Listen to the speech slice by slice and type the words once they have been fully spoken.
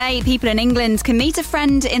Today, people in England can meet a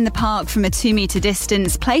friend in the park from a 2-metre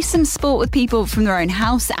distance, play some sport with people from their own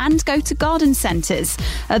house and go to garden centres.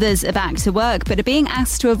 Others are back to work but are being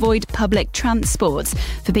asked to avoid public transport.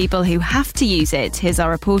 For people who have to use it, here's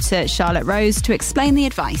our reporter Charlotte Rose to explain the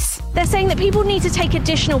advice. They're saying that people need to take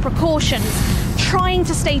additional precautions, trying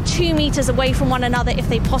to stay 2 metres away from one another if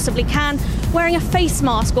they possibly can, wearing a face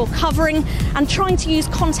mask or covering, and trying to use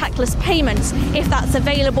contactless payments if that's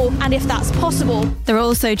available and if that's possible. There are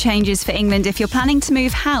also changes for England. If you're planning to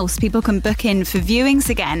move house, people can book in for viewings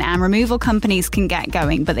again and removal companies can get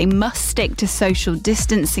going, but they must stick to social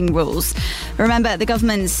distancing rules. Remember, the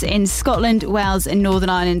governments in Scotland, Wales and Northern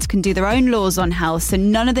Ireland can do their own laws on health, so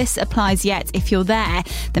none of this applies yet. If you're there,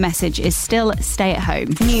 the message is still stay at home.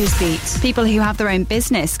 Newsbeat. People who have their own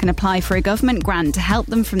business can apply for a government grant to help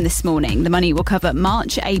them from this morning. The money will cover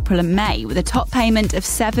March, April and May with a top payment of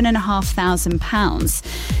 £7,500.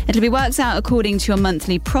 It'll be worked out according to your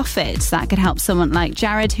monthly profit. That could help someone like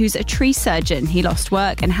Jared, who's a tree surgeon. He lost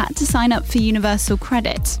work and had to sign up for Universal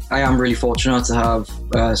Credit. I am really fortunate to have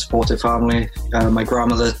a supportive family. My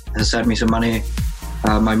grandmother has sent me some money.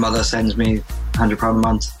 My mother sends me £100 a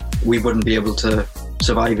month. We wouldn't be able to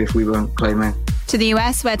survive if we weren't claiming. To the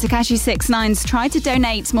US, where Tekashi 6ix9ine tried to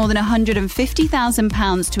donate more than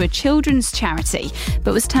 £150,000 to a children's charity,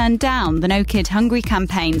 but was turned down. The No Kid Hungry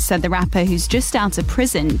campaign said the rapper, who's just out of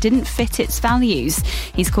prison, didn't fit its values.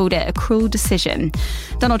 He's called it a cruel decision.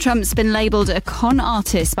 Donald Trump's been labelled a con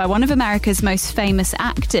artist by one of America's most famous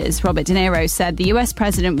actors. Robert De Niro said the US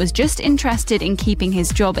president was just interested in keeping his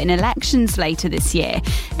job in elections later this year.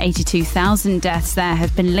 82,000 deaths there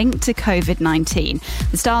have been linked to COVID-19.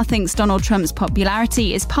 The star thinks Donald Trump's popularity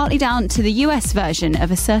is partly down to the US version of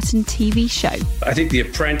a certain TV show. I think The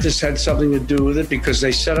Apprentice had something to do with it because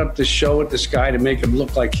they set up the show with this guy to make him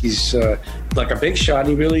look like he's like a big shot.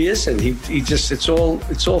 He really isn't. He just it's all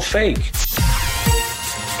fake.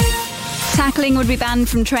 Tackling would be banned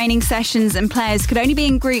from training sessions and players could only be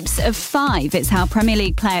in groups of 5. It's how Premier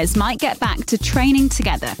League players might get back to training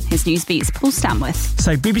together. Here's Newsbeat's Paul Stanworth.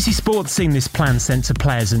 So BBC Sport's seen this plan sent to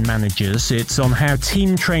players and managers. It's on how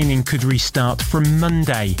team training could restart from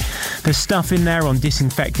Monday. There's stuff in there on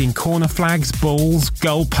disinfecting corner flags, balls,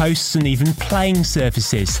 goalposts and even playing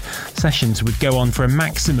surfaces. Sessions would go on for a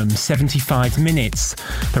maximum 75 minutes.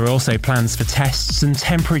 There are also plans for tests and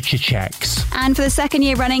temperature checks. And for the second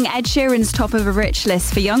year running, Ed Sheeran's top of a rich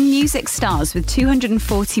list for young music stars with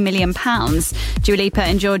 £240 million. Dua Lipa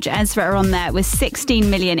and George Ezra are on there with £16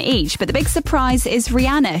 million each. But the big surprise is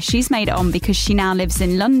Rihanna. She's made it on because she now lives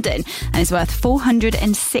in London and is worth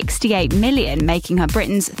 £468 million, making her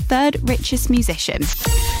Britain's third richest musician.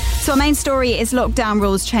 So our main story is lockdown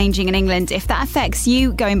rules changing in England. If that affects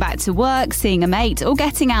you going back to work, seeing a mate or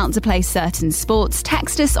getting out to play certain sports,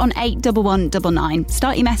 text us on 81199.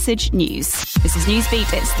 Start your message news. This is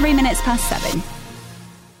Newsbeat. It's 3 minutes past 7.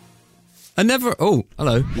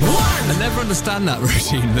 Hello. I never understand that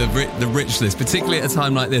routine, the rich list, particularly at a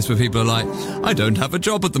time like this where people are like, I don't have a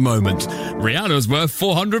job at the moment. Rihanna's worth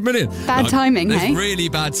 400 million. Bad timing, it's hey? Really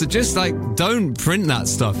bad. So just don't print that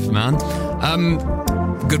stuff, man.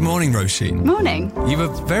 Good morning, Roisin. Morning. You were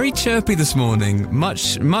very chirpy this morning,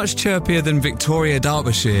 much chirpier than Victoria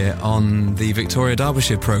Derbyshire on the Victoria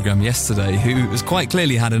Derbyshire programme yesterday, who has quite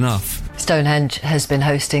clearly had enough. Stonehenge has been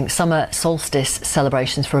hosting summer solstice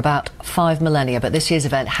celebrations for about 5 millennia, but this year's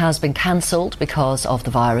event has been cancelled because of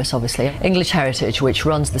the virus, obviously. English Heritage, which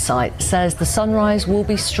runs the site, says the sunrise will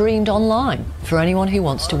be streamed online for anyone who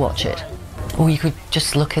wants to watch it. Or you could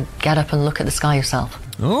just get up and look at the sky yourself.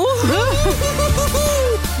 Oh,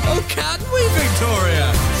 can we,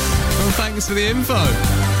 Victoria? Well, thanks for the info.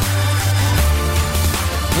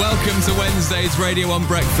 Welcome to Wednesday's Radio 1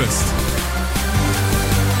 Breakfast.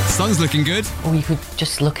 Sun's looking good. Or you could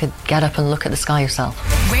just get up and look at the sky yourself.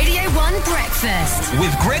 Radio 1 Breakfast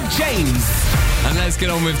with Greg James. And let's get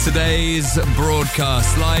on with today's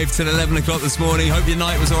broadcast. Live till 11 o'clock this morning. Hope your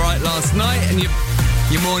night was all right last night and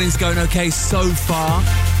your morning's going okay so far.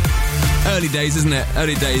 Early days, isn't it?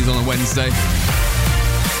 Early days on a Wednesday.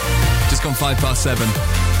 Just gone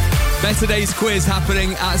 7:05. Better Days quiz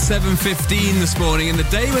happening at 7:15 this morning, and the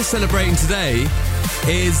day we're celebrating today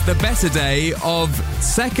is the Better Day of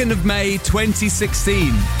 2nd of May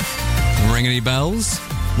 2016. Ring any bells?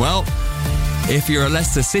 Well, if you're a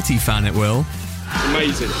Leicester City fan, it will.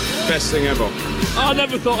 Amazing. Best thing ever. I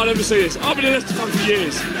never thought I'd ever see this. I've been a Leicester fan for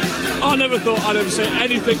years. I never thought I'd ever see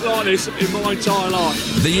anything like this in my entire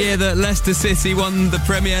life. The year that Leicester City won the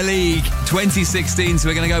Premier League, 2016. So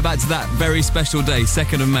we're going to go back to that very special day,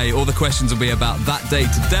 2nd of May. All the questions will be about that day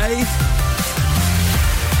today.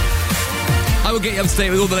 I will get you up to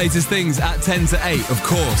date with all the latest things at 10 to 8, of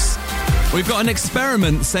course. We've got an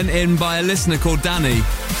experiment sent in by a listener called Danny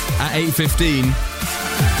at 8:15.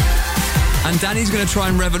 And Danny's going to try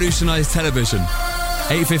and revolutionise television.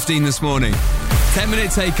 8:15 this morning.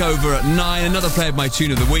 10-minute takeover at 9. Another play of my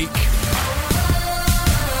tune of the week.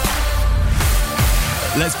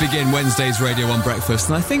 Let's begin Wednesday's Radio 1 Breakfast.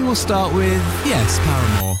 And I think we'll start with, yes,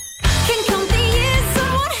 Paramore.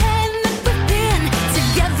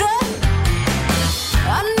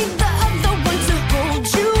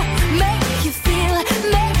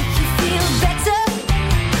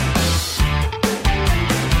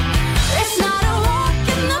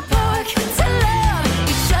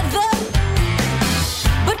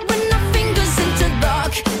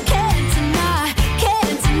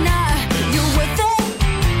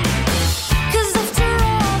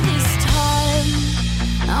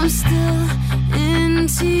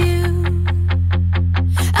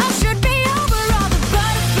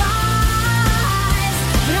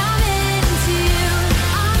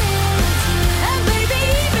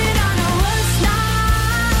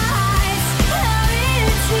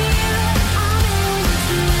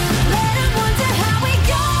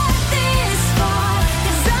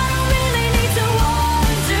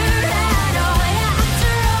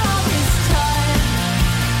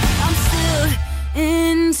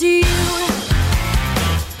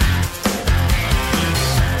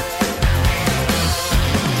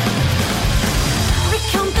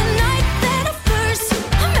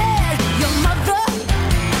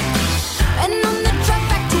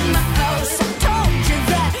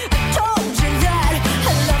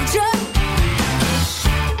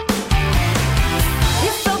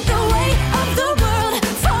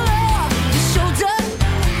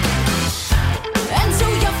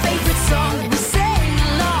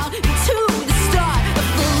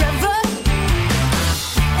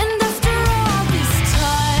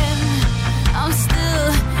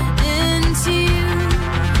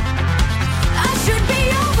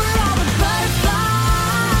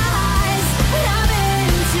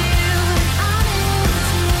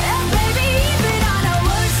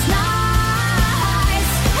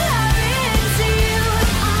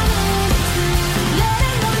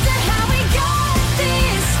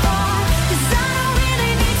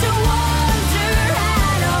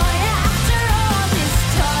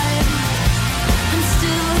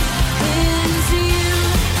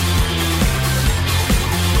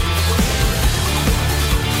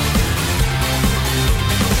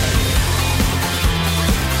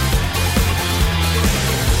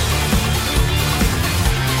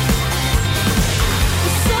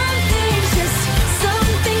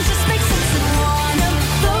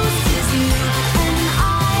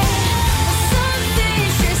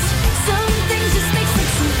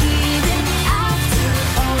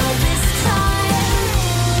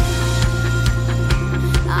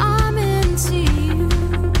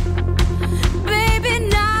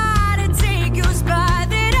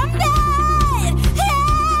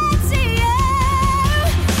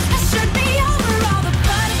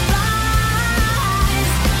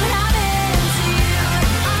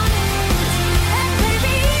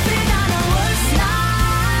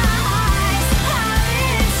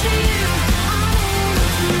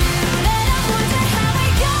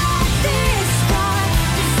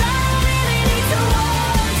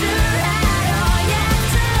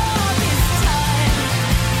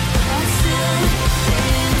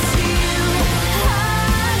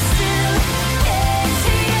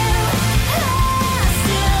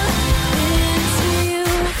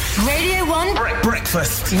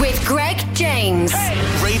 Breakfast with Greg James.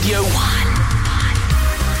 Radio 1.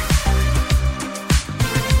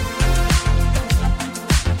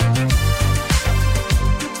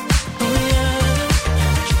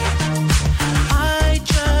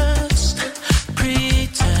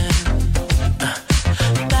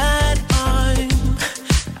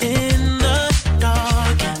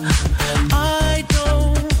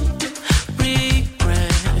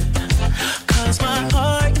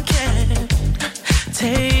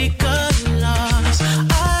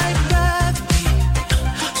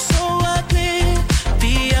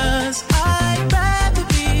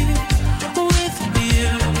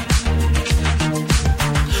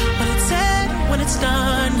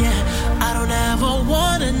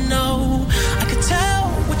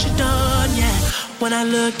 When I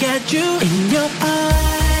look at you in your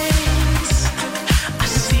eyes, I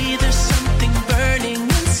see there's something burning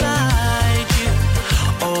inside you.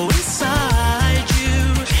 Oh, inside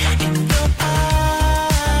you, in your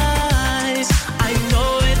eyes. I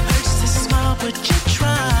know it hurts to smile, but you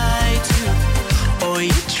try to. Oh,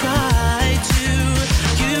 you try to.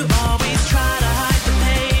 You always try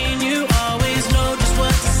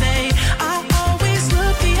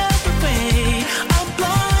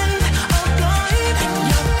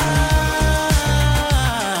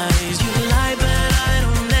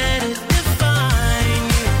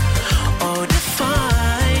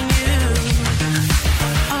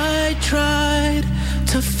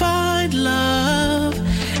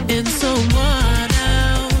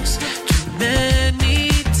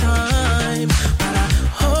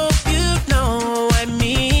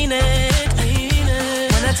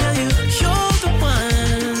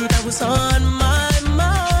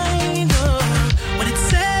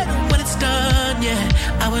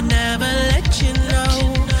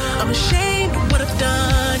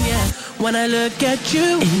When I look at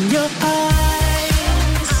you in your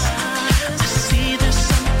eyes, I see there's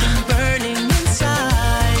something burning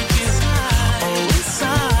inside you. Oh,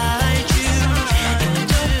 inside you. In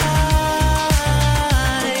your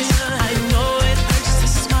eyes, I know it hurts to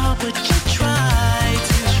smile, but you try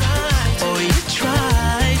to. Oh, you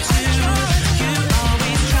try to. You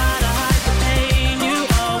always try to hide the pain. You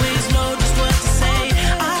always know just what to say.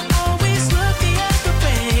 I always look the other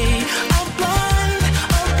way. I'm blind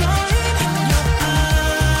in your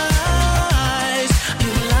eyes.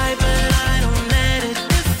 You lie, but I don't let it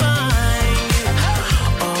define you.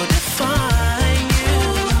 Oh, define you.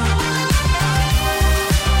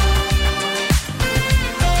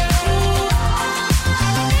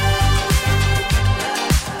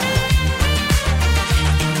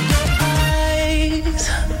 Eyes,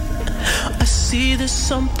 I see there's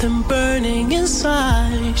something burning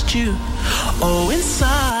inside you. Oh,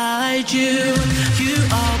 inside you. You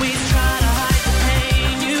always try to hide the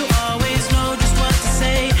pain. You always know just what to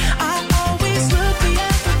say. I always look the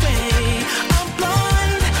other way. I'm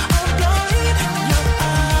blind in your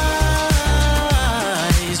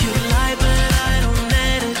eyes. You lie, but I don't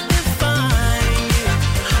let it define you.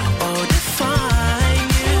 Oh, define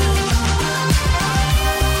you.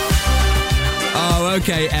 Oh,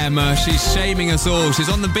 okay, Emma. She's shaming us all. She's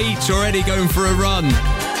on the beach already going for a run.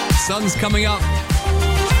 Sun's coming up.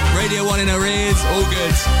 Radio 1 in her ears. All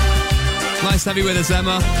good. Nice to have you with us,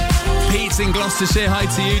 Emma. Pete's in Gloucestershire. Hi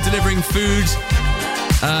to you. Delivering food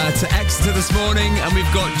to Exeter this morning. And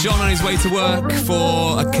we've got John on his way to work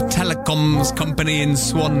for a telecoms company in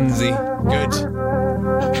Swansea. Good.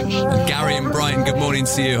 And Gary and Brighton, good morning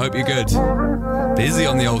to you. Hope you're good. Busy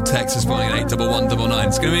on the old text this morning at 81199.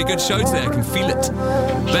 It's going to be a good show today. I can feel it.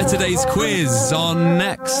 Better Days quiz on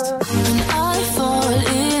next. When I fall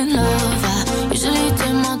in love, I usually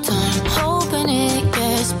take my time, hoping it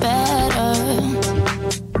gets better.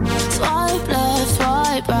 Swipe left,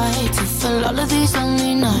 swipe right, to fill all of these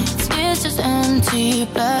lonely nights. It's just empty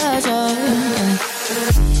pleasure.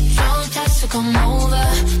 Don't text to come over,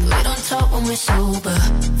 but we don't talk when we're sober.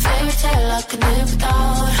 Fairy tale I could live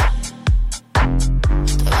without.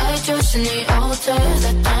 White dress in the altar,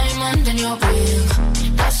 that diamond in your ring.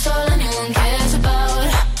 That's all anyone cares about.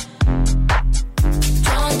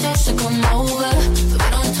 Don't text to come over, but we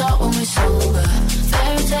don't talk when we're sober.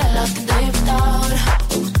 Fairy tale I can live without.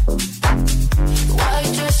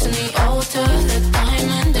 White dress in the altar, that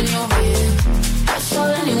diamond in your ring. That's all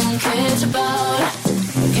anyone cares about.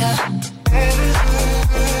 Yeah.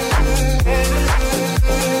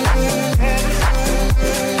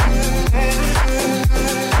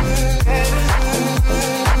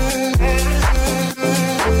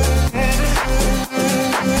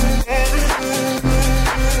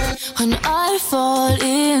 When I fall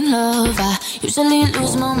in love, I usually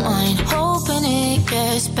lose my mind, hoping it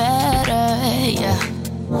gets better, yeah.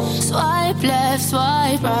 Swipe left,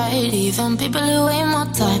 swipe right, even people who ain't my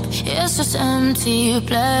type. It's just empty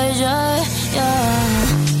pleasure, yeah.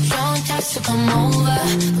 Don't text to come over,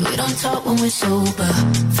 but we don't talk when we're sober.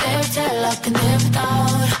 Fairy tale I can live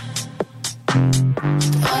without.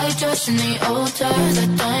 White dress in the altar, that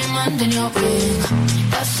diamond in your ring.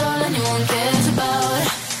 That's all anyone cares about.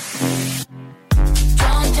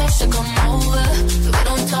 Don't text to come over, but we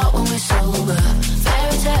don't talk when we're sober.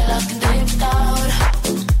 Fairy tale I can live without.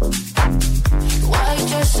 White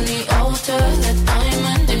dress in the altar, that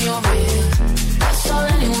diamond in your ring. That's all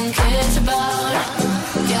anyone cares about.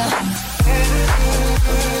 Yeah.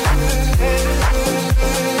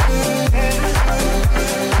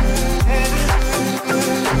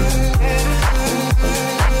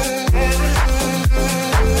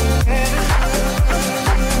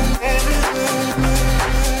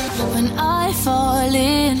 When I fall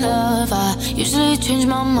in love, I usually change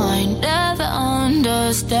my mind, never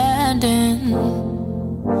understanding.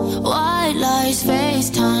 White lies,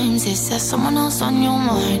 FaceTimes, is there someone else on your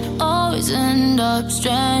mind? Always end up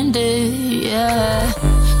stranded, yeah.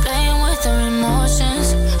 Playing with our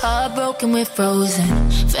emotions, heartbroken, we're frozen.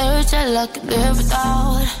 Fairy tale I could live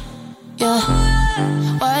without, yeah.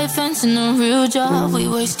 White fence and a real job, we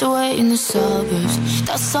waste away in the suburbs.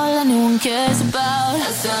 That's all anyone cares about.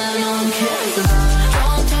 That's all anyone cares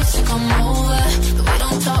about. Don't text to come over, but we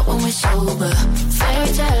don't talk when we're sober.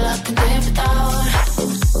 Fairy tale I could live without.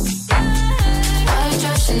 White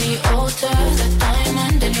dress in the altar, that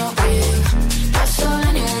diamond in your ring. That's all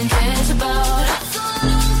anyone cares about.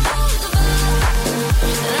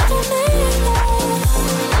 And I don't need love,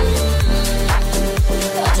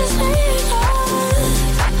 I just need love.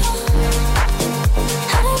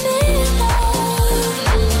 I don't need love,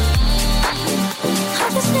 I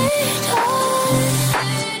just need love.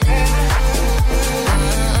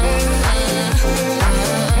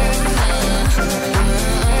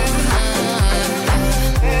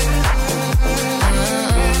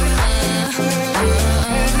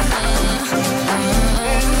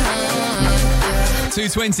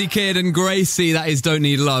 220 Kid and Gracie, that is Don't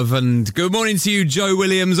Need Love. And good morning to you, Joe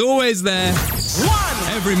Williams, always there.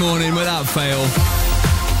 Every morning without fail.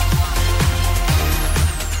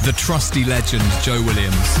 The trusty legend, Joe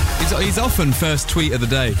Williams. He's often first tweet of the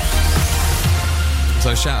day.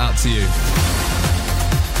 So shout out to you.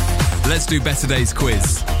 Let's do Better Days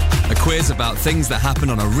quiz. A quiz about things that happen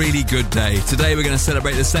on a really good day. Today we're going to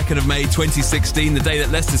celebrate the 2nd of May 2016, the day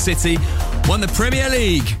that Leicester City won the Premier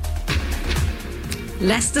League.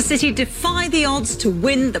 Leicester City defy the odds to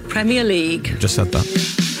win the Premier League. Just said that.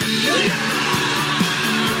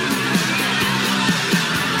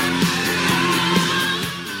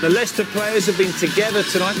 The Leicester players have been together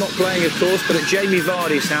tonight, not playing of course, but at Jamie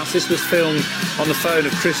Vardy's house. This was filmed on the phone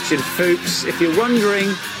of Christian Fuchs. If you're wondering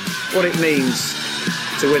what it means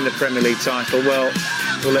to win the Premier League title, well,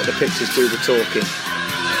 we'll let the pictures do the talking.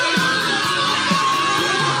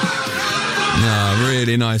 Ah,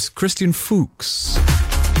 really nice. Christian Fuchs.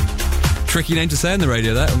 Tricky name to say on the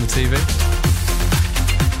radio there, on the TV.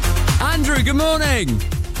 Andrew, good morning.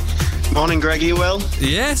 Morning, Greg. Are you well?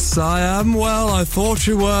 Yes, I am well. I thought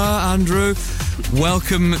you were, Andrew.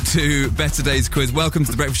 Welcome to Better Days Quiz. Welcome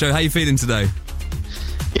to the Breakfast Show. How are you feeling today?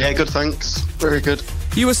 Yeah, good, thanks. Very good.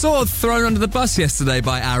 You were sort of thrown under the bus yesterday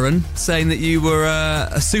by Aaron, saying that you were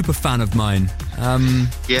a super fan of mine.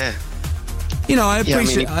 Yeah. You know, I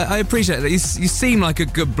appreciate that. You seem like a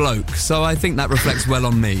good bloke, so I think that reflects well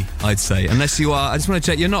on me, I'd say. Unless you are, I just want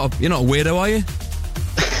to check, you're not a weirdo, are you?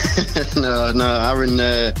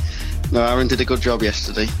 No, Aaron did a good job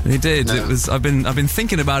yesterday. He did. No. It was. I've been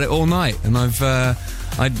thinking about it all night, and I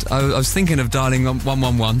was thinking of dialing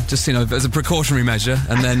 111, just as a precautionary measure,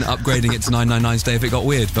 and then upgrading it to 999 today if it got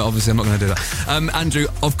weird. But obviously, I'm not going to do that. Andrew,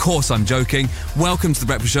 of course, I'm joking. Welcome to the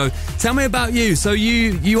Breakfast Show. Tell me about you. So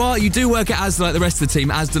you do work at Asda like the rest of the team,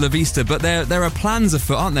 Asda La Vista, but there are plans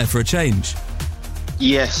afoot, aren't there, for a change?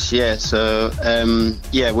 Yes, yeah. So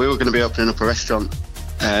we were going to be opening up a restaurant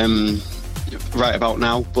right about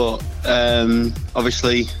now, but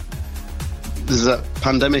obviously there's a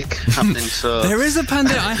pandemic happening. So there is a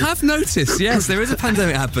pandemic. I have noticed. Yes, there is a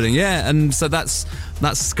pandemic happening. Yeah, and so that's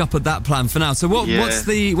scuppered that plan for now. So what was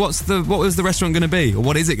the restaurant going to be, or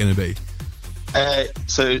what is it going to be?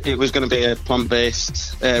 So it was going to be a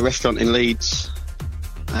plant-based restaurant in Leeds.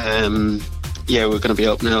 We're going to be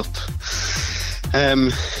opening up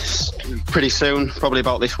pretty soon, probably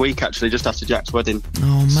about this week actually, just after Jack's wedding. Oh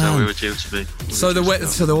man! So we were due to be. So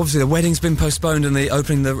obviously the wedding's been postponed and the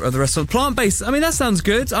opening of the restaurant. Plant-based. I mean, that sounds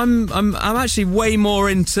good. I'm actually way more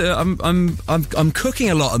into. I'm cooking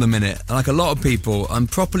a lot at the minute, like a lot of people. I'm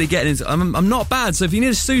properly getting into. I'm not bad. So if you need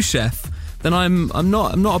a sous chef, then I'm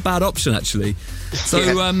not a bad option actually. So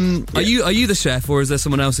are you the chef, or is there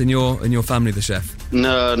someone else in your family the chef?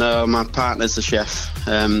 No, my partner's the chef.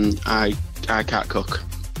 I can't cook.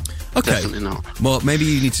 Okay. Definitely not. Well, maybe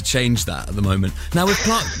you need to change that at the moment. Now,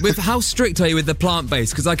 with how strict are you with the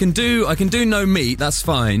plant-based? Because I can do no meat, that's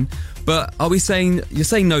fine. But you're saying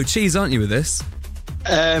no cheese, aren't you, with this?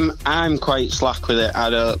 I'm quite slack with it. I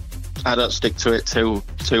don't stick to it too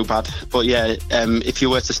bad. But yeah, if you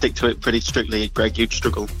were to stick to it pretty strictly, Greg, you'd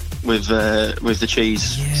struggle with the cheese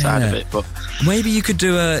side of it. But maybe you could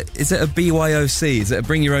do is it a BYOC? Is it a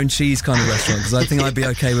bring your own cheese kind of restaurant? Because I think I'd be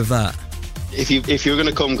okay with that. If you were going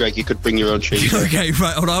to come, Greg, you could bring your own cheese. Okay,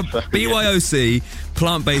 right, hold on. BYOC,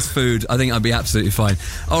 plant-based food, I think I'd be absolutely fine.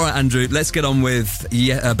 All right, Andrew, let's get on with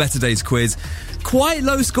Better Days quiz. Quite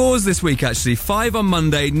low scores this week, actually. 5 on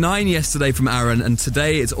Monday, 9 yesterday from Aaron, and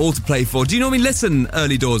today it's all to play for. Do you normally listen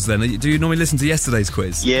early doors then? Do you normally listen to yesterday's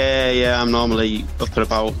quiz? Yeah, I'm normally up and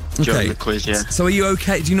about during the quiz, yeah. So are you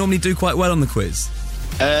okay? Do you normally do quite well on the quiz?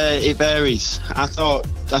 It varies. I thought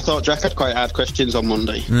Jack had quite hard questions on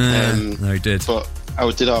Monday. No, he did. But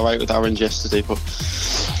I did all right with Aaron's yesterday. But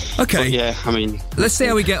okay, but yeah. I mean, let's see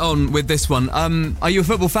how we get on with this one. Are you a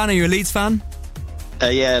football fan? Are you a Leeds fan?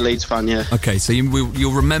 Yeah, Leeds fan. Yeah. Okay, so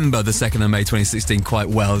you'll remember the 2nd of May 2016 quite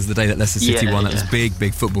well as the day that Leicester City won. That was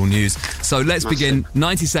big football news. So let's begin.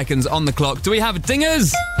 90 seconds on the clock. Do we have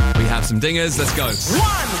dingers? We have some dingers. Let's go.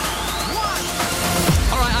 1.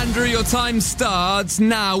 Andrew, your time starts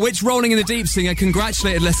now. Which Rolling in the Deep singer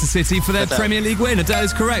congratulated Leicester City for their Premier League win? Adele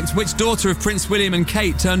is correct. Which daughter of Prince William and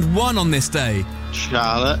Kate turned 1 on this day?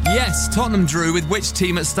 Charlotte. Yes. Tottenham drew with which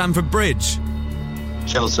team at Stamford Bridge?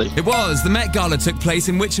 Chelsea. It was. The Met Gala took place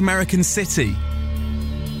in which American city?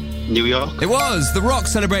 New York. It was. The Rock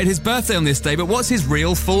celebrated his birthday on this day, but what's his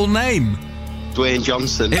real full name? Dwayne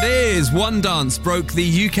Johnson. It is. One Dance broke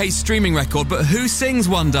the UK streaming record, but who sings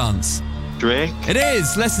One Dance? Drake. It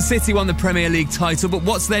is. Leicester City won the Premier League title, but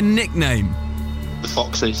what's their nickname? The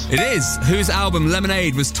Foxes. It is. Whose album,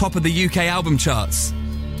 Lemonade, was top of the UK album charts?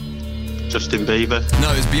 Justin Bieber.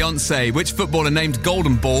 No, it was Beyonce. Which footballer named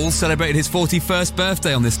Golden Balls celebrated his 41st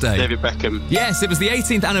birthday on this day? David Beckham. Yes, it was the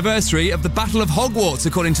 18th anniversary of the Battle of Hogwarts,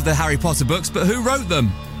 according to the Harry Potter books, but who wrote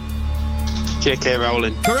them? J.K.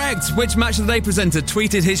 Rowling. Correct. Which Match of the Day presenter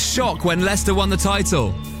tweeted his shock when Leicester won the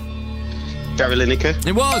title? Gary Lineker.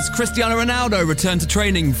 It was. Cristiano Ronaldo returned to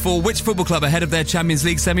training for which football club ahead of their Champions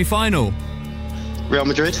League semi-final? Real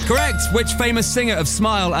Madrid. Correct. Which famous singer of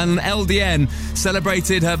Smile and LDN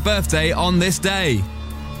celebrated her birthday on this day?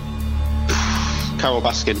 Carol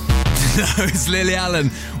Baskin. No, it's Lily Allen.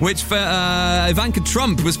 Which Ivanka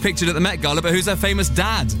Trump was pictured at the Met Gala, but who's her famous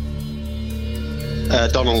dad?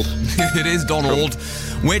 Donald. It is Donald.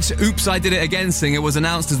 Which Oops, I Did It Again singer was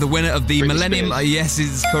announced as the winner of the Millennium... yes,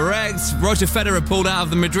 is correct. Roger Federer pulled out of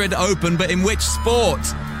the Madrid Open, but in which sport?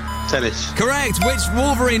 Tennis. Correct. Which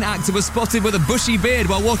Wolverine actor was spotted with a bushy beard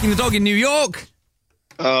while walking the dog in New York?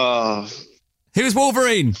 Who's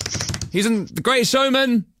Wolverine? He's in The Greatest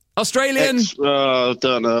Showman. Australian.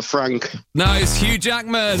 Don't know. Frank. No, it's Hugh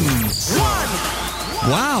Jackman.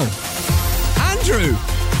 Wow. Andrew,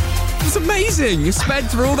 it was amazing. You sped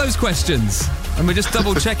through all those questions. And we're just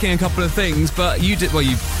double checking a couple of things, but you did, well,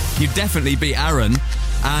 you definitely beat Aaron.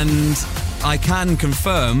 And I can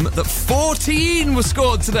confirm that 14 was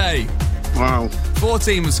scored today. Wow.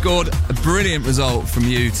 14 was scored. A brilliant result from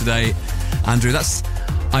you today, Andrew. That's,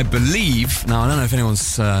 I believe, now I don't know if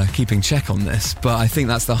anyone's keeping check on this, but I think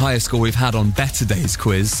that's the highest score we've had on Better Days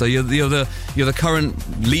Quiz. So you're the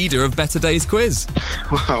current leader of Better Days Quiz.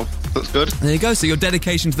 Wow, that's good. There you go. So your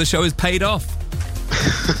dedication to the show has paid off.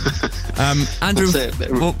 Andrew,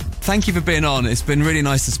 well, thank you for being on. It's been really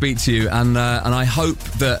nice to speak to you, and I hope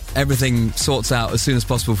that everything sorts out as soon as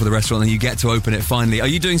possible for the restaurant and you get to open it finally. Are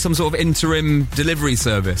you doing some sort of interim delivery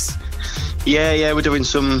service? Yeah, we're doing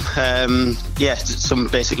some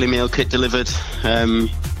basically meal kit delivered,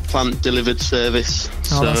 plant delivered service.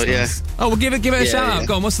 Nice. Oh, well, give it a shout out.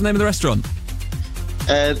 Go on, what's the name of the restaurant?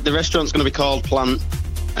 The restaurant's going to be called Plant.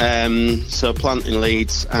 So Plant in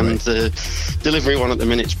Leeds, and the delivery one at the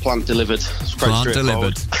minute's Plant Delivered. It's quite Plant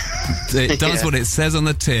Delivered. It does what it says on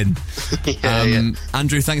the tin.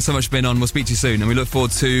 Andrew, thanks so much for being on. We'll speak to you soon, and we look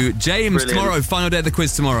forward to James tomorrow. Final day of the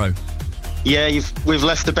quiz tomorrow. Yeah, we've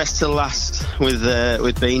left the best till last with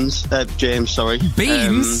Beans. James, sorry.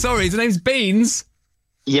 Beans? Sorry, his name's Beans.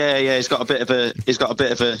 Yeah, he's got a bit of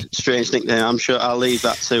a strange nickname. I'm sure I'll leave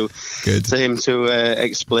that to him to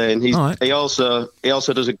explain. He also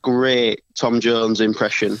does a great Tom Jones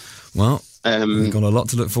impression. Well, we've got a lot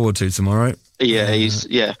to look forward to tomorrow. Yeah,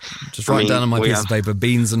 Just write down on my piece of paper,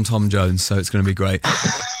 Beans and Tom Jones, so it's going to be great.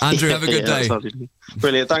 Andrew, have a good day.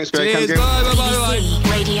 Brilliant, thanks, Greg. Cheers, bye.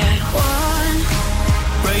 Radio 1.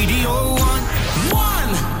 Radio 1.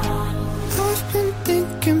 I've been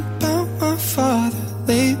thinking about my father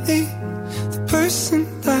lately, the person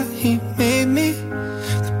that he made me,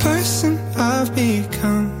 the person I've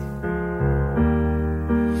become.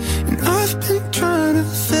 And I've been trying to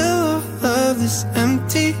fill all of this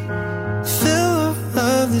empty.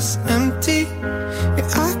 Yeah,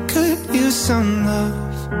 I could use some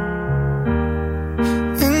love.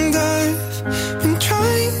 And I've been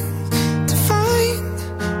trying to find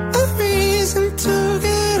a reason to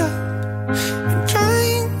get up. Been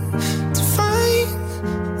trying to find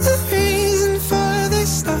a reason for this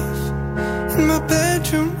stuff. In my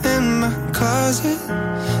bedroom and my closet,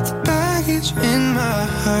 the baggage in my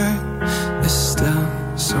heart is still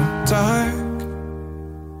so dark.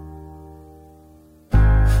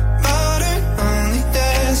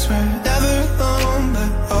 We're never alone,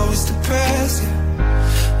 but always depressed,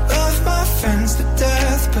 yeah. Love my friends to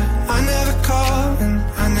death, but I never call and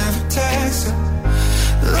I never text, yeah.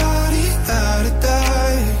 La-di-da-da-da,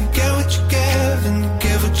 you get what you give and you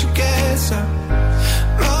give what you get, so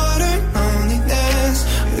modern loneliness.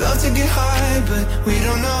 We love to get high, but we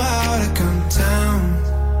don't know how to come down.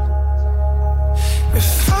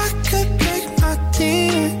 If I could break my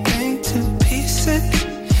DNA to pieces,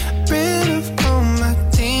 rid of all my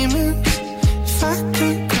demons, if I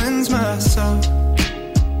could cleanse my soul,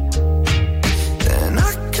 then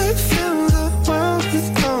I could fill the world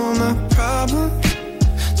with all my problems,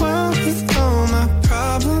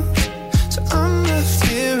 so I'm left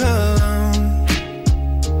here alone.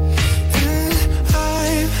 And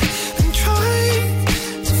I've been trying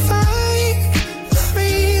to find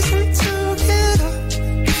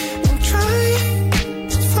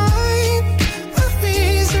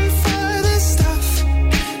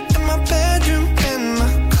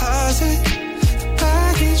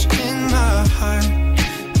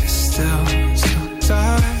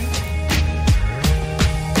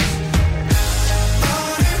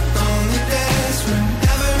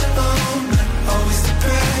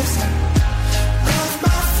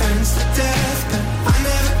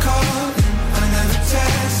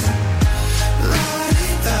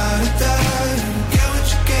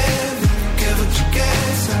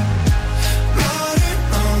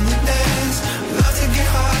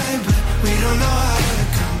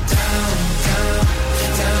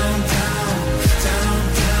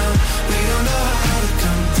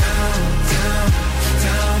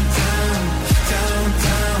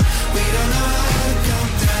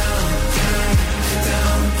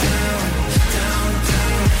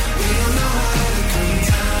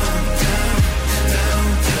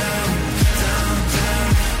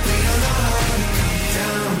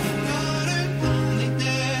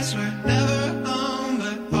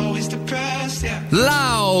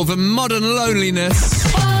Lauv and Modern Loneliness.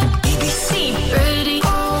 BBC Radio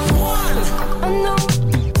 1. I know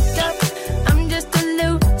that I'm just a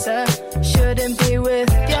loser, shouldn't be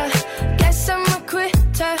with ya. Guess I'm a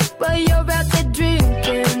quitter while you're out there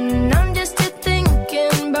drinking. I'm just here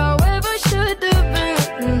thinking about where I should have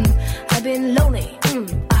been. I've been lonely.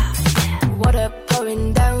 Water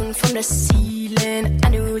pouring down from the ceiling. I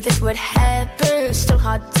knew this would happen, still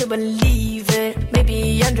hard to believe it.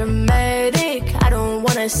 Maybe I'm dramatic, I don't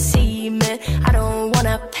wanna seem it, I don't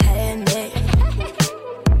wanna panic.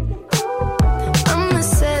 I'm a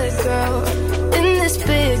sad girl in this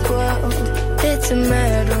big world, it's a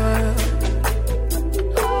mad world.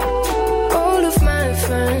 All of my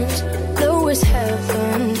friends know it's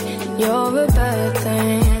heaven, you're a bad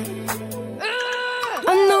thing.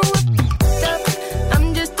 I know that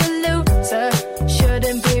I'm just a loser,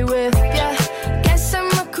 shouldn't be with ya. Guess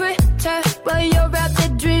I'm a quitter while you're out there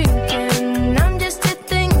drinking. I'm just here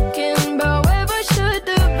thinking about where I should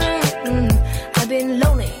have been. I've been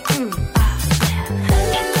lonely.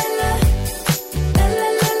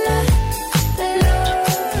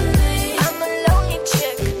 I'm a lonely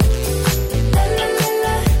chick.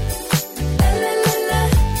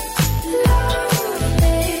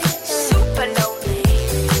 Super lonely.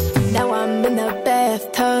 Now I'm in the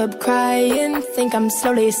bathtub crying, think I'm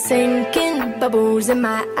slowly sinking. Bubbles in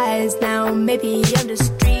my eyes now, maybe I'm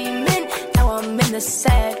just dreaming. Now I'm in the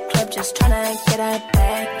sad club, just trying to get a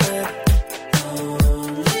back up.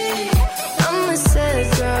 I'm a sad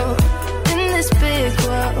girl in this big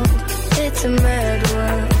world, it's a mad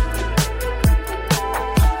world.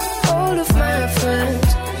 All of my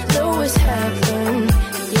friends know it's happened,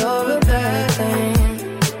 you're a bad thing.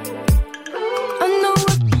 I know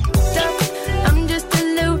that I'm just a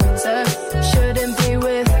loser, shouldn't be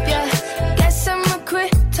with ya. Guess I'm a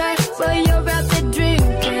quitter while you're out there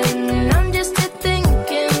drinking. I'm just here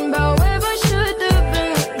thinking about where I should have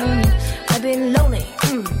been. I've been lonely.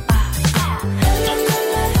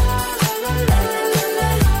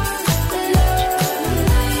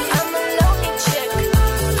 I'm a lonely chick.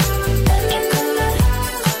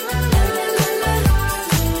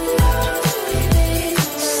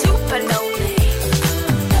 Super lonely.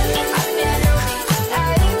 I've been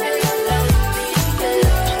lonely.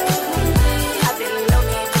 I've been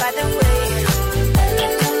lonely by the way.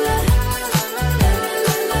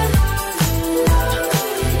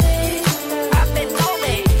 I've been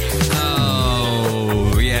lonely.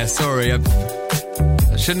 Oh, yeah, sorry. I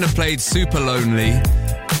shouldn't have played Super Lonely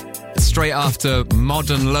straight after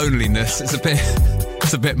Modern Loneliness. It's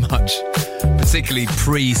a bit much. Particularly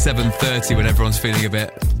pre-7:30 when everyone's feeling a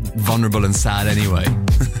bit vulnerable and sad anyway.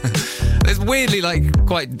 It's weirdly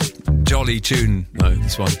quite jolly tune, though,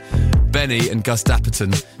 this one. Benny and Gus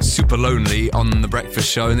Dapperton, Super Lonely on The Breakfast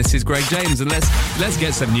Show, and this is Greg James, and let's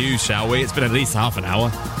get some news, shall we? It's been at least half an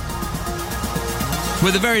hour.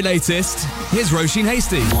 With the very latest, here's Roisin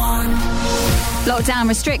Hasty. Lockdown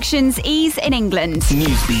restrictions ease in England.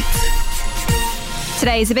 Newsbeat.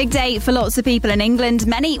 Today is a big day for lots of people in England.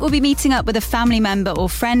 Many will be meeting up with a family member or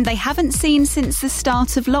friend they haven't seen since the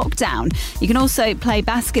start of lockdown. You can also play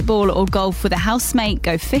basketball or golf with a housemate,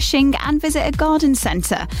 go fishing and visit a garden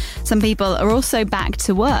centre. Some people are also back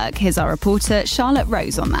to work. Here's our reporter Charlotte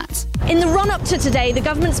Rose on that. In the run-up to today, the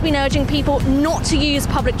government's been urging people not to use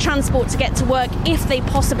public transport to get to work if they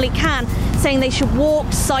possibly can, saying they should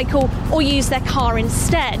walk, cycle or use their car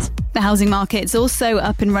instead. The housing market's also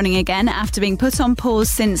up and running again after being put on pause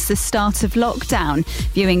since the start of lockdown.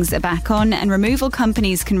 Viewings are back on and removal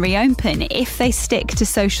companies can reopen if they stick to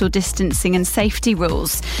social distancing and safety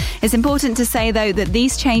rules. It's important to say, though, that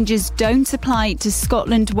these changes don't apply to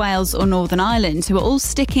Scotland, Wales or Northern Ireland, who are all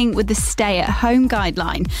sticking with the stay-at-home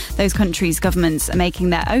guideline. Those countries' governments are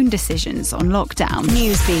making their own decisions on lockdown.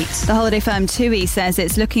 Newsbeat. The holiday firm TUI says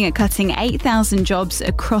it's looking at cutting 8,000 jobs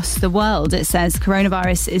across the world. It says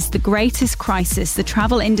coronavirus is the greatest crisis the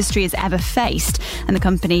travel industry has ever faced, and the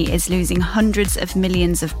company is losing hundreds of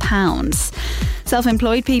millions of pounds.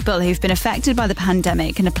 Self-employed people who've been affected by the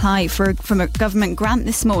pandemic can apply from a government grant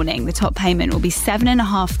this morning. The top payment will be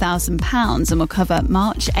 £7,500 and will cover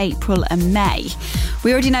March, April and May.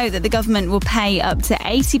 We already know that the government will pay up to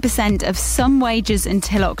 80% of some wages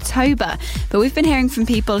until October, but we've been hearing from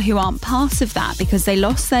people who aren't part of that because they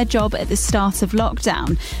lost their job at the start of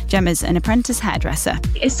lockdown. Gemma's an apprentice hairdresser.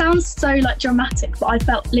 It sounds so dramatic, but I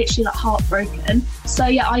felt literally heartbroken. So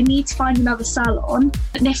yeah, I need to find another salon,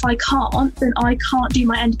 and if I can't, then I can't do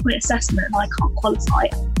my endpoint assessment and I can't qualify.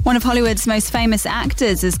 One of Hollywood's most famous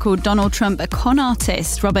actors has called Donald Trump a con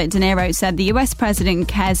artist. Robert De Niro said the US president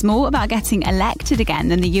cares more about getting elected again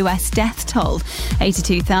than the US death toll.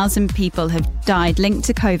 82,000 people have died linked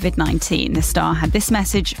to COVID-19. The star had this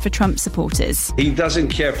message for Trump supporters. He doesn't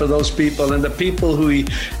care for those people, and the people who he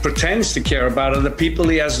pretends to care about are the people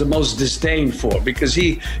he has the most disdain for, because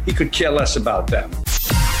he could care less about them.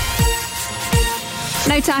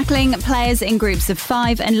 No tackling, players in groups of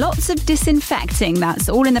 5 and lots of disinfecting. That's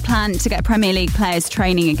all in the plan to get Premier League players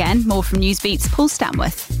training again. More from Newsbeat's Paul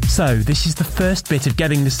Stanworth. So, this is the first bit of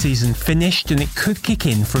getting the season finished, and it could kick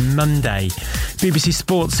in from Monday. BBC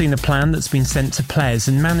Sport's seen a plan that's been sent to players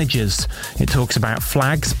and managers. It talks about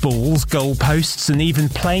flags, balls, goalposts and even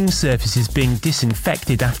playing surfaces being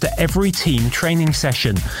disinfected after every team training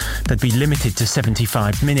session. They'd be limited to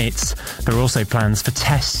 75 minutes. There are also plans for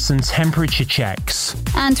tests and temperature checks.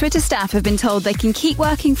 And Twitter staff have been told they can keep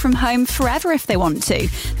working from home forever if they want to.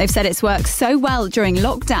 They've said it's worked so well during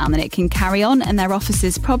lockdown that it can carry on, and their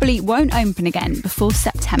offices probably won't open again before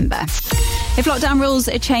September. If lockdown rules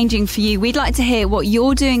are changing for you, we'd like to hear what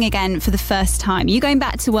you're doing again for the first time. You going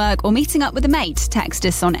back to work or meeting up with a mate? Text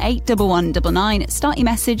us on 81199. Start your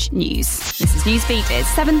message news. This is Newsbeat. It's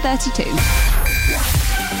 7:32.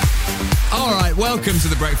 All right, welcome to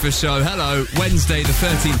The Breakfast Show. Hello, Wednesday the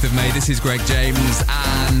 13th of May. This is Greg James,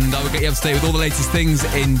 and I will get you up to date with all the latest things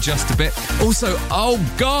in just a bit. Also, oh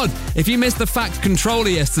God, if you missed the fact controller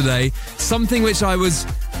yesterday, something which I was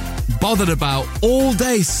bothered about all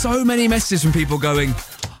day, so many messages from people going,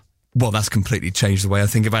 well, that's completely changed the way I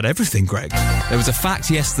think about everything, Greg. There was a fact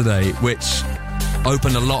yesterday which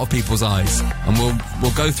opened a lot of people's eyes, and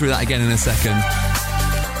we'll go through that again in a second.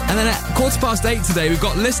 And then at 8:15 today, we've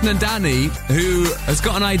got listener Danny, who has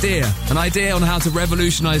got an idea on how to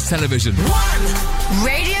revolutionise television.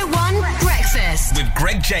 Radio 1 Breakfast With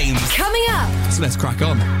Greg James. coming up. So let's crack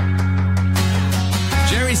on.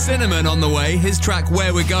 Jerry Cinnamon on the way, his track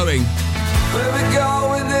Where We're Going. Where we go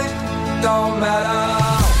with it, don't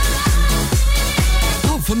matter.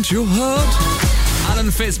 Haven't you heard?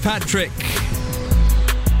 Alan Fitzpatrick.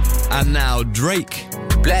 And now Drake.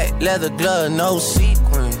 Black leather glove, no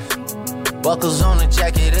sequins. Buckles on the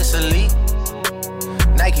jacket, it's elite.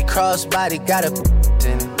 Nike crossbody, got a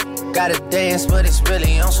gotta dance, but it's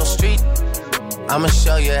really on some street. I'ma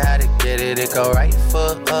show you how to get it. It go right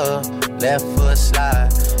foot up, left foot slide,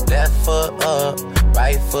 left foot up,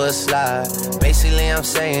 right foot slide. Basically, I'm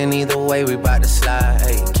saying either way, we bout to slide.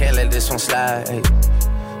 Hey, can't let this one slide. Hey.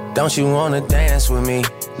 Don't you wanna dance with me?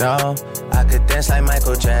 No, I could dance like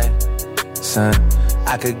Michael Jackson.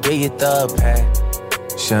 I could get you the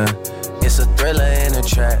passion. It's a thriller in a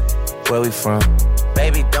trap. Where we from?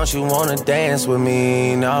 Baby, don't you wanna dance with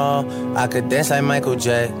me? No, I could dance like Michael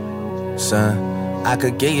Jackson. I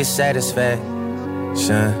could get you satisfaction.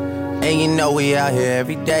 And you know we out here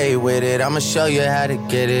every day with it. I'ma show you how to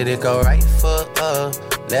get it. It go right foot up,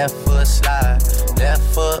 left foot slide, left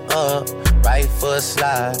foot up, right foot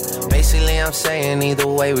slide. Basically, I'm saying either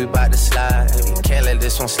way, we bout to slide. Hey, can't let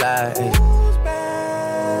this one slide. Hey.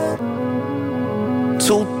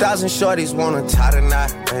 2,000 shorties wanna tie the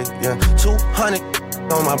knot, hey, yeah. 200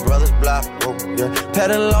 on my brother's block, oh, yeah.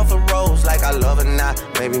 Pedal off the roads like I love it, not,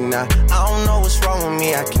 maybe not. I don't know what's wrong with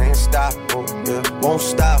me, I can't stop, oh, yeah. Won't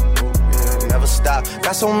stop, oh, yeah. Never stop.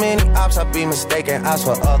 Got so many ops, I be mistaken ops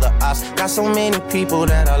for other ops. Got so many people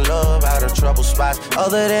that I love out of trouble spots.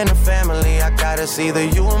 Other than the family, I got it's either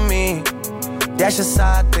you or me. That's just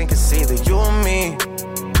how I think it's either you or me.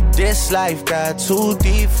 This life got too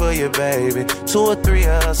deep for you, baby. 2 or 3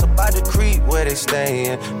 of us about to creep where they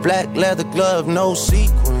stayin'. Black leather glove, no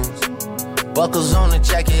sequins. Buckles on the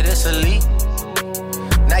jacket, it's elite.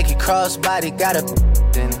 Nike crossbody, gotta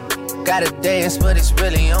dance, but it's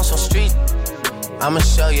really on some street. I'ma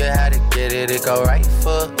show you how to get it. It go right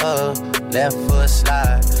foot up, left foot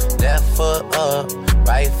slide, left foot up,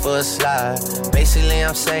 right foot slide. Basically,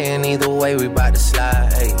 I'm saying either way, we bout to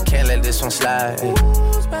slide. Hey, can't let this one slide. Hey.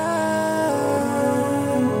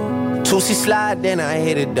 2C slide, then I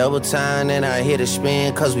hit it double time, then I hit a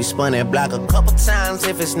spin, cause we spun that block a couple times.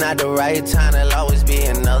 If it's not the right time, there'll always be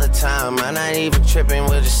another time. I'm not even tripping,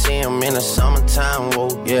 we'll just see him in the summertime, whoa,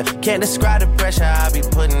 yeah. Can't describe the pressure I be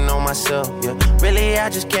putting on myself, yeah. Really, I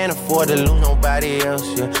just can't afford to lose nobody else,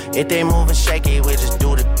 yeah. If they moving shaky, we just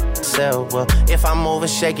do the self, well. If I'm moving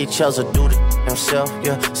shaky, Chelsea do the himself,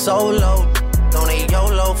 yeah. Solo, don't need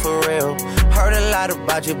YOLO for real. Heard a lot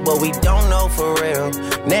about you, but we don't know for real.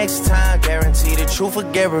 Next time, guarantee the truth will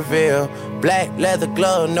get revealed. Black leather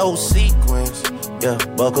glove, no sequins. Yeah,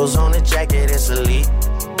 buckles on the jacket, it's elite.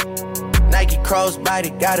 Nike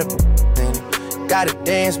crossbody, Gotta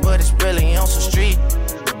dance, but it's really on some street.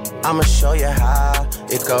 I'ma show you how.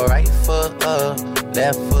 It go right foot up,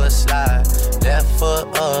 left foot slide, left foot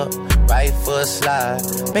up, right foot slide.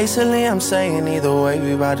 Basically, I'm saying either way,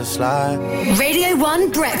 we about to slide. Radio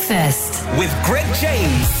 1 Breakfast with Greg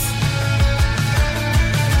James.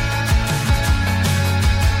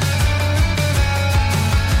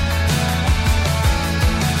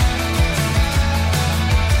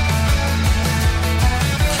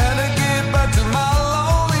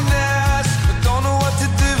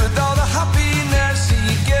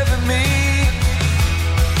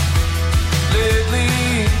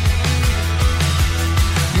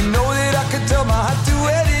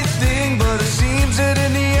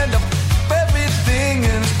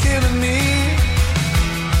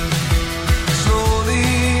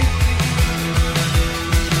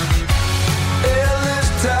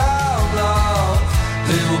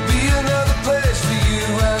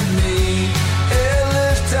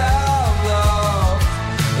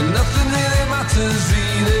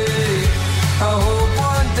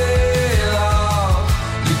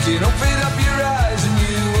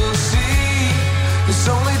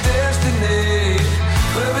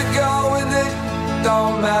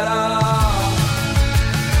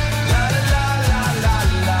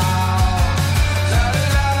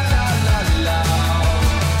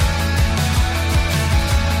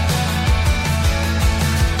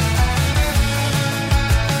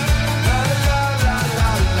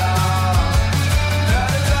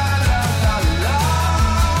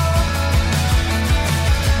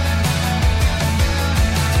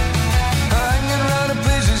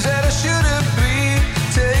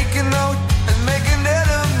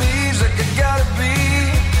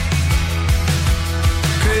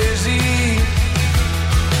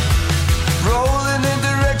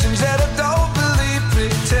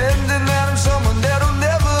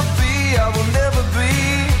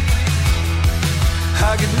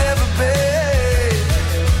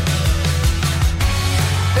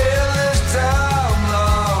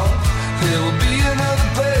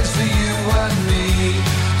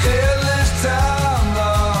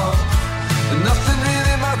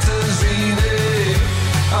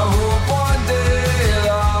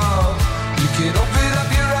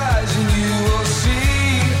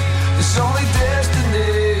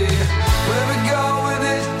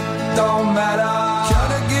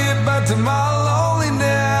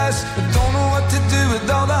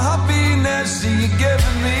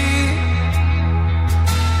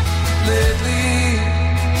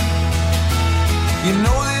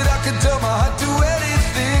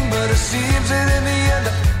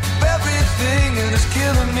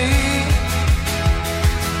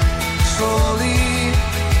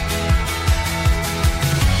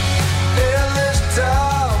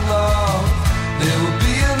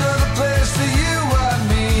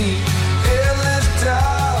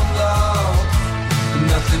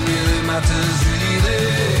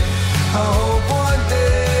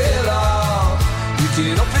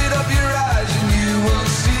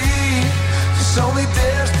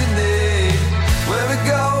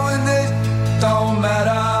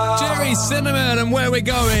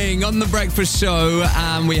 On the Breakfast Show,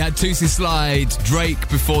 and we had Tootsie Slide, Drake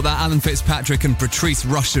before that, Alan Fitzpatrick and Patrice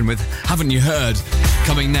Rushen with Haven't You Heard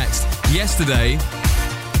coming next. Yesterday,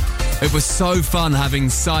 it was so fun having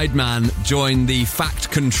Sideman join the Fact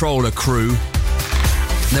Controller crew.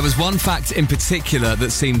 There was one fact in particular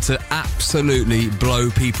that seemed to absolutely blow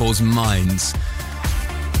people's minds.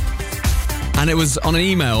 And it was on an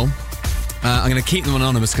email. I'm going to keep them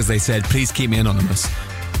anonymous because they said, please keep me anonymous.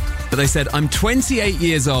 But they said, I'm 28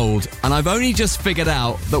 years old and I've only just figured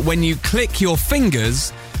out that when you click your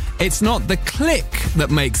fingers, it's not the click that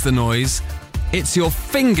makes the noise, it's your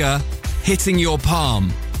finger hitting your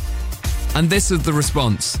palm. And this is the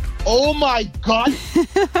response. Oh my God.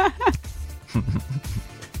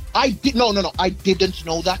 I didn't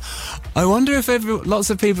know that. I wonder if lots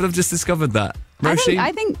of people have just discovered that. Roisin?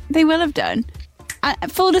 I think they will have done.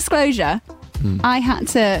 Full disclosure, I had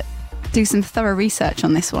to do some thorough research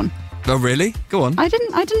on this one. Oh, really? Go on. I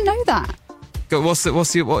didn't know that. Go, what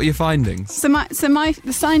are your findings? So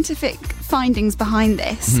the scientific findings behind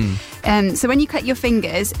this. So when you click your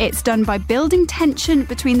fingers, it's done by building tension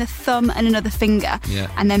between the thumb and another finger,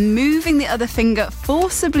 and then moving the other finger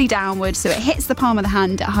forcibly downward so it hits the palm of the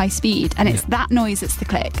hand at high speed, and it's that noise that's the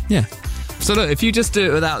click. Yeah. So look, if you just do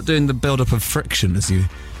it without doing the build-up of friction, as you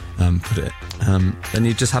put it, then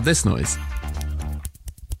you just have this noise.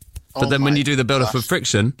 But then when you do the build-up of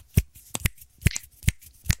friction,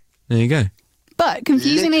 there you go. But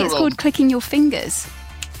confusingly, it's called clicking your fingers.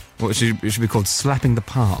 Well, it should be called slapping the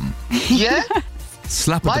palm. Yeah?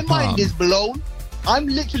 Slap My at the palm. mind is blown. I'm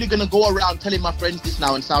literally going to go around telling my friends this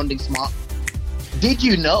now and sounding smart. Did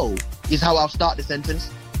you know is how I'll start the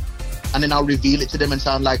sentence. And then I'll reveal it to them and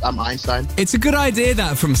sound like I'm Einstein. It's a good idea,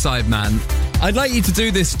 that, from Sideman. I'd like you to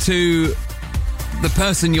do this to the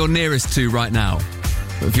person you're nearest to right now.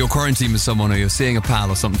 If you're quarantined with someone or you're seeing a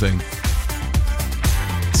pal or something.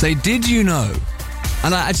 Say, did you know?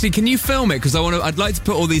 And actually, can you film it? Because I'd like to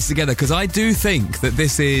put all these together, because I do think that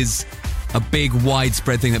this is a big,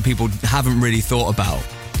 widespread thing that people haven't really thought about.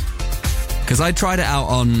 Because I tried it out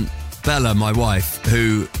on Bella, my wife,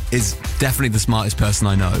 who is definitely the smartest person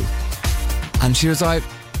I know. And she was like,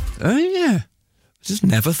 oh yeah, I just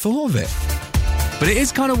never thought of it. But it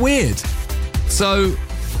is kind of weird. So,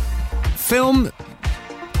 film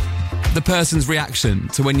the person's reaction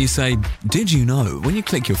to when you say, did you know? When you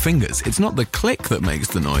click your fingers, it's not the click that makes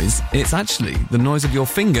the noise. It's actually the noise of your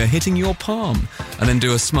finger hitting your palm. And then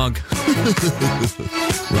do a smug laugh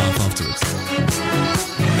afterwards.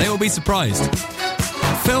 They will be surprised.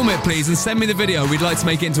 Film it, please, and send me the video. We'd like to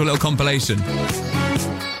make it into a little compilation.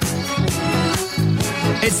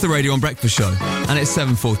 It's the Radio 1 Breakfast Show, and it's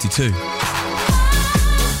 7:42.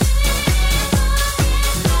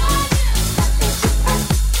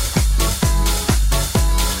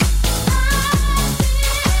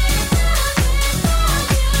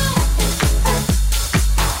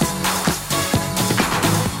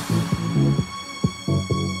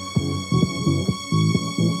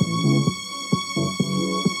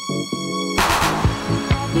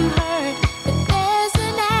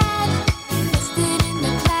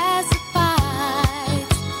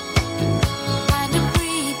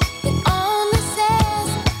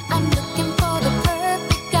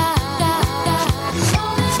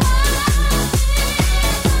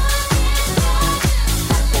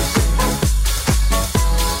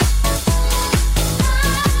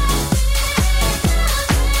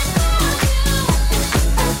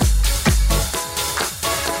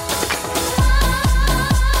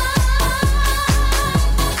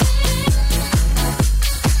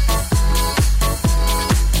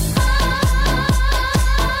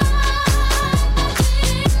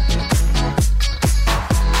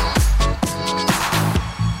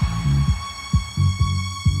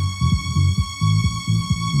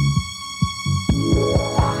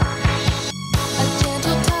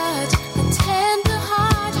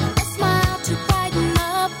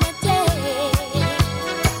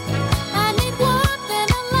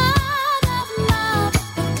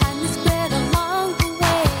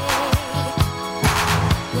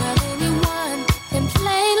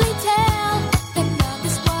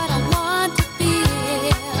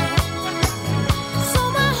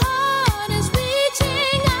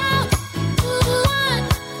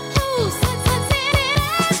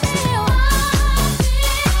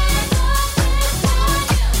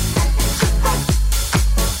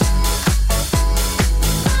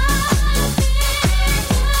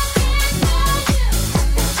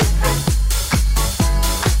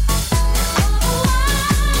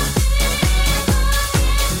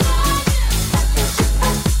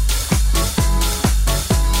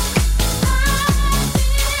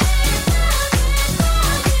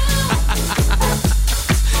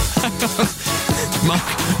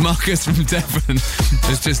 Marcus from Devon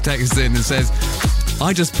has just texted in and says,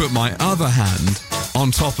 I just put my other hand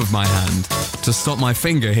on top of my hand to stop my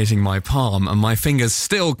finger hitting my palm, and my fingers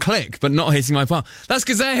still click but not hitting my palm. That's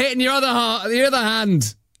because they're hitting your other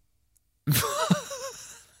hand.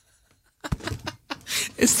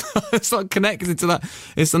 It's not connected to that.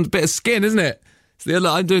 It's a bit of skin, isn't it? It's the other,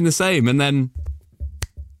 I'm doing the same, and then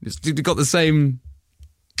you've got the same.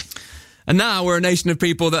 And now we're a nation of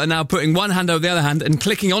people that are now putting one hand over the other hand and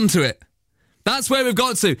clicking onto it. That's where we've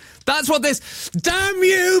got to. That's what this... Damn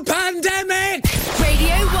you, pandemic!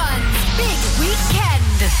 Radio 1's Big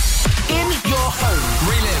Weekend. In your home.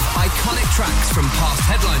 Relive iconic tracks from past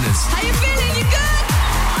headliners. How you feeling? You good?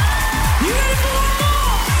 You ready for one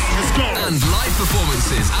more? Let's go. And live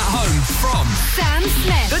performances at home from... Sam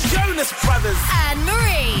Smith. The Jonas Brothers.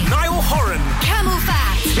 Anne-Marie. Niall Horan. Camel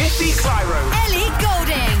Fat. Biffy Clyro. Ellie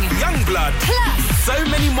Goulding. Youngblood. Plus. So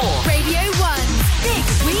many more. Radio 1's Big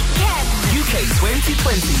Weekend. UK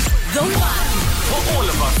 2020. The one. For all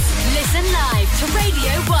of us. Listen live to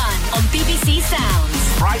Radio 1 on BBC Sounds.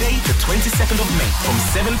 Friday the 22nd of May from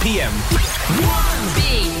 7 p.m.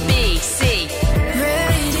 BBC.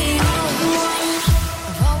 Radio 1.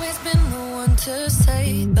 I've always been the one to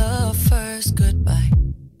say the first goodbye.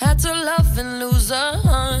 Had to love and lose a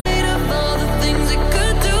hunt of all the things it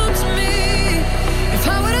could do to me. If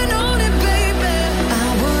I would have known it, baby,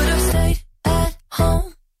 I would have stayed at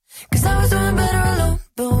home. 'Cause I was doing better alone.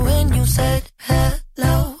 But when you said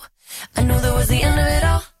hello, I knew that was the end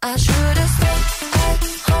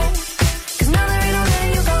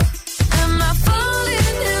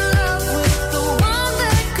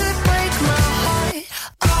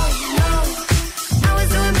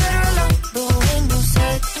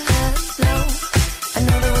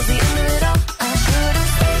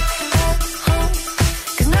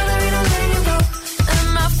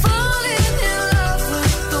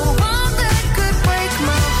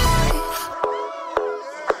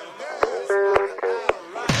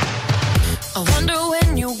I wonder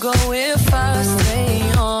when you go if I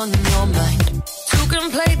stay on your mind. Two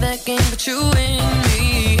can play that game, but you win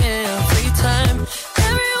me every time.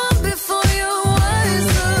 Everyone before you was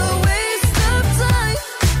a waste of time.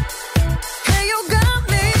 Hey, you got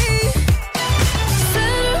me.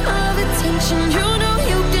 Center of attention, you know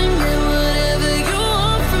you can get whatever you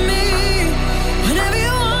want from me. Whenever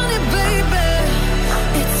you want it, baby.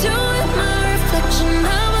 It's you and my reflection.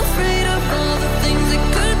 I'm afraid of all the things it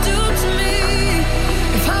could do to me.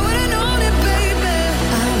 If I would've known it, baby,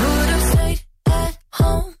 I would've stayed at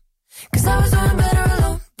home. 'Cause I was doing better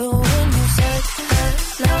alone. But when you said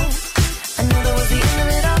hello, I knew that was the end of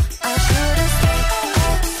it all. I should've stayed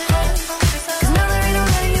at home. 'Cause now there ain't no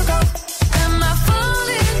letting you go. Am I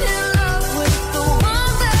falling in love with the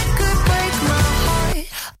one that could break my heart?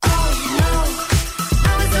 Oh no,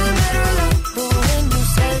 I was doing better alone. But when you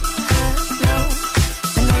said hello,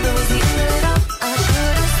 I knew that was the end of it all. I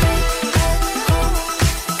should've stayed at home.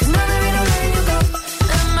 'Cause now there ain't no letting you go.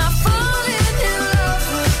 Am I falling in love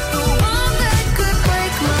with the one that could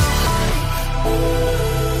break my heart?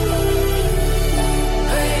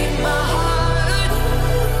 Break my heart.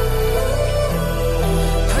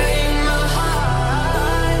 Break my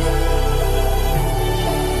heart.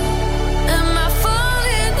 Am I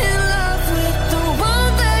falling in love with the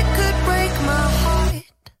one that could break my heart?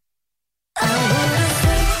 I would've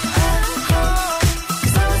stayed at home.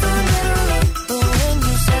 'Cause I was doing better alone. But when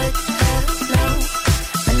you said hello,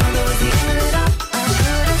 I knew that was the end of it all. I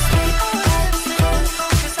should've stayed at home.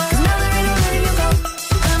 'Cause now there ain't no letting you go.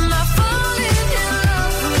 Am I falling in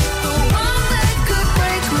love with the one that could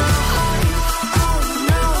break my heart? Oh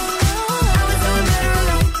no, I was doing better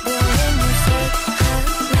alone. But when you said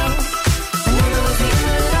hello, I knew that was the end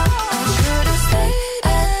of it all. I should've stayed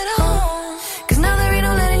at home. 'Cause now there ain't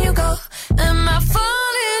no letting you go. Am I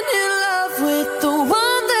falling in love with the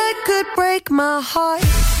one that could break my heart?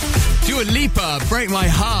 Dua Lipa, Break My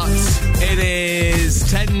Heart. It is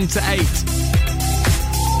 10 to 8.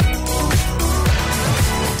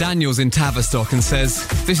 Daniel's in Tavistock and says,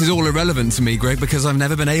 this is all irrelevant to me, Greg, because I've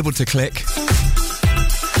never been able to click.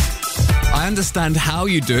 I understand how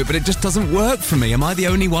you do it, but it just doesn't work for me. Am I the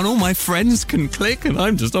only one? All my friends can click and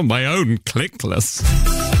I'm just on my own clickless.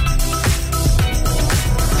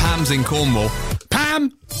 Pam's in Cornwall.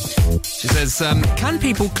 Pam! She says, can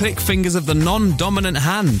people click fingers of the non-dominant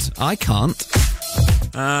hand? I can't.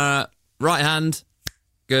 Right hand.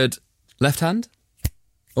 Good. Left hand?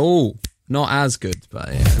 Oh, not as good,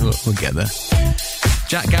 but yeah, we'll get there.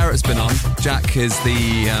 Jack Garrett's been on. Jack is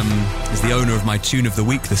the owner of my tune of the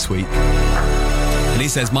week this week. And he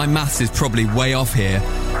says, my maths is probably way off here,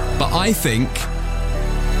 but I think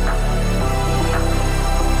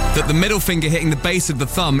that the middle finger hitting the base of the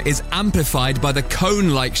thumb is amplified by the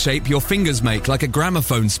cone-like shape your fingers make, like a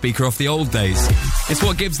gramophone speaker off the old days. It's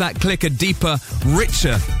what gives that click a deeper,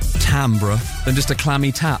 richer timbre than just a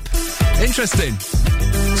clammy tap. Interesting.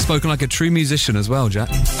 Spoken like a true musician as well, Jack.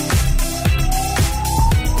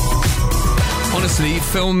 Honestly,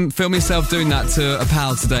 film yourself doing that to a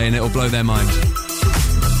pal today and it'll blow their mind.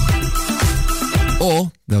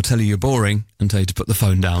 Or they'll tell you you're boring and tell you to put the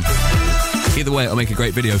phone down. Either way, it'll make a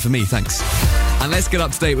great video for me, thanks. And let's get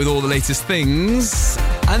up to date with all the latest things.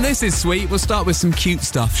 And this is sweet. We'll start with some cute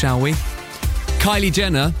stuff, shall we? Kylie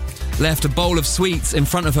Jenner left a bowl of sweets in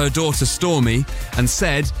front of her daughter Stormy and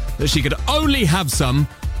said that she could only have some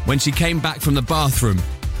when she came back from the bathroom.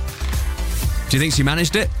 Do you think she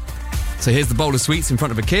managed it? So here's the bowl of sweets in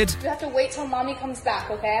front of a kid. You have to wait till mommy comes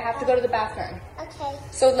back, okay? I have to go to the bathroom. Okay.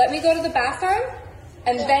 So let me go to the bathroom,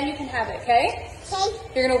 and then you can have it, okay? Okay.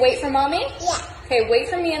 You're gonna wait for mommy? Yeah. Okay, wait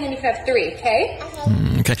for me, and then you can have 3, okay?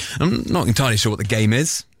 Okay, I'm not entirely sure what the game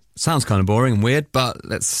is. Sounds kind of boring and weird, but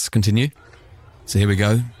let's continue. So here we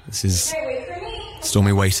go. This is Okay, wait for me.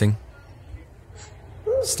 Stormy waiting.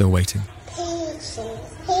 Still waiting.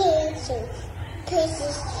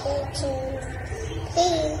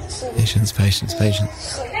 Patience, patience,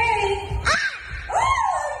 patience. Okay.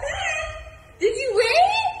 Did you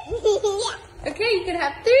win? Yeah. Okay, you can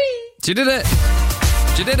have 3. She did it!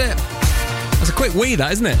 She did it! That's a quick wee,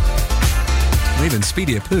 that, isn't it? Or even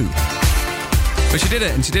speedier poo. But she did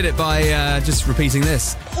it, and she did it by just repeating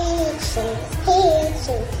this.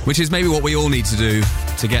 Which is maybe what we all need to do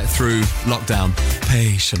to get through lockdown.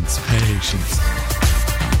 Patience, patience.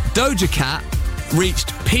 Doja Cat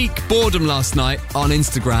reached peak boredom last night on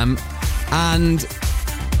Instagram and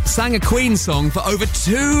sang a Queen song for over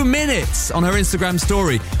 2 minutes on her Instagram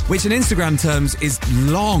story, which in Instagram terms is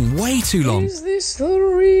long, way too long. Is this the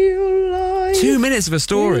real life? 2 minutes of a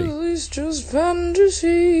story. Is this just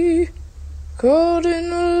fantasy? Caught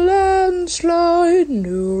in a landslide,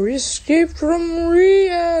 no escape from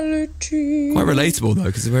reality. Quite relatable, though,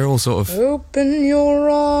 because we're all sort of Open your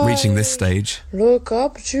eyes, reaching this stage. look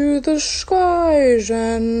up to the skies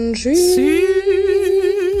and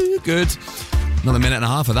see. Good. Another minute and a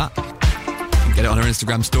half of that. Get it on our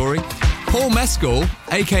Instagram story. Paul Mescal,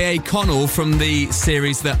 a.k.a. Connell, from the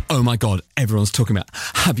series that, oh my God, everyone's talking about.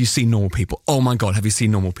 Have you seen Normal People? Oh my God, have you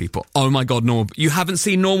seen Normal People? Oh my God, you haven't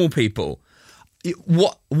seen Normal People?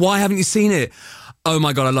 What? Why haven't you seen it? Oh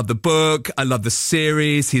my God, I love the book. I love the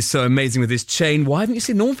series. He's so amazing with his chain. Why haven't you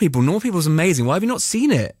seen Normal People? Normal People's amazing. Why have you not seen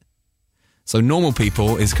it? So Normal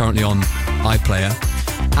People is currently on iPlayer.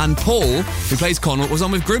 And Paul, who plays Connell, was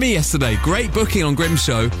on with Grimmy yesterday. Great booking on Grimm's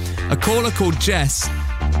show. A caller called Jess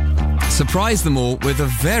surprised them all with a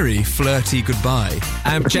very flirty goodbye.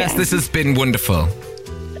 Jess, this has been wonderful.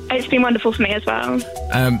 It's been wonderful for me as well.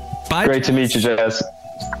 Bye. Great to meet you, Jess.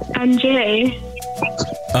 And you.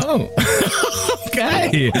 Oh.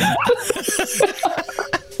 Okay.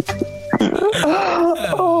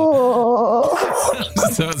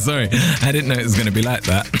 So, sorry, I didn't know it was going to be like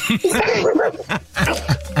that.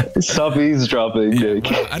 Stop eavesdropping, Nick.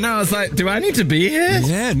 I know, I was like, do I need to be here?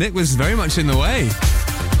 Yeah, Nick was very much in the way.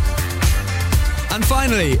 And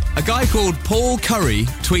finally, a guy called Paul Curry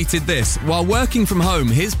tweeted this. While working from home,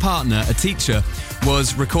 his partner, a teacher,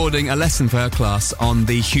 was recording a lesson for her class on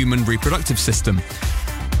the human reproductive system.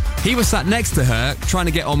 He was sat next to her, trying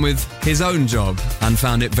to get on with his own job, and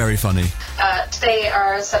found it very funny. Today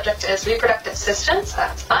our subject is reproductive systems.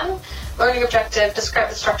 That's fun. Learning objective, describe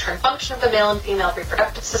the structure and function of the male and female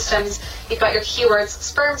reproductive systems. You've got your keywords,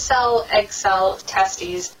 sperm cell, egg cell,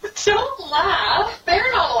 testes. Don't laugh.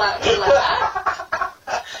 They're not allowed to laugh.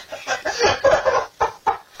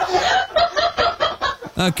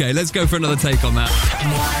 Okay, let's go for another take on that.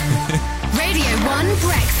 Radio 1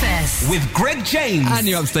 Breakfast. With Greg James. And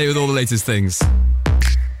you're up to date with all the latest things.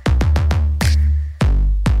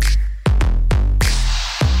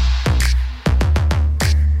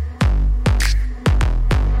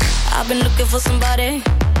 I've been looking for somebody,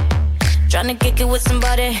 trying to kick it with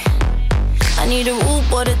somebody. I need a rude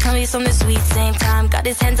boy to tell me something sweet. Same time, got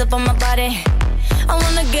his hands up on my body. I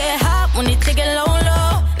wanna get hot when he take it low,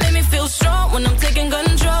 low. Make me feel strong when I'm taking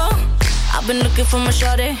control. I've been looking for my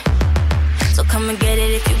shorty, so come and get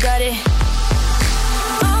it if you got it.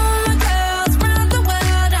 All my girls round the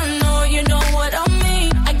world, I know you know what I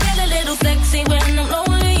mean. I get a little sexy when I'm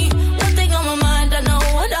lonely. One thing on my mind, I know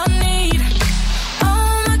what I need.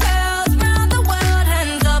 All my girls round the world,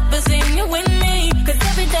 hands up and sing it with me. 'Cause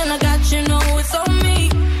everything I got, you know it's on me.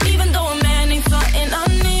 Even though a man ain't something I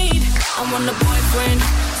need. I want a boyfriend,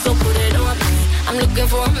 so put it on me. I'm looking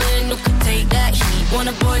for a man who could take that heat. Want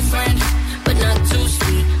a boyfriend, but not too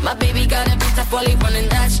sweet. My baby got a bit tough while he running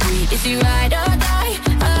that street. Is he ride or die?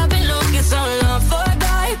 I've been looking so long for a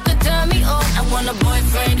guy could turn me on. I want a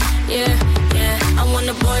boyfriend, yeah, yeah. I want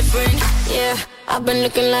a boyfriend, yeah. I've been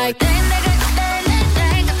looking like that.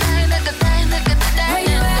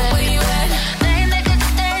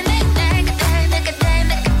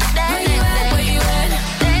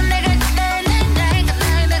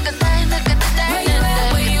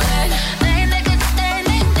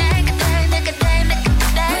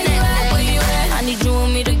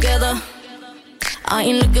 I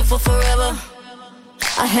ain't looking for forever.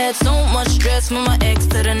 I had so much stress from my ex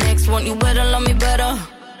to the next one. You better love me better.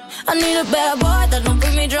 I need a bad boy that don't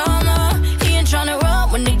bring me drama. He ain't tryna run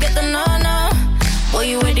when they get the nana. Boy,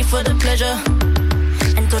 you ready for the pleasure?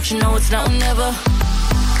 And don't you know it's now or never?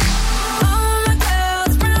 All my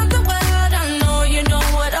girls round the world, I know you know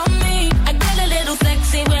what I mean. I get a little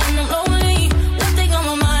sexy when I'm lonely. One thing on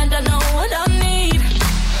my mind, I know what I need.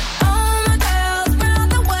 All my girls round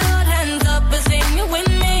the world, hands up and sing it with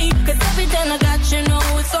me. 'Cause everything I got, you know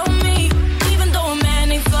it's on me. Even though a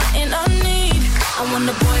man ain't something I need. I want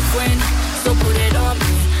a boyfriend, so put it on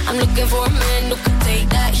me. I'm looking for a man who could take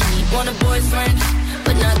that heat. Want a boyfriend,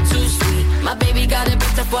 but not too sweet. My baby got a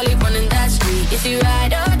bit tough while he running that street. Is he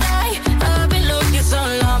ride or die? I've been looking so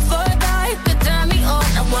long for a guy could turn me on.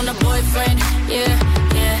 I want a boyfriend, yeah,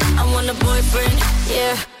 yeah. I want a boyfriend,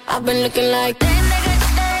 yeah. I've been looking like that.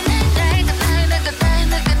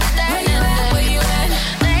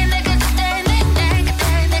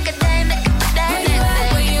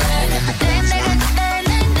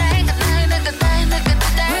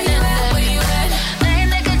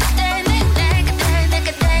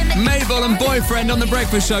 Mabel and Boyfriend on The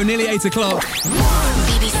Breakfast Show, nearly 8 o'clock.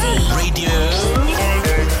 BBC Radio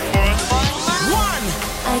 1.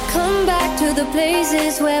 I come back to the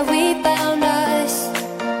places where we found us.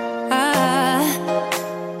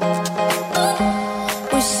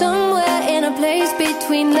 We're somewhere in a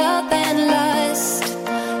between love and lust.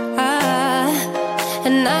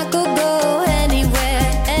 And I could go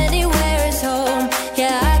anywhere, anywhere is home.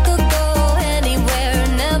 Yeah, I could go anywhere,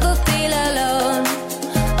 never feel alone.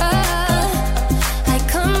 I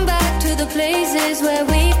come back to the places where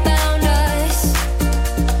we found us.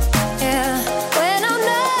 Yeah, when I'm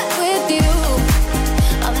not with you,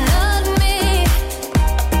 I'm not me.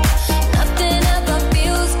 Nothing ever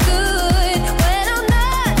feels good when I'm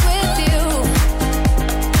not with you.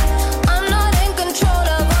 I'm not in control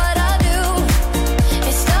of what I do.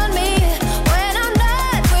 It's not me when I'm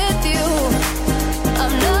not with you.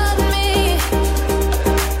 I'm not me.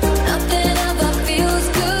 Nothing ever feels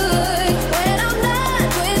good when I'm not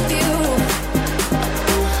with you.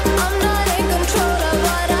 I'm not in control of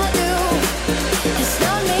what I do. It's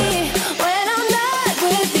not me when I'm not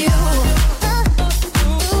with you.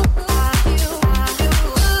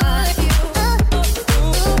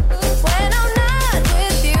 When I'm not with you.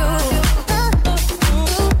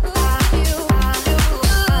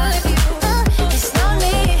 It's not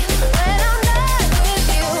me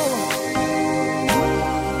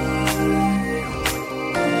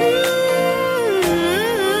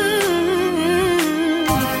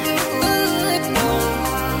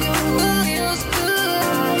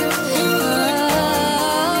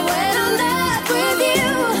when I'm not with you.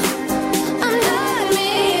 I'm not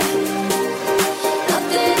me.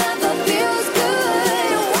 Nothing ever feels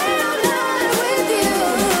good when I'm not with you.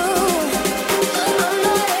 I'm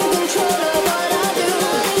not in control of what I do.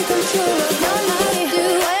 In control of what I do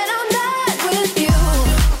when I'm not with you.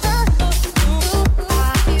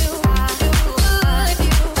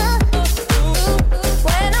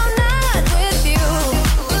 When I'm not with you.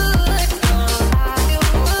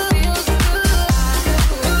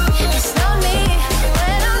 It's not me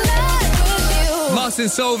when I'm not with you. Martin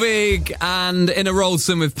Solveig and Inna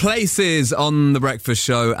Rolson with Places on The Breakfast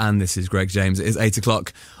Show. And this is Greg James. It is 8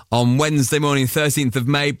 o'clock on Wednesday morning, 13th of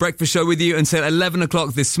May. Breakfast Show with you until 11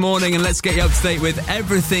 o'clock this morning. And let's get you up to date with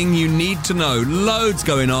everything you need to know. Loads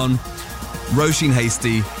going on. Roisin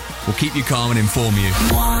Hasty will keep you calm and inform you.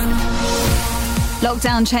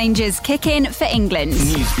 Lockdown changes kick in for England.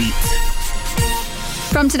 Newsbeat.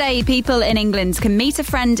 From today, people in England can meet a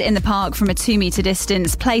friend in the park from a 2-metre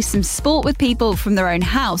distance, play some sport with people from their own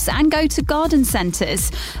house and go to garden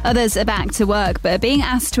centres. Others are back to work but are being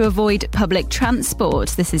asked to avoid public transport.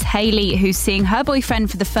 This is Hayley, who's seeing her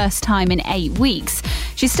boyfriend for the first time in 8 weeks.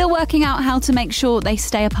 She's still working out how to make sure they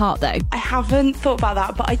stay apart though. I haven't thought about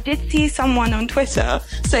that, but I did see someone on Twitter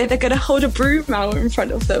say they're going to hold a broom out in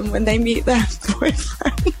front of them when they meet their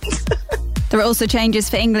boyfriend. There are also changes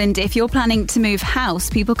for England. If you're planning to move house,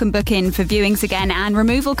 people can book in for viewings again and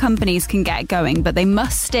removal companies can get going, but they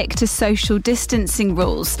must stick to social distancing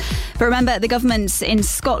rules. But remember, the governments in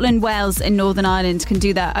Scotland, Wales and Northern Ireland can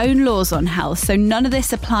do their own laws on health, so none of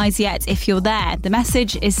this applies yet if you're there. The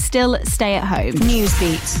message is still stay at home.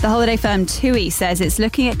 Newsbeat. The holiday firm TUI says it's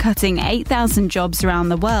looking at cutting 8,000 jobs around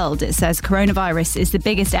the world. It says coronavirus is the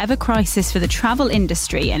biggest ever crisis for the travel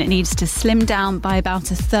industry and it needs to slim down by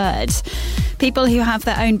about a third. People who have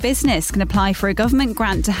their own business can apply for a government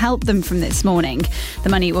grant to help them from this morning. The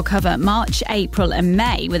money will cover March, April and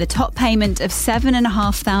May with a top payment of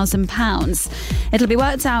 £7,500. It'll be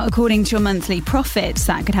worked out according to your monthly profits.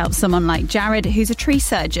 That could help someone like Jared, who's a tree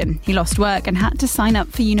surgeon. He lost work and had to sign up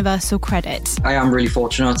for Universal Credit. I am really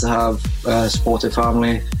fortunate to have a supportive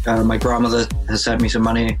family. My grandmother has sent me some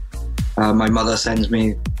money. My mother sends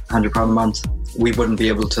me £100 a month. We wouldn't be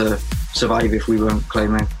able to survive if we weren't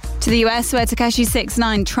claiming. To the US, where Tekashi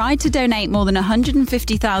 6ix9ine tried to donate more than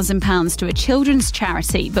 £150,000 to a children's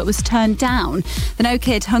charity but was turned down. The No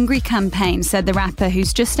Kid Hungry campaign said the rapper,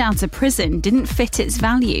 who's just out of prison, didn't fit its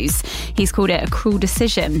values. He's called it a cruel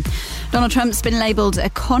decision. Donald Trump's been labelled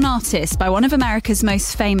a con artist by one of America's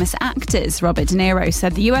most famous actors. Robert De Niro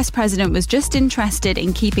said the US president was just interested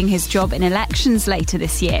in keeping his job in elections later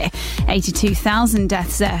this year. 82,000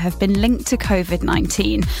 deaths there have been linked to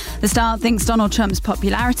COVID-19. The star thinks Donald Trump's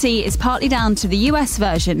popularity is partly down to the US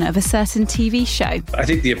version of a certain TV show. I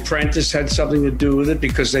think The Apprentice had something to do with it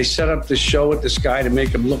because they set up the show with this guy to make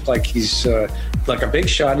him look like he's like a big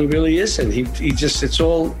shot. He really isn't. He just it's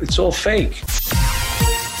all fake.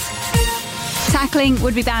 Tackling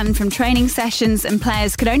would be banned from training sessions and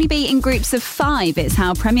players could only be in groups of 5. It's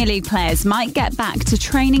how Premier League players might get back to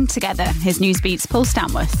training together. Here's Newsbeat's Paul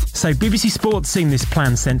Stanworth. So BBC Sport's seen this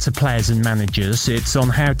plan sent to players and managers. It's on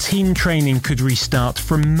how team training could restart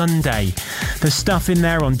from Monday. There's stuff in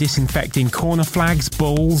there on disinfecting corner flags,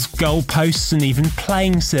 balls, goal posts and even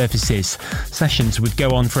playing surfaces. Sessions would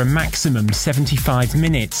go on for a maximum 75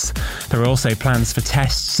 minutes. There are also plans for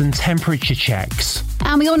tests and temperature checks.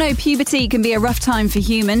 And we all know puberty can be a rough time for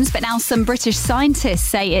humans, but now some British scientists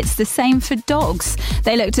say it's the same for dogs.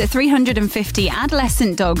 They looked at 350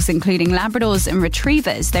 adolescent dogs, including Labradors and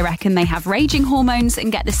Retrievers. They reckon they have raging hormones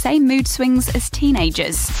and get the same mood swings as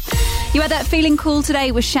teenagers. You weather feeling cool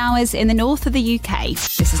today with showers in the north of the UK.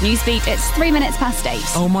 This is Newsbeat. It's 3 minutes past 8.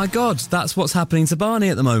 Oh my God, that's what's happening to Barney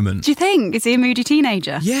at the moment. Do you think? Is he a moody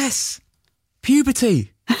teenager? Yes.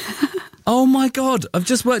 Puberty. Oh my God, I've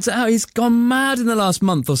just worked it out. He's gone mad in the last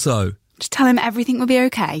month or so. Just tell him everything will be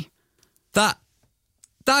okay.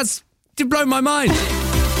 That's blown my mind.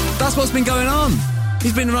 That's what's been going on.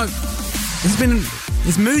 His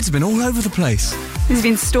moods have been all over the place. He's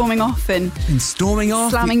been storming off and...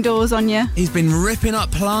 slamming doors on you. He's been ripping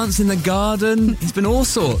up plants in the garden. He's been all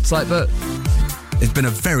sorts. But he's been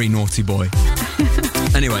a very naughty boy.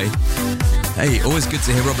 Anyway, hey, always good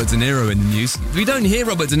to hear Robert De Niro in the news. We don't hear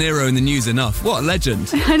Robert De Niro in the news enough. What a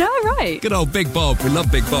legend. I know, right? Good old Big Bob. We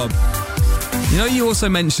love Big Bob. You know, you also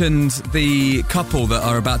mentioned the couple that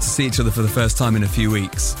are about to see each other for the first time in a few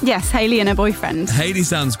weeks. Yes, Hayley and her boyfriend. Hayley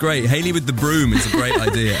sounds great. Hayley with the broom is a great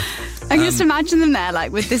idea. I can just imagine them there,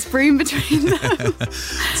 with this broom between them.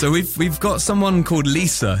 So we've got someone called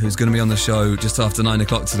Lisa who's going to be on the show just after 9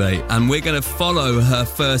 o'clock today, and we're going to follow her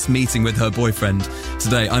first meeting with her boyfriend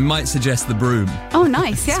today. I might suggest the broom. Oh,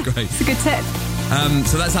 nice, yeah. That's great. It's a good tip.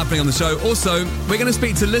 So that's happening on the show. Also, we're going to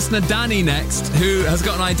speak to listener Danny next, who has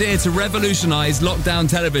got an idea to revolutionise lockdown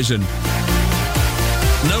television.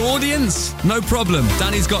 No audience? No problem.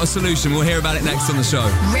 Danny's got a solution. We'll hear about it next on the show.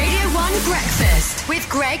 Radio 1 Breakfast with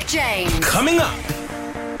Greg James. Coming up.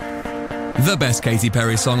 The best Katy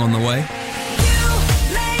Perry song on the way.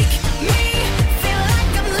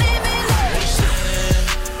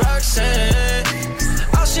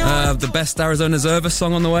 The best Arizona Zerva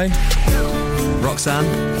song on the way. Roxanne.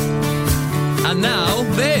 And now,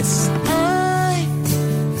 this.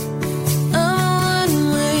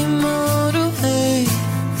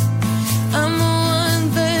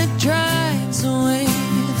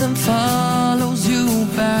 Follows you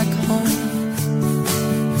back home.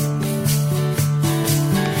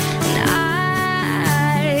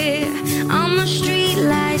 And I'm a street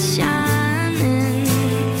light shining.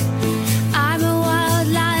 I'm a wild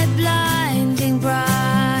light blinding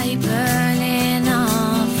bright, burning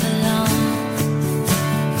off alone.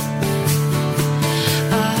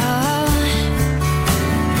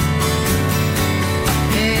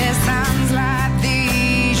 It sounds like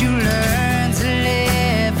these you learn to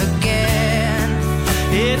live again.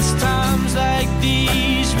 It's times like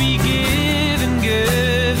these we give and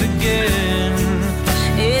give again.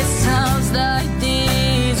 It's times like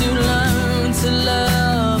these you learn to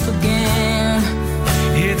love again.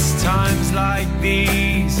 It's times like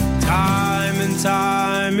these, time and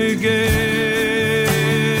time again.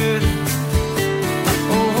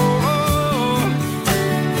 Oh, oh, oh.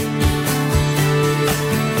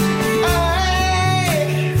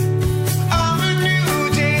 I'm a new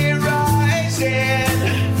day rising.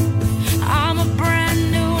 I'm a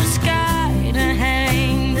brand new sky to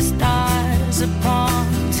hang the stars upon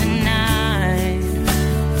tonight.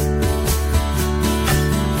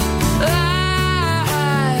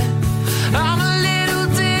 I'm a little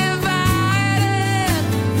divided.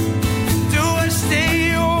 Do I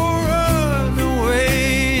stay or run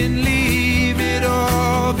away and leave it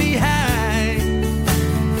all behind?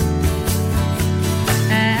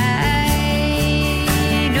 I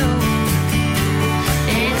know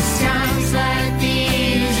it's times like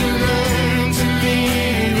these you learn to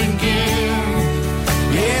live again.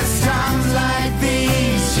 It's times like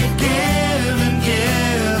these you give and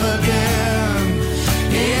give again.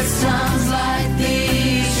 It's times like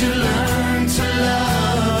these you learn to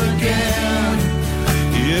love again.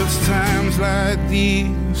 It's times like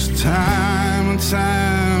these, time and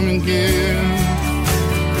time again.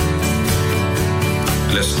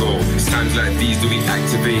 Let's go. It's times like these that we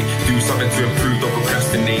activate. Do something to improve, don't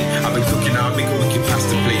procrastinate. I've been cooking out, make all looking past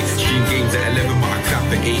the plate. Stream games at 11, but I clap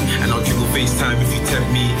at 8. And I'll jiggle FaceTime if you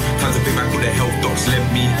tempt me. Time to pay back all the health docs lent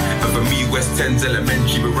me. And for me, West 10's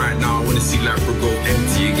elementary. But right now, I wanna see Labrador go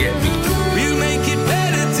empty, you get me? We'll make it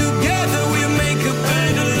better together, we'll make a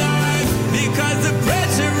better life. Because the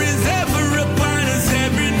pressure is ever upon us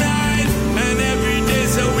every night. And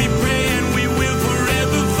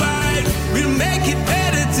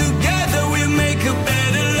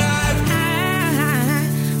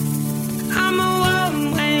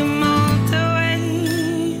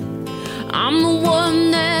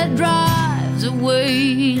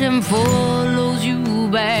and follows you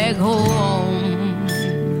back home.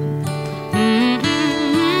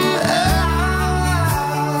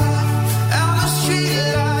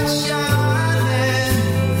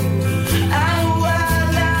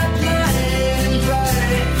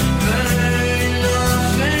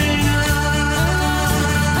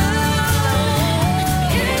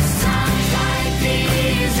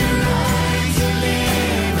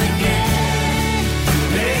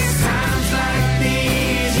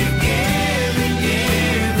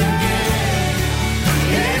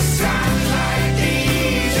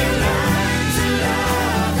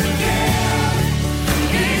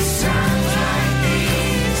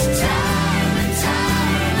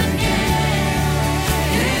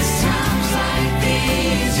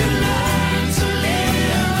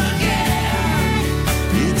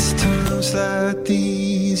 Like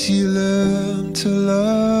these you learn to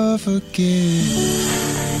love again.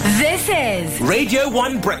 This is Radio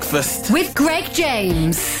 1 Breakfast with Greg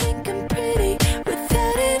James.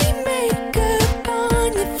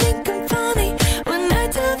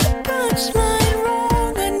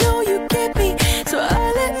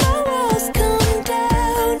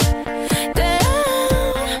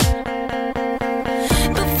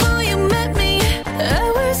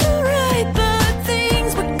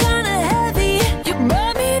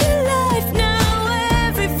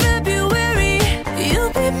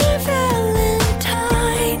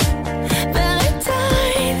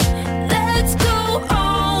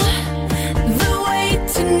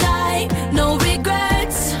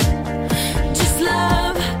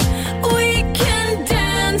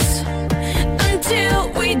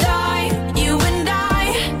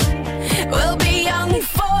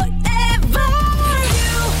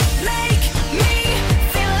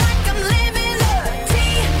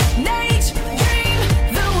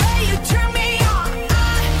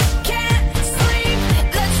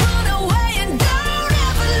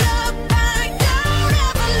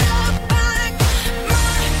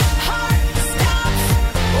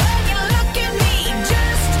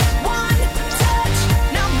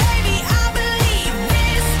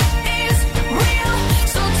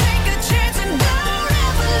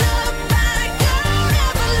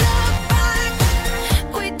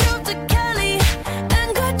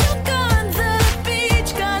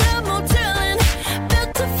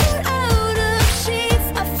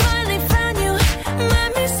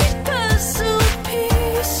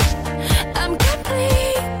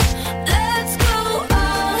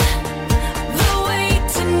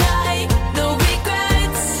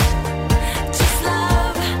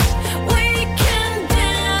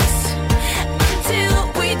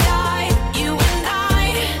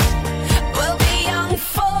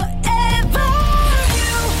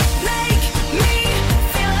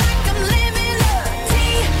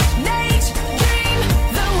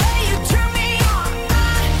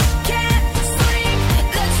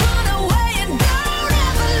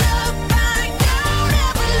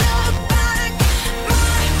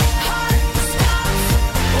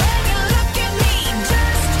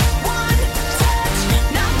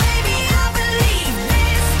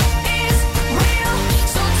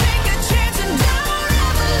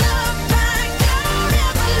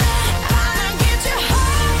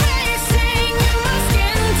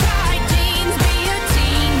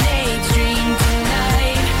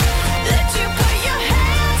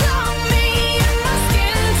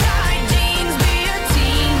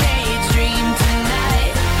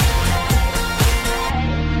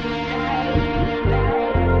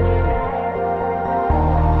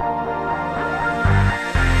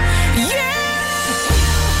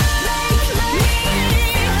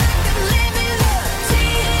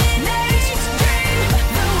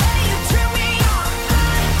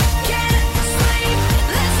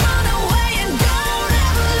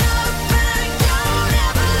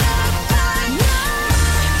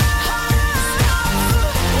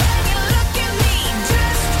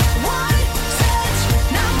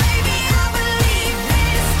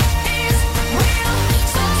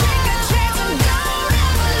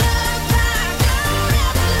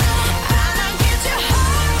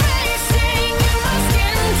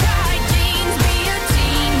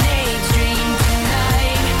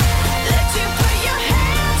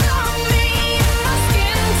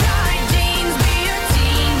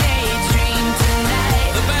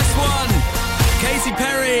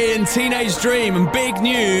 Teenage Dream. And big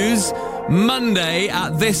news, Monday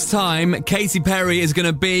at this time, Katy Perry is going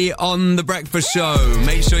to be on The Breakfast Show.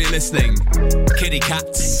 Make sure you're listening. Kitty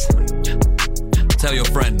cats. Tell your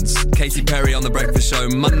friends. Katy Perry on The Breakfast Show,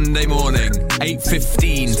 Monday morning,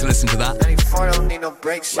 8:15 to listen to that.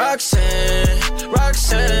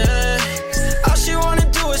 Roxanne, all she wanna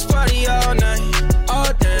do is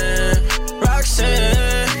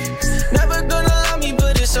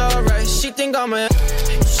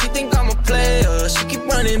She keep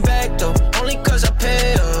running back though, only cause I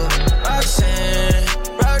pay her.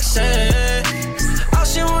 Roxanne, all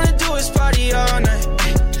she wanna do is party all night.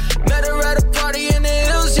 Met her at a party in the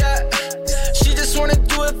hills, yeah. She just wanna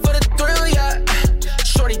do it for the thrill, yeah.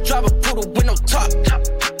 Shorty drive a poodle with no top.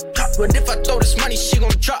 But if I throw this money, she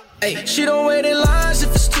gon' drop. Ay. She don't wait in lines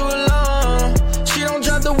if it's too long. She don't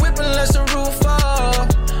drive the whip unless the roof fall.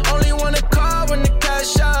 Only wanna call when the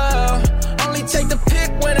cash out. Only take the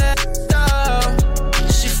pic when it's out.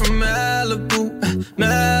 She from Malibu,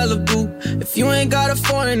 Malibu. If you ain't got a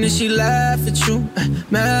foreign, then she laugh at you.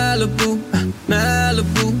 Malibu,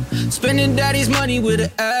 Malibu. Spending daddy's money with an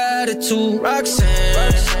attitude.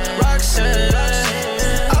 Roxanne.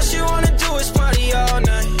 All she wanna do is party all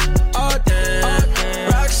night.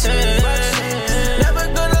 Never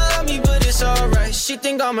gonna love me, but it's alright. She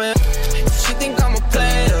think I'm a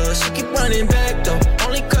player. She keep running back though,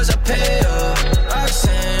 only cause I pay her.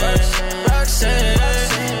 Roxanne.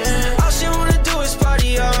 All she wanna do is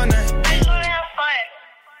party all night.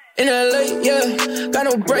 In LA, yeah, got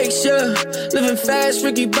no brakes, yeah. Living fast,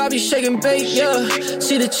 Ricky Bobby shaking bait, yeah.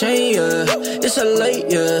 See the chain, yeah, it's a late,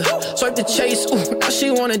 yeah. Swipe the chase, ooh, now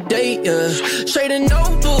she wanna date, yeah. Straight and no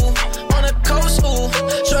blue, on the coast, ooh.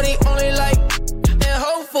 Shorty only like in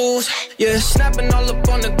Whole Foods, yeah. Snapping all up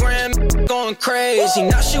on the gram, going crazy.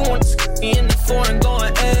 Now she wants me in the foreign,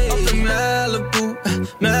 going hey. Up in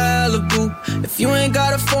Malibu. If you ain't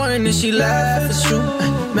got a foreign, then she laugh at you.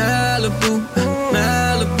 Malibu.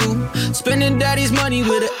 Spending daddy's money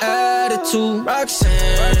with an attitude.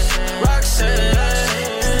 Roxanne.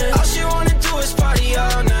 All she wanna do is party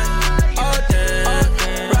all night. All day.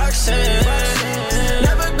 Roxanne.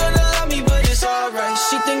 Never gonna love me, but it's alright.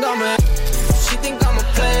 She think I'm a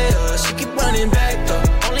player. She keep running back though,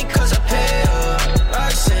 only cause I pay her.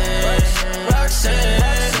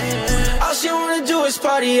 Roxanne. All she wanna do is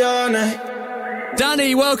party all night.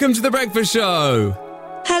 Danny, welcome to The Breakfast Show.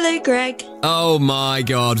 Hello, Greg. Oh my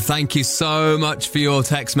God, thank you so much for your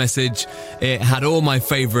text message. It had all my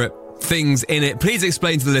favourite things in it. Please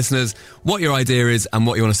explain to the listeners what your idea is and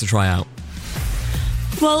what you want us to try out.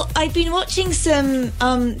 Well, I've been watching some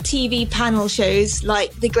TV panel shows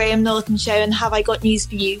like The Graham Norton Show and Have I Got News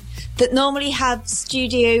For You that normally have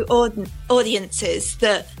studio audiences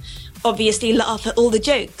that obviously laugh at all the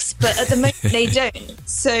jokes, but at the moment they don't.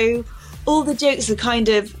 So all the jokes are kind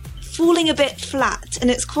of falling a bit flat and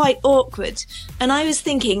it's quite awkward. And I was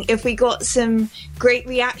thinking if we got some great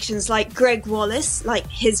reactions like Greg Wallace, like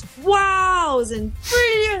his wows and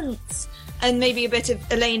brilliance, and maybe a bit of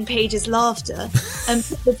Elaine Page's laughter, and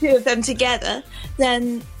put the two of them together,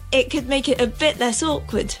 then it could make it a bit less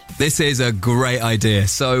awkward. This is a great idea.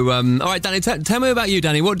 So, all right, Danny, tell me about you,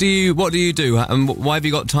 Danny. What do you do, and why have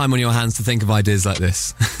you got time on your hands to think of ideas like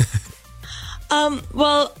this?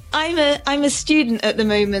 Well, I'm a student at the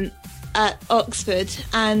moment at Oxford,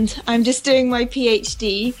 and I'm just doing my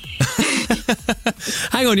PhD.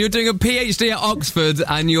 Hang on, you're doing a PhD at Oxford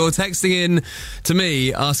and you're texting in to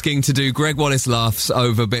me asking to do Greg Wallace laughs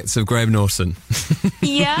over bits of Graham Norton.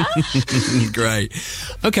 Yeah? Great.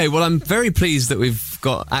 Okay, well, I'm very pleased that we've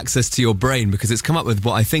got access to your brain because it's come up with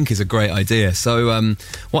what I think is a great idea. So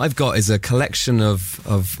what I've got is a collection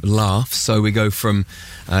of laughs. So we go from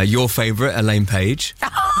your favourite, Elaine Page.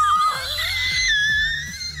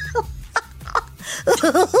 I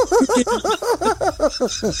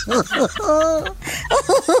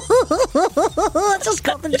just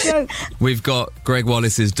got the joke. We've got Greg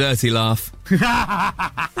Wallace's dirty laugh.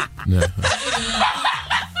 No.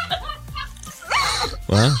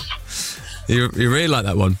 Well, you really like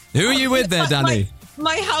that one. Who are you with there, Danny?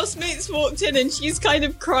 My housemate's walked in and she's kind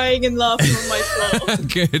of crying and laughing on my floor.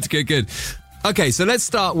 Good. Okay, so let's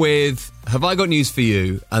start with Have I Got News For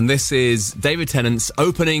You? And this is David Tennant's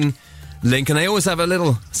opening link, and they always have a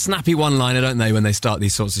little snappy one-liner, don't they, when they start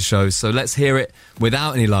these sorts of shows. So let's hear it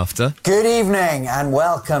without any laughter. Good evening and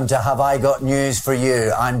welcome to Have I Got News For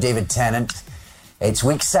You? I'm David Tennant. It's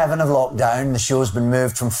week 7 of lockdown. The show's been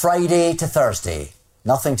moved from Friday to Thursday.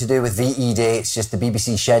 Nothing to do with VE Day, it's just the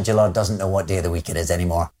BBC scheduler doesn't know what day of the week it is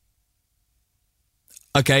anymore.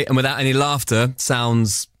 Okay, and without any laughter,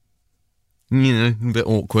 sounds, a bit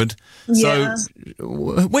awkward. Yeah.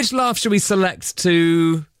 So which laugh should we select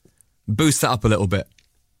to boost that up a little bit?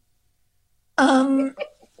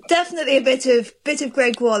 Definitely a bit of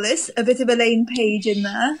Greg Wallace, a bit of Elaine Page in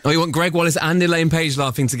there. Oh, you want Greg Wallace and Elaine Page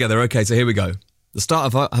laughing together? Okay, so here we go. The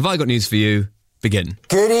start of Have I Got News For You? Begin.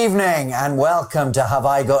 Good evening and welcome to Have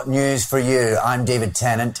I Got News For You? I'm David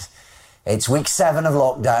Tennant. It's week 7 of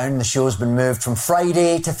lockdown. The show's been moved from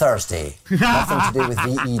Friday to Thursday. Nothing to do with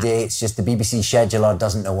VE Day, it's just the BBC scheduler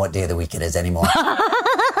doesn't know what day of the week it is anymore.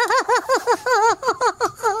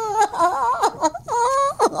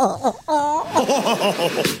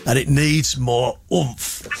 and it needs more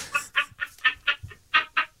oomph.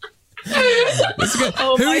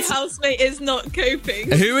 Oh, Who my is- housemate is not coping.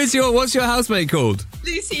 What's your housemate called?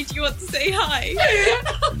 Lucy, do you want to say hi?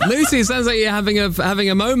 Lucy, it sounds like you're having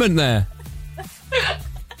a moment there.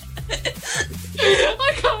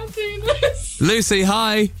 I can't do this. Lucy,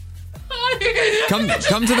 hi. Come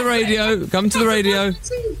to the radio. Come to the radio.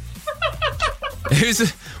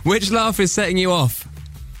 Which laugh is setting you off?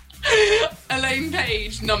 Elaine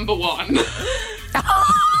Page, number 1.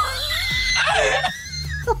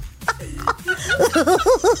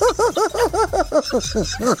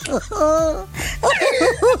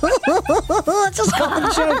 Just got the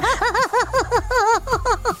joke.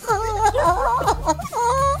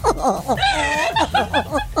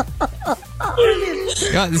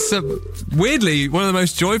 Yeah, it's, weirdly, one of the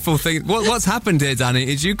most joyful things... What's happened here, Danny,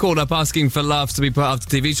 is you called up asking for laughs to be put after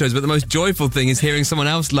TV shows, but the most joyful thing is hearing someone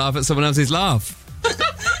else laugh at someone else's laugh.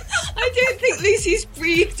 I don't think Lucy's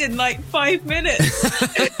breathed in like 5 minutes.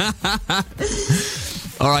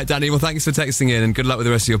 All right, Danny, well, thanks for texting in, and good luck with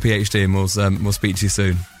the rest of your PhD, and we'll speak to you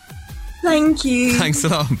soon. Thank you. Thanks a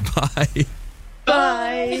lot. Bye.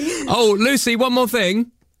 Bye. Oh, Lucy, one more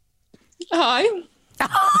thing. Hi.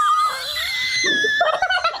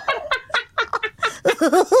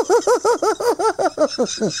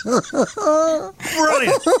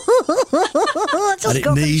 Brilliant. Just And it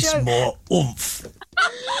got the needs joke. more oomph.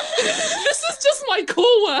 This is just my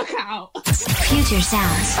core workout. Future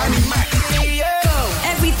sounds.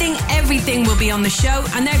 Everything will be on the show,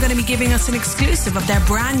 and they're going to be giving us an exclusive of their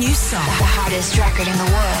brand new song. The hottest record in the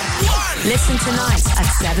world. Listen tonight at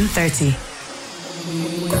 7:30.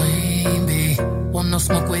 Baby, want no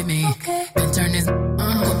smoke with me. Then turn this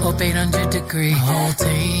up 800 degree. Whole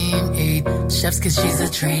team eat chefs cause she's a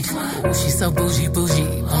treat. Ooh, she's so bougie,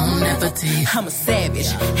 bon appetit. I'm a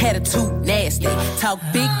savage, attitude nasty. Talk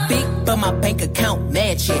big, but my bank account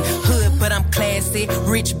match it. Hood, but I'm classy.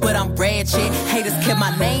 Rich, but I'm ratchet. Haters kept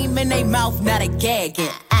my name in their mouth, now they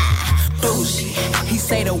gagging. Bougie. He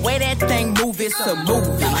say the way that thing move, it's a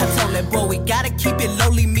movie. I told that boy we gotta keep it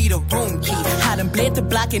lowly, me the room key. I done bled the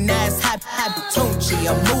block and now it's hot Tunchi.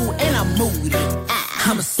 I'm mood and I'm moody.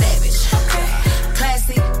 I'm a savage.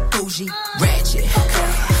 Classy, bougie, ratchet.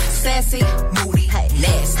 Sassy, moody,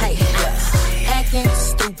 nasty. Acting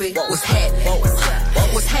stupid, what's happening?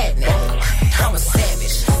 What's happening? I'm a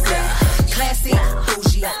savage. Classy,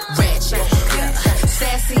 bougie, ratchet.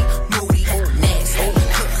 Sassy, moody, nasty.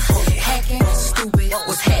 Hacking, stupid,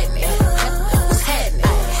 what's happening? What's happening?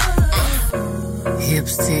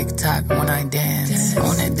 Hips tick tock when I dance.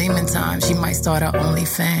 On that demon time, she might start her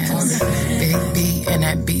OnlyFans. Big B and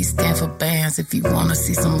that B stand for bands. If you wanna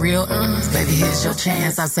see some real baby, here's your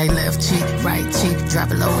chance. I say left cheek, right cheek, drop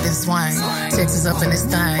it low and swing. Texas up in this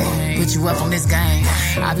thing, put you up on this game.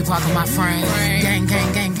 I be parking my frame, gang,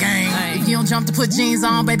 gang, gang, gang. If you don't jump to put jeans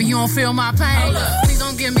on, baby, you don't feel my pain. Please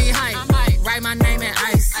don't give me hype. Write my name in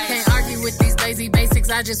ice. Can't argue with these lazy basics,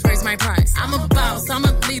 I just raise my price. I'm a boss, I'm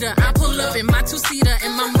a leader. I pull up in my two-seater,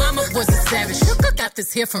 and my mama was a savage. Got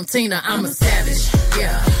this here from Tina, I'm a savage.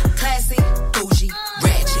 Yeah. Classy, bougie,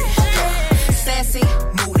 ratchet. Sassy,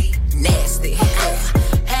 moody, nasty.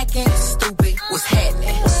 Hacking, stupid, what's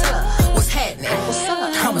happening? What's happening?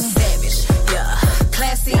 I'm a savage. Yeah.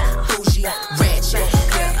 Classy, bougie, ratchet.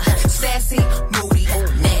 Sassy, moody,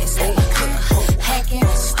 nasty. Hacking,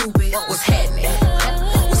 stupid, what's happening?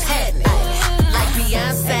 What's happening? Like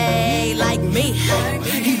Beyonce, like me.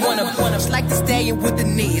 He wanna like the stallion with the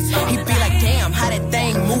knees. He be like, damn, how that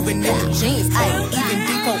thing moving in the jeans. Ay, even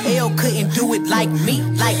Deco L couldn't do it like me,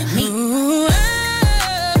 like me. Ooh,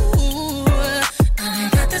 I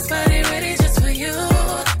got this body ready just for you.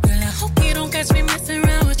 Girl, I hope you don't catch me messing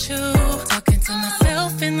around with you. Talking to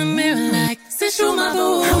myself in the mirror like, since you my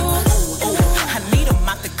boo. I need a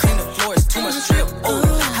mop to clean the floors, too much drip. Oh,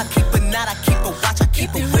 I keep a knot, I keep a watch, I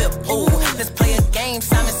keep a whip. Oh, let's play a game.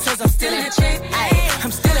 Simon says I'm still in check.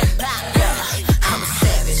 I'm still in black. Yeah, I'm a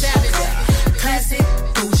savage. Classy,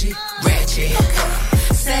 bougie, ratchet.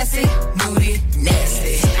 Sassy, moody,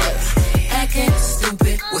 nasty. Acting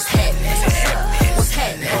stupid. What's happening? What's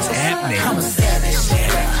happening? I'm a savage.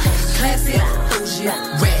 Classy, bougie,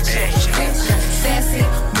 ratchet. Sassy,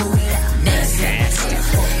 moody, nasty.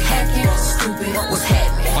 Hacking, stupid. What's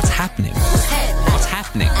happening? What's happening? What's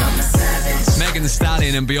happening? Megan Thee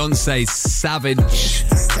Stallion and Beyonce Savage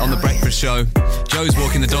on The Breakfast Show. Joe's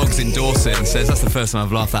walking the dogs in Dorset and says, that's the first time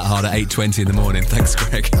I've laughed that hard at 8:20 in the morning. Thanks,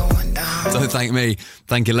 Greg. Don't thank me.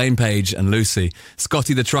 Thank Elaine Page and Lucy.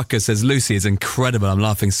 Scotty the Trucker says, Lucy is incredible. I'm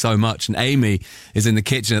laughing so much. And Amy is in the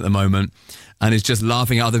kitchen at the moment and is just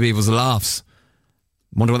laughing at other people's laughs.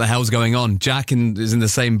 Wonder what the hell's going on. Jack is in the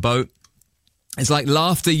same boat. It's like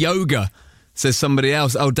laughter yoga, says somebody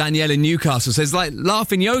else. Oh, Danielle in Newcastle says, like,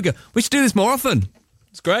 laughing yoga. We should do this more often.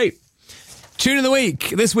 It's great. Tune of the week.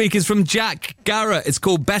 This week is from Jack Garrett. It's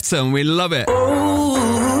called Better, and we love it.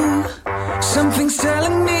 Oh, something's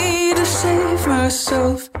telling me to save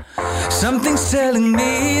myself. Something's telling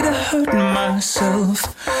me to hurt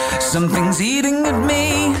myself. Something's eating at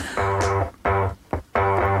me.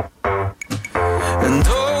 And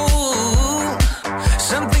oh,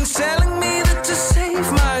 something's telling me that to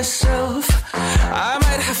save myself, I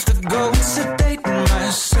might have to go and sedate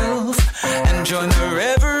myself and join the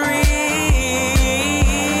reverie.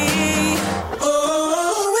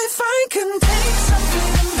 Oh, if I can take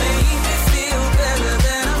something to make me feel better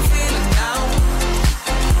than I'm feeling now,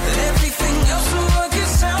 then everything else will work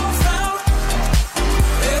itself out.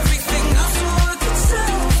 Everything else will work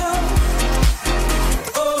itself out.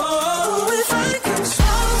 Oh, if I can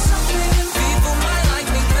swallow something and people might like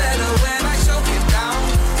me better when I choke it down,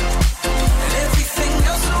 and everything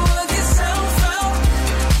else will work itself out.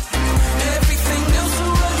 Everything else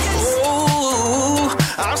will work itself out. Oh,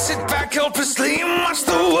 I'll sit back helplessly and watch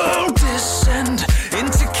the world descend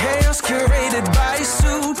into chaos curated by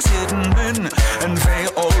suited men, and they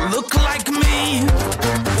all look like me.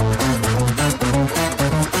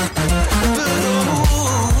 But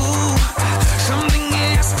oh, something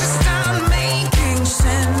has to start making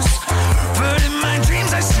sense. But in my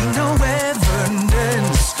dreams I see no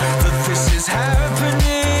evidence that this is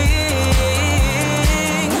happening.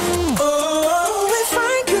 Oh, if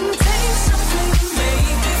I can take something to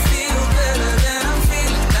make me feel better than I'm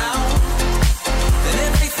feeling now, then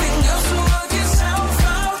everything else will work itself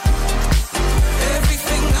out.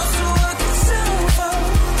 Everything else will work itself out.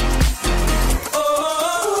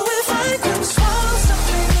 Oh, if I can swallow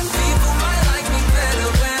something and people might like me better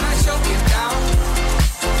when I choke it down,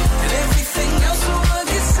 and everything else will work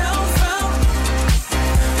itself out.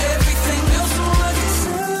 Everything else will work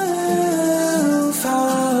itself out.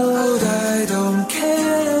 I don't care.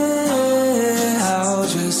 I'll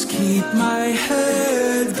just keep my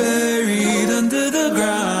head buried under the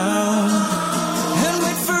ground and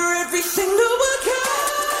wait for everything to work out.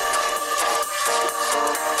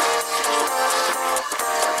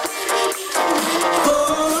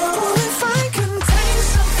 Oh, if I can take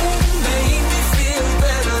something to make me feel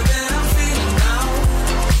better than I'm feeling now,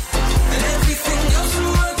 and everything else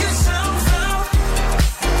will work itself out.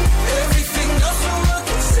 Everything else will work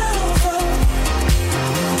itself out.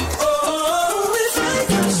 Oh, if I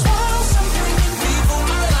can swallow something and people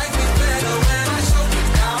might like me better when I choke it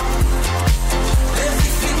down,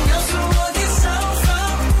 everything else will work itself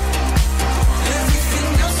out. Everything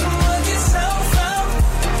else will work itself out.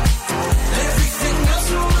 Everything else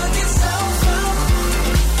will work itself out.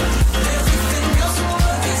 Everything else will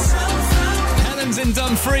work itself out. Helen's in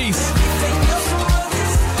Dumfries.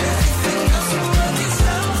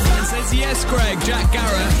 And says, yes, Greg, Jack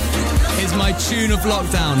Garrett is my tune of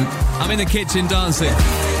lockdown. I'm in the kitchen dancing.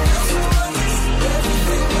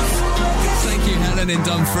 Thank you, Helen in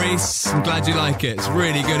Dumfries. I'm glad you like it. It's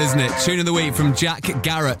really good, isn't it? Tune of the week from Jack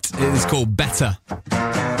Garrett. It is called Better.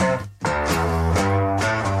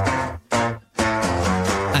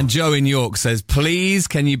 And Joe in York says, please,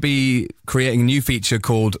 can you be creating a new feature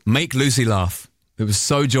called Make Lucy Laugh? It was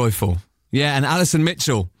so joyful. Yeah, and Alison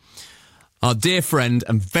Mitchell, our dear friend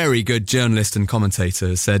and very good journalist and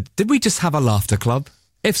commentator, said, did we just have a laughter club?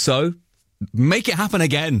 If so, make it happen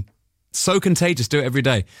again. So contagious, do it every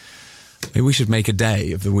day. Maybe we should make a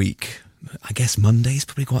day of the week. I guess Monday's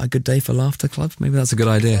probably quite a good day for laughter club. Maybe that's a good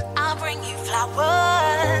idea. I'll bring you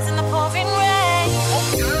flowers in the pouring rain.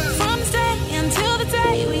 From today until the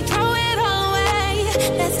day we throw it all away.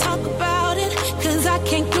 Let's talk about it, 'cause I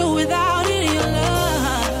can't go without it. Your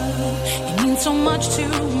love, it means so much to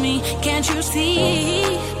me. Can't you see?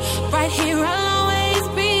 Right here I'll always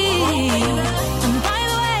be. And by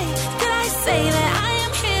the way, did I say that I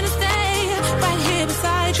am here to stay? Right here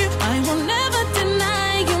beside you, I will never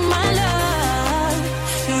deny you my love.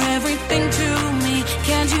 You're everything to me,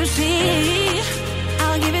 can't you see?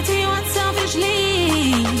 I'll give it to you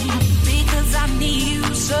unselfishly, because I need you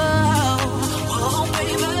so. Oh,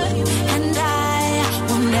 baby, and I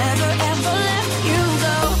will never ever let you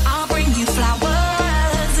go. I'll bring you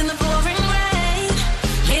flowers in the pouring rain.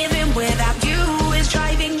 Living without you is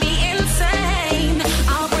driving me insane.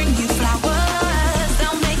 I'll bring you flowers,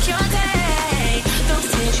 they'll make your day. Those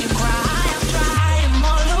tears you cry,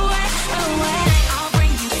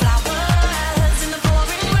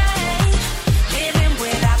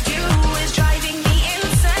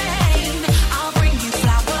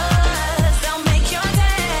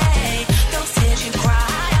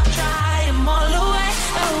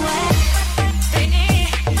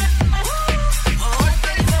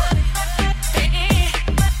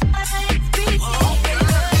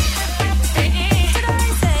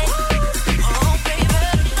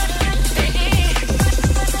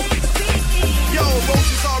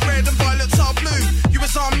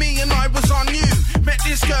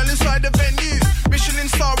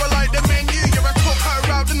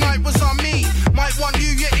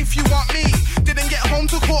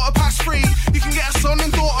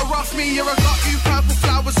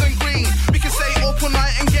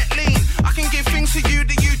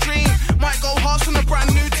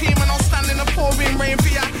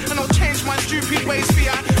 ways for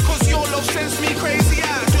ya. Cause your love sends me crazy,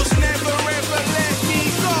 yeah. Just never ever let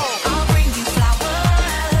me go. I'll bring you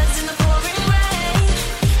flowers in the pouring rain.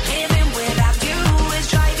 Living without you is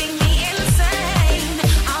driving me insane.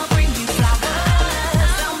 I'll bring you flowers,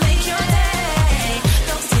 I'll make your day.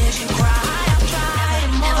 Those tears you cry, I'll dry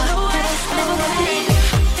them all away. Never gonna leave you,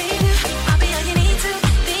 leave you. I'll be all you need to,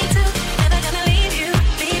 never gonna leave you,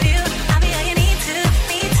 leave you. I'll be all you need to,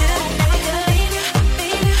 never gonna leave you,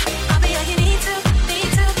 leave you. I'll be all you need to,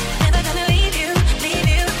 never gonna leave you, leave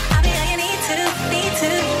you. I'll be all you need to,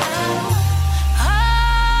 Oh,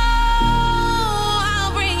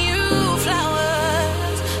 I'll bring you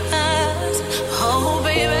flowers. Oh,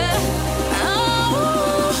 baby. Oh,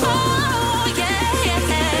 yeah,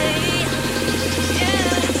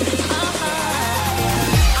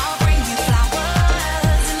 I'll bring you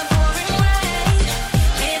flowers in the pouring rain.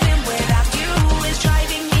 Living without you is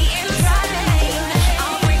driving me insane.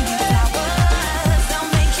 I'll bring you flowers, I'll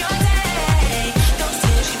make your day. Those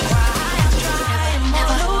tears you cry, I'll dry them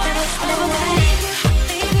all away. Never gonna leave you,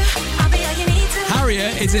 I'll be all you need to.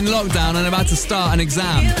 Harriet is in lockdown and about to start an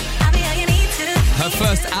exam. Her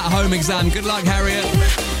first at-home exam. Good luck, Harriet.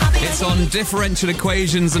 It's on differential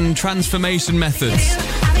equations and transformation methods.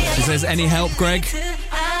 She says, any help, Greg?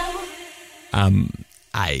 I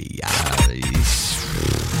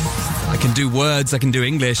can do words, I can do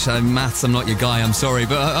English. Maths, I'm not your guy, I'm sorry.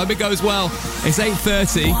 But I hope it goes well. It's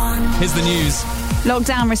 8:30. Here's the news.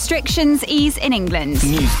 Lockdown restrictions ease in England.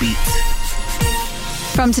 Newsbeat.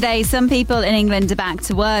 From today, some people in England are back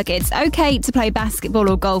to work. It's okay to play basketball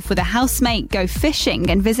or golf with a housemate, go fishing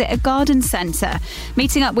and visit a garden centre.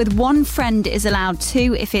 Meeting up with one friend is allowed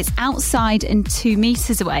too if it's outside and 2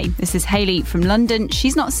 metres away. This is Hayley from London.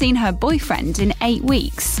 She's not seen her boyfriend in 8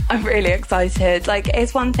 weeks. I'm really excited.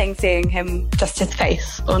 It's one thing seeing him just his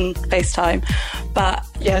face on FaceTime, but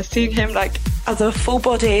yeah, seeing him as a full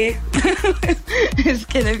body is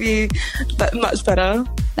going to be much better.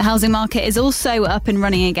 The housing market is also up and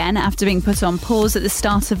running again after being put on pause at the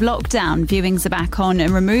start of lockdown. Viewings are back on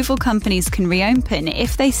and removal companies can reopen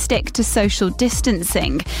if they stick to social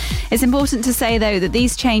distancing. It's important to say, though, that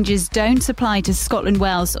these changes don't apply to Scotland,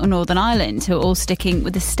 Wales or Northern Ireland, who are all sticking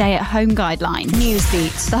with the stay-at-home guideline.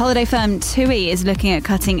 Newsbeat. The holiday firm TUI is looking at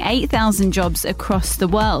cutting 8,000 jobs across the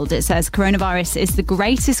world. It says coronavirus is the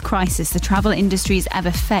greatest crisis the travel industry's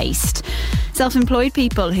ever faced. Self-employed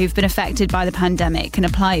people who've been affected by the pandemic can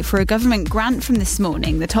apply for a government grant from this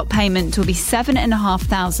morning. The top payment will be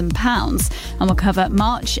 £7,500 and will cover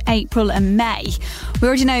March, April and May. We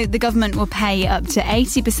already know the government will pay up to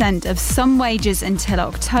 80% of some wages until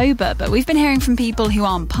October, but we've been hearing from people who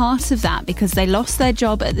aren't part of that because they lost their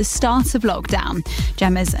job at the start of lockdown.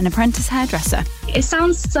 Gemma's an apprentice hairdresser. It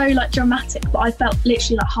sounds so dramatic, but I felt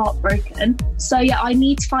literally heartbroken. So yeah, I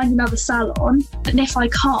need to find another salon, and if I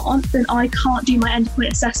can't, then I can't do my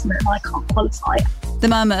endpoint assessment and I can't qualify. The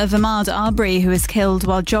mum of Ahmaud Arbery, who was killed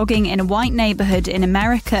while jogging in a white neighbourhood in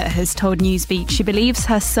America, has told Newsbeat she believes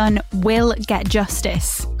her son will get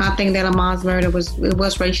justice. I think that Ahmaud's murder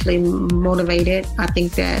was racially motivated. I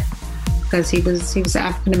think that because he was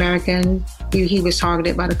African American, he was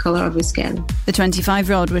targeted by the colour of his skin. The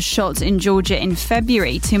 25-year-old was shot in Georgia in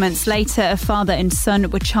February. 2 months later, a father and son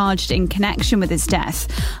were charged in connection with his death.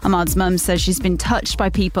 Ahmaud's mum says she's been touched by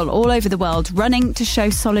people all over the world running to show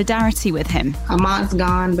solidarity with him. Ahmaud's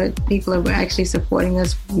gone, but people are actually supporting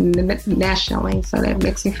us nationally, so that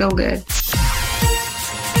makes me feel good.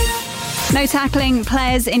 No tackling,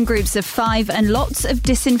 players in groups of 5 and lots of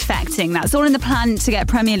disinfecting. That's all in the plan to get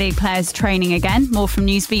Premier League players training again. More from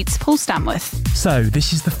Newsbeat's Paul Stanworth. So,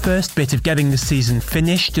 this is the first bit of getting the season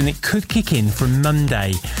finished and it could kick in from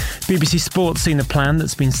Monday. BBC Sport's seen a plan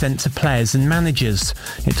that's been sent to players and managers.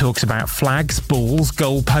 It talks about flags, balls,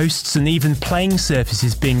 goalposts and even playing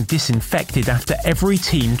surfaces being disinfected after every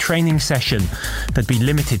team training session. They'd be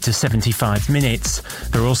limited to 75 minutes.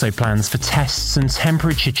 There are also plans for tests and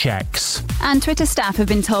temperature checks. And Twitter staff have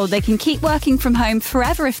been told they can keep working from home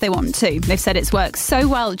forever if they want to. They've said it's worked so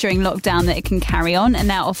well during lockdown that it can carry on, and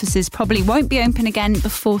now offices probably won't be open again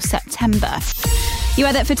before September. Your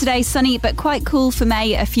weather for today, sunny but quite cool for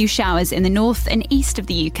May. A few showers in the north and east of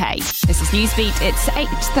the UK. This is Newsbeat. It's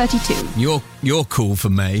 8:32. You're cool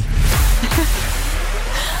for May.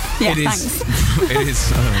 Yeah, it is. thanks. It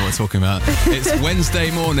is. I don't know what I'm talking about. It's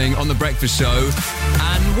Wednesday morning on The Breakfast Show.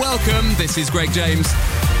 And welcome. This is Greg James.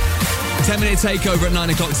 10-minute takeover at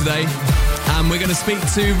 9 o'clock today. And we're going to speak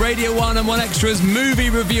to Radio 1 and 1 Extra's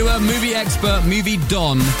movie reviewer, movie expert, movie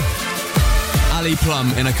don, Ali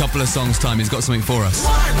Plum, in a couple of songs' time. He's got something for us.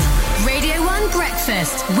 Radio 1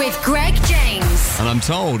 Breakfast with Greg James. And I'm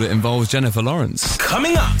told it involves Jennifer Lawrence.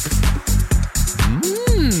 Coming up.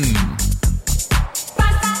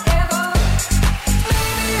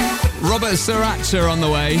 Sriracha on the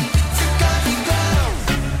way.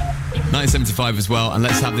 1975 as well. And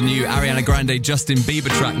let's have the new Ariana Grande Justin Bieber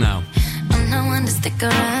track now. I'm not one to stick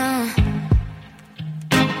around.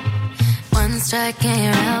 One strike and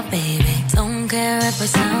you're out, baby. Don't care if I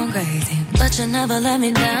sound crazy, but you never let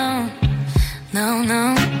me down. No,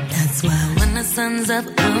 no. That's why when the sun's up,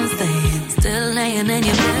 I'm staying. Still laying in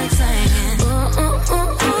your bed singing. Ooh, ooh,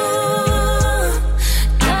 ooh, ooh.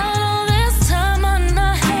 Got all this time on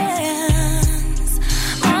our hands.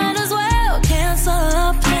 Might as well cancel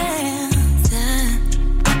our plans.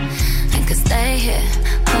 Yeah. And could stay here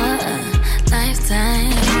for a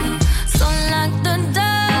lifetime. So lock the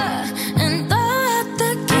door and throw out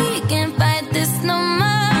the key. Can't fight this no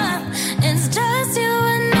more. It's just you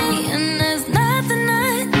and me, and there's nothing I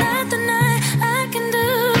can do.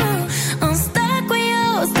 I'm stuck with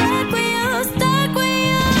you, stuck with you, stuck with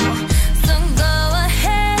you. So go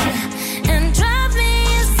ahead and drive me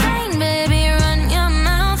insane, baby. Run your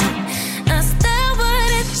mouth. I still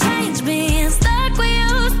wouldn't change being stuck with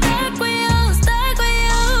you, stuck with you, stuck with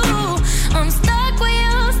you. I'm stuck with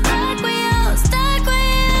you, stuck with you, stuck with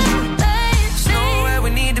you, baby. Nowhere we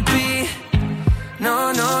need to be.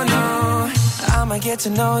 No, no, no. I'ma get to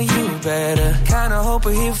know you better. Kinda hope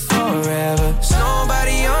we're here forever. There's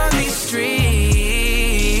nobody on these streets.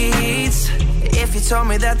 If you told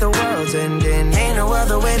me that the world's ending, ain't no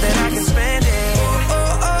other way that I can spend it. Oh,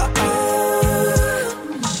 oh, oh, oh.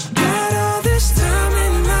 Got all this time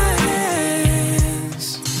in my hands.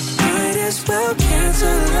 Might as well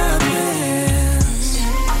cancel our plans.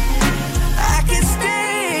 I can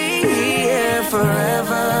stay here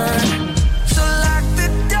forever. So lock the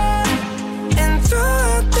door and throw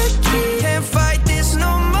out the key. Can't fight this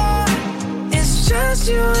no more. It's just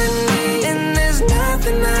you and me, and there's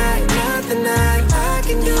nothing I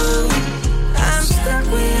can do. I'm stuck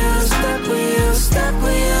with you, stuck with you, stuck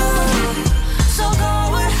with you. So go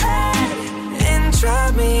ahead and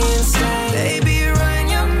drive me insane, baby. Run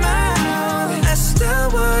your mouth. I still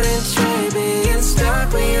wouldn't trade being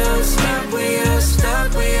stuck with you, stuck with you,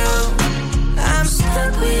 stuck with you. I'm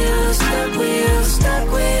stuck with you, stuck with you, stuck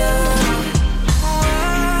with you.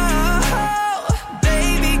 Oh,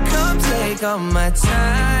 baby, come take all my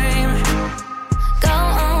time. Go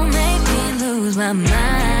on, make me lose my mind.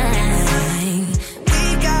 We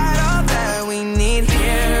got all that we need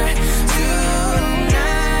here tonight.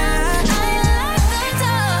 Lock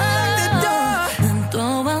the door And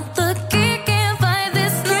throw out the key. Can't fight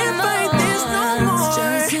this no more. It's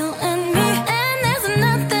just you and me, and there's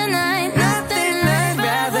nothing I'd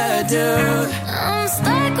rather do. I'm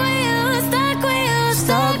stuck with you, stuck with you,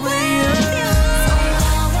 stuck with you. So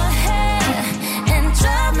go ahead and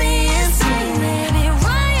drive me insane, baby.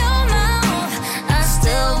 Run your mouth. I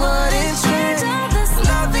still wouldn't change all this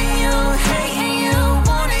loving you, hating you,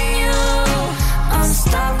 wanting you. I'm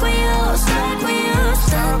stuck with you, stuck with you,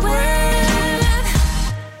 stuck with you.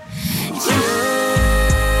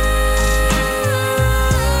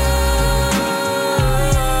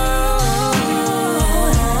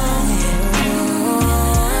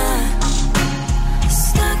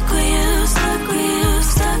 Stuck with you, stuck with you,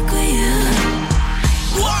 stuck with you.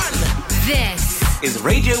 One This is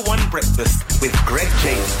Radio 1 Breakfast with Greg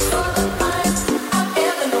James.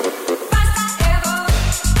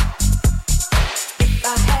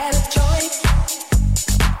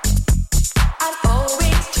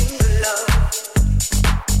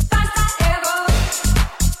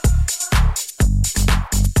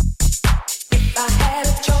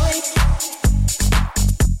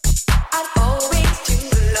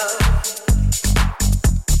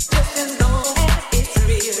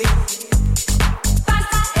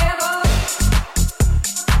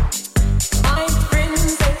 I'm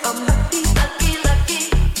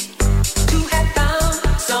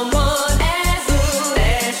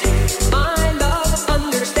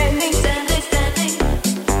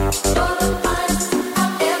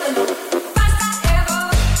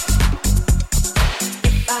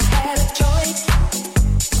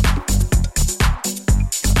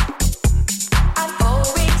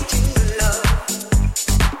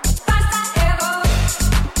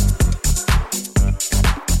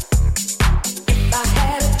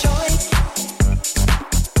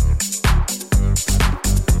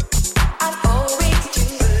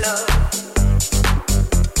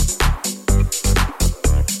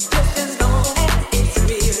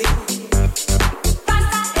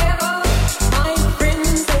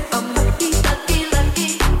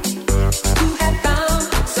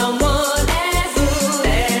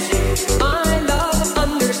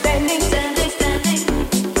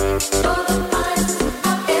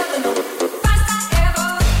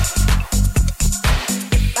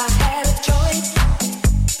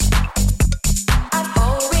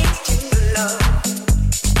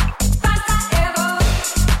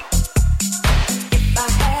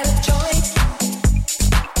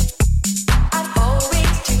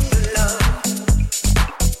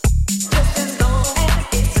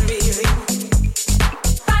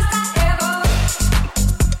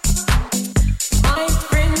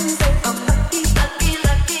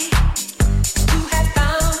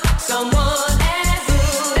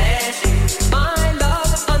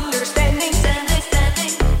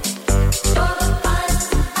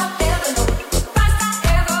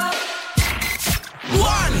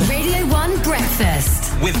Radio 1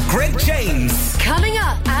 Breakfast. With Greg James. Coming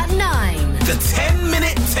up at 9. The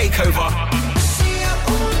 10-minute takeover.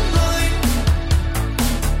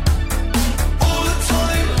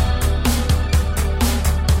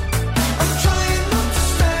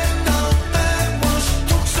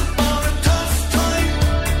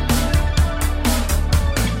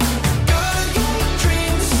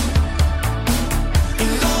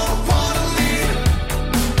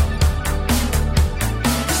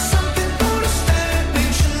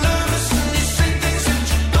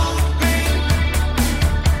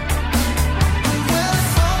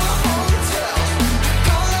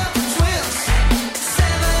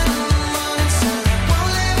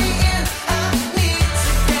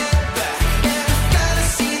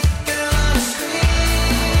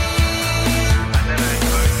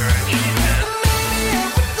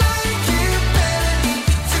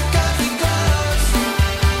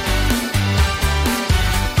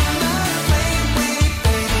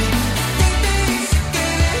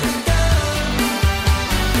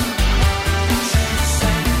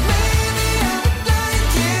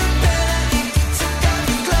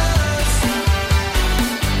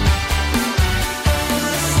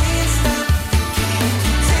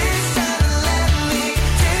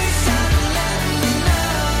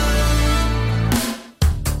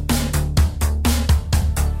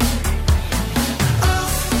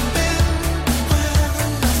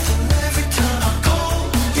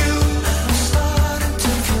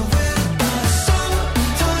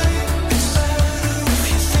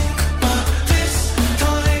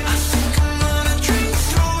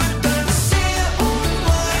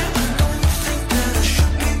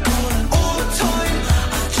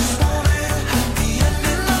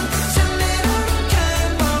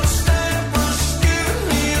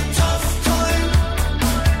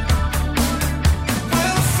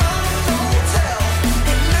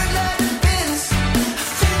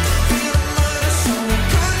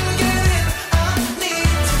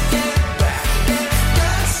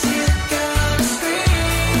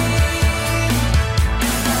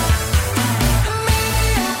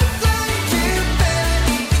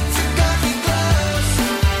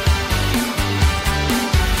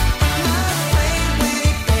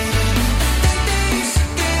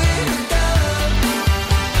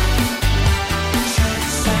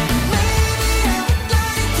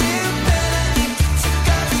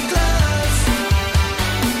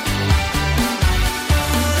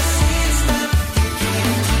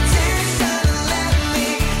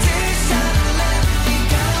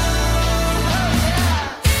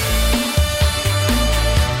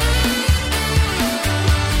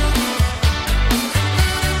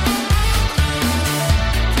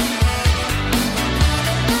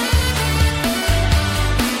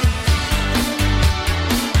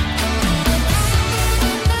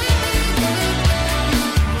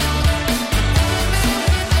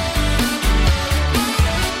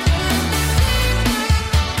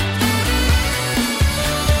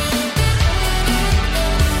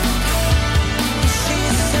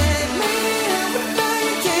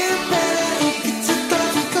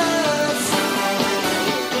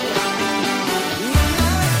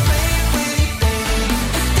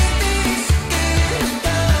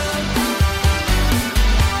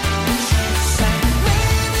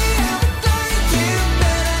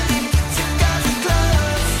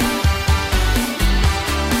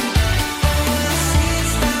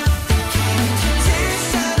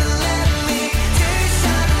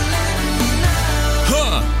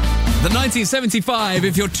 The 1975,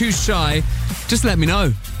 If You're Too Shy, just let me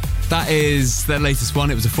know. That is their latest one.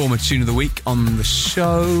 It was a former Tune of the Week on the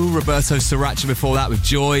show. Roberto Sriracha before that with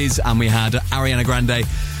Joys, and we had Ariana Grande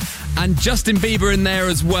and Justin Bieber in there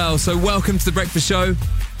as well. So welcome to The Breakfast Show.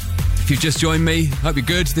 If you've just joined me, hope you're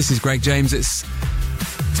good. This is Greg James. It's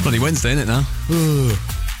bloody Wednesday, isn't it now? Ooh.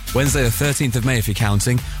 Wednesday the 13th of May, if you're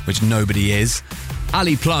counting, which nobody is.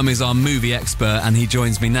 Ali Plum is our movie expert, and he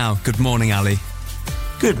joins me now. Good morning, Ali.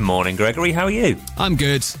 Good morning, Gregory. How are you? I'm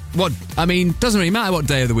good. What? I mean, doesn't really matter what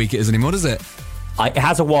day of the week it is anymore, does it? It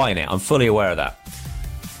has a Y in it. I'm fully aware of that.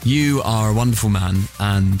 You are a wonderful man,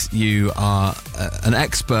 and you are an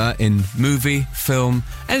expert in movie, film,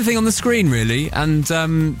 anything on the screen, really. And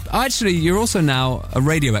actually, you're also now a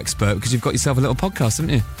radio expert because you've got yourself a little podcast,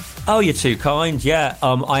 haven't you? Oh, you're too kind. Yeah,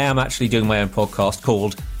 I am actually doing my own podcast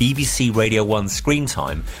called BBC Radio 1 Screen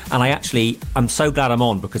Time. And I'm so glad I'm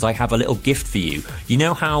on because I have a little gift for you. You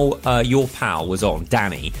know how your pal was on,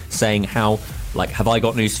 Danny, saying how, Have I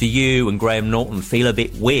Got News for You and Graham Norton feel a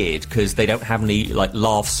bit weird because they don't have any,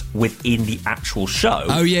 laughs within the actual show?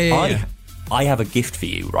 Oh, yeah. I have a gift for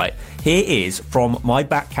you, right? Here is from my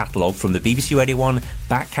back catalogue, from the BBC Radio 1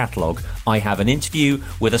 back catalogue. I have an interview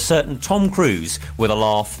with a certain Tom Cruise with a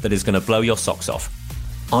laugh that is going to blow your socks off.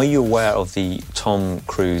 Are you aware of the Tom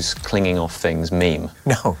Cruise clinging off things meme?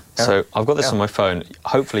 No. So I've got this on my phone.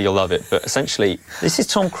 Hopefully you'll love it. But essentially, this is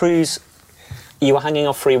Tom Cruise. You were hanging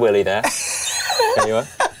off Free Willy there. There you are.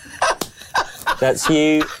 That's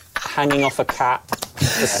you hanging off a cat.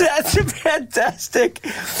 That's fantastic.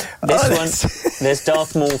 This one, there's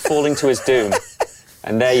Darth Maul falling to his doom.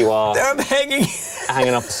 And there you are. There I'm hanging.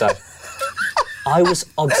 Hanging off the side. I was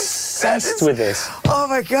obsessed with this. Oh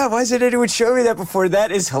my God, why hasn't anyone shown me that before?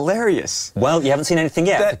 That is hilarious. Well, you haven't seen anything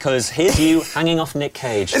yet, because here's you hanging off Nick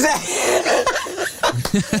Cage. Is that...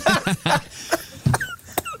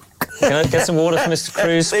 Can I get some water for Mr.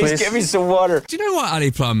 Cruise, please? Give me some water. Do you know what, Ali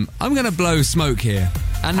Plum? I'm going to blow smoke here.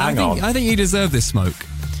 And I think you deserve this smoke.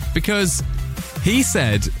 Because he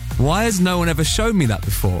said, why has no one ever shown me that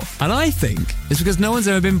before? And I think it's because no one's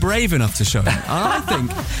ever been brave enough to show him. And I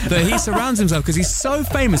think that he surrounds himself, because he's so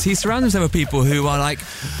famous, he surrounds himself with people who are like,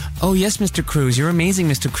 oh yes, Mr. Cruise, you're amazing,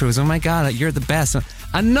 Mr. Cruise. Oh my God, like, you're the best.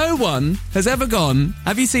 And no one has ever gone,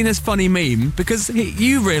 have you seen this funny meme? Because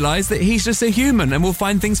you realise that he's just a human and will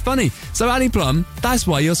find things funny. So Ali Plum, that's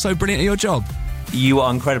why you're so brilliant at your job. You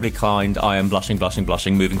are incredibly kind. I am blushing,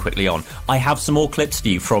 moving quickly on. I have some more clips for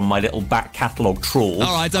you from my little back catalogue trawl.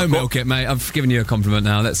 All right, don't milk it, mate. I've given you a compliment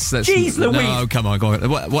now. Let's Jeez Louise. No, come on, go on.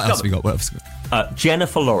 What else have we got? What else have we got?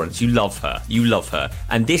 Jennifer Lawrence, you love her.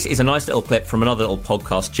 And this is a nice little clip from another little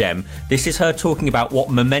podcast gem. This is her talking about what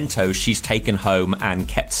mementos she's taken home and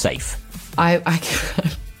kept safe.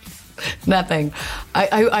 Nothing.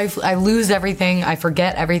 I lose everything. I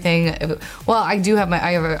forget everything. Well, I do have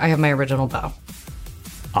I have my original bow.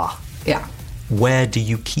 Ah. Yeah. Where do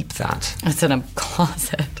you keep that? It's in a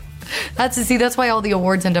closet. That's why all the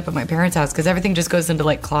awards end up at my parents' house, because everything just goes into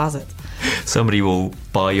like closets. Somebody will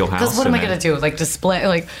buy your house. Because what am I going to do? Like display?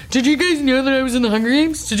 Like, did you guys know that I was in the Hunger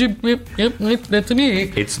Games? Did you? Yep, that's me.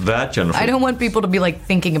 It's that, Jennifer. I don't want people to be like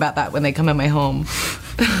thinking about that when they come in my home.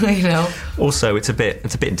 You know. Also, it's a bit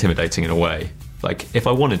intimidating in a way. Like, if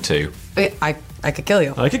I wanted to, I could kill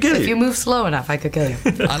you. I could kill you. If you move slow enough, I could kill you.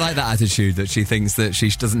 I like that attitude that she thinks that she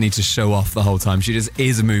doesn't need to show off the whole time. She just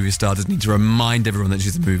is a movie star, doesn't need to remind everyone that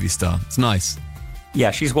she's a movie star. It's nice. Yeah,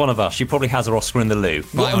 she's one of us. She probably has her Oscar in the loo.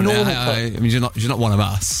 I mean, she's not one of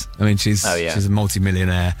us. I mean, she's a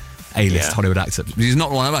multi-millionaire A-list Hollywood actor. She's not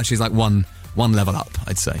one of us. She's like one level up,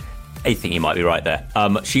 I'd say. I think you might be right there.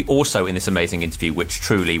 She also, in this amazing interview, which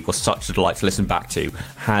truly was such a delight to listen back to,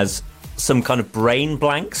 has some kind of brain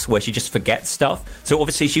blanks where she just forgets stuff. So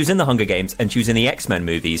obviously she was in the Hunger Games and she was in the X-Men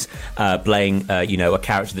movies playing a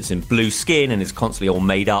character that's in blue skin and is constantly all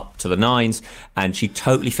made up to the nines, and she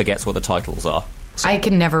totally forgets what the titles are. I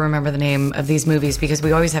can never remember the name of these movies because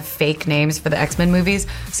we always have fake names for the X-Men movies.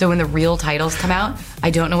 So when the real titles come out,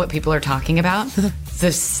 I don't know what people are talking about.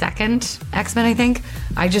 The second X-Men, I think,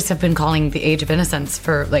 I just have been calling the Age of Innocence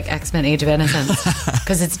for like X-Men Age of Innocence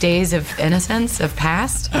because it's Days of Innocence of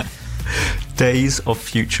Past. Days of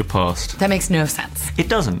Future Past. That makes no sense. It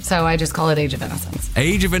doesn't. So I just call it Age of Innocence.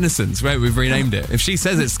 Age of Innocence, right, we've renamed it. If she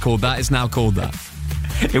says it's called that, it's now called that.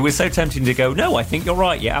 It was so tempting to go, no, I think you're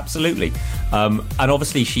right. Yeah, absolutely. And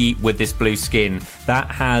obviously she, with this blue skin,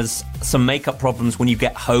 that has some makeup problems when you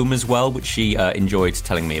get home as well, which she enjoyed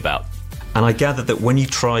telling me about. And I gathered that when you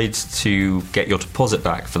tried to get your deposit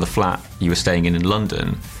back for the flat you were staying in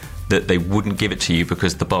London, that they wouldn't give it to you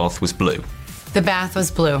because the bath was blue. The bath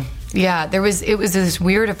was blue. Yeah, it was this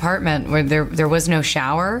weird apartment where there was no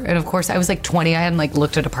shower. And of course, I was like 20. I hadn't like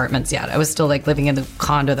looked at apartments yet. I was still like living in the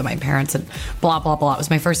condo that my parents had blah, blah, blah. It was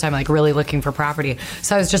my first time like really looking for property.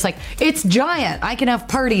 So I was just like, it's giant. I can have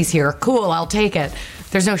parties here. Cool, I'll take it.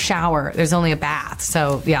 There's no shower. There's only a bath.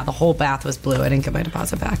 So yeah, the whole bath was blue. I didn't get my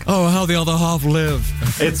deposit back. Oh, how the other half live.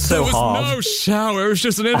 It's so hard. There was no shower. It was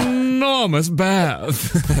just an enormous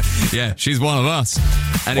bath. Yeah, she's one of us.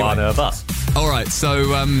 Anyway. One of us. All right,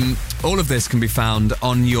 so all of this can be found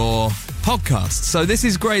on your podcast. So this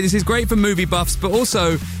is great. This is great for movie buffs, but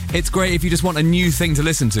also it's great if you just want a new thing to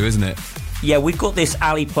listen to, isn't it? Yeah, we've got this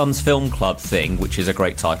Ali Plum's Film Club thing, which is a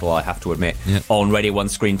great title, I have to admit, on Radio 1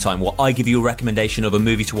 Screen Time, where I give you a recommendation of a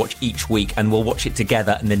movie to watch each week, and we'll watch it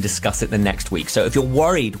together and then discuss it the next week. So if you're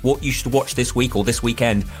worried what you should watch this week or this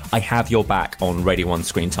weekend, I have your back on Radio 1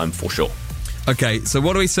 Screen Time for sure. Okay, so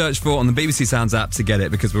what do we search for on the BBC Sounds app to get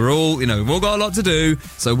it? Because we're all, we've all got a lot to do.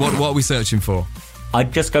 So what are we searching for?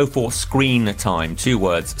 I'd just go for Screen Time. 2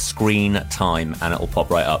 words, Screen Time, and it'll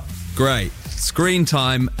pop right up. Great. Screen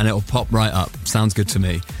Time, and it'll pop right up. Sounds good to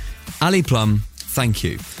me. Ali Plum, thank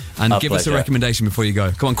you. And A give us a pleasure. recommendation before you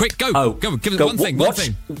go. Come on, quick, go. Go, give us one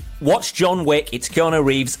thing. Watch John Wick. It's Keanu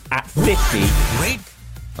Reeves at 50.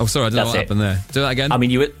 Oh, sorry, I don't know That's what it. happened there. Do that again. I mean,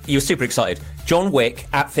 you were super excited. John Wick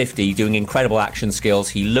at 50, doing incredible action skills.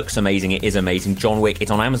 He looks amazing. It is amazing. John Wick.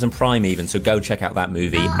 It's on Amazon Prime even, so go check out that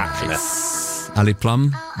movie. Action. Ali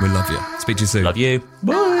Plum, we love you. Speak to you soon. Love you.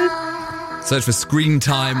 Bye. Search for Screen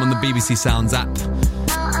Time on the BBC Sounds app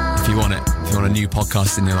if you want it. If you want a new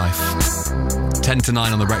podcast in your life. 10 to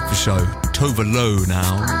 9 on The Breakfast Show. Tova Lo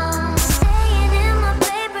now.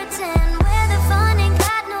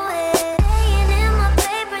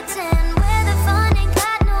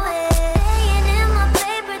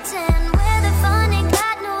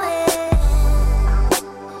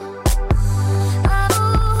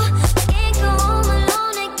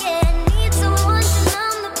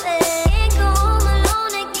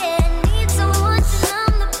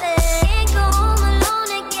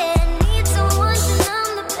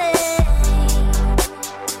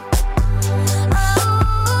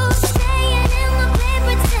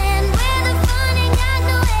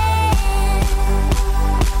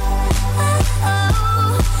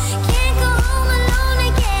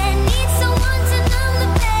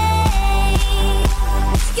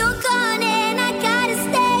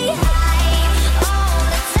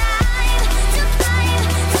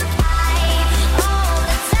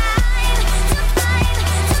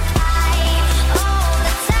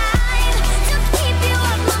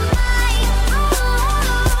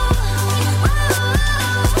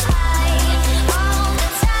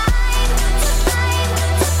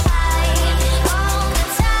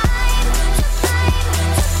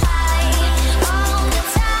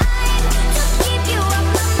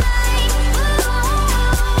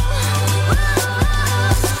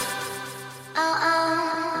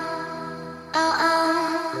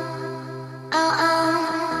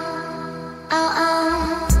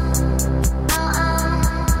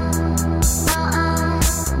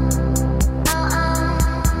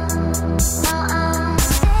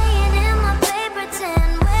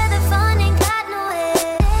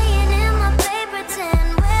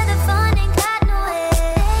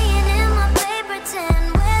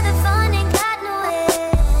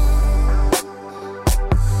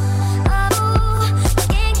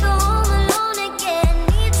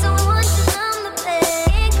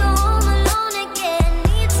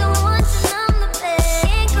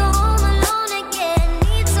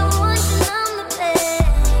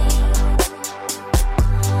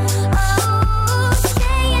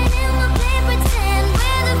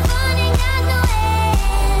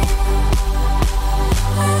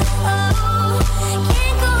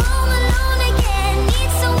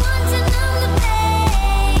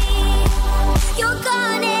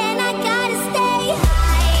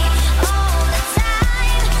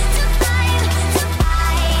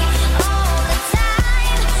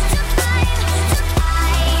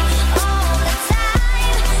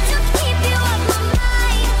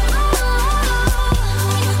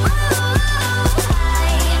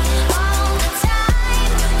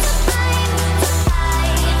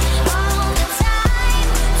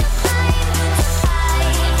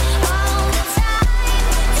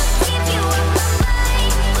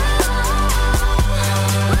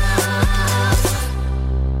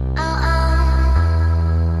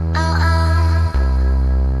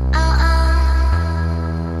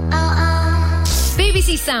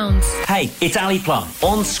 Sounds. Hey, it's Ali Plum.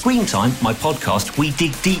 On Screen Time, my podcast, we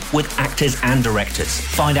dig deep with actors and directors.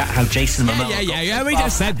 Find out how Jason Momoa We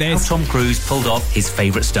just said this. How Tom Cruise pulled off his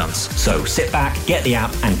favourite stunts. So sit back, get the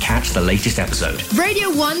app, and catch the latest episode.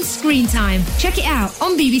 Radio 1 Screen Time. Check it out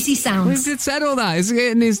on BBC Sounds. We've just said all that. It's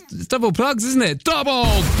getting these double plugs, isn't it? Double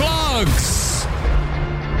plugs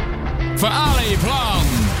for Ali Plum.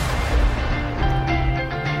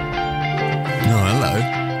 Oh, hello.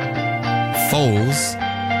 Foals.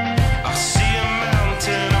 I see a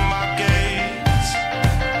mountain on my gates.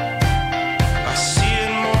 I see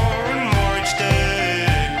it more and more each day.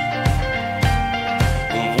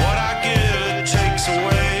 And what I give, it takes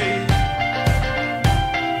away.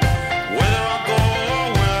 Whether I go or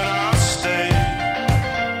whether I stay.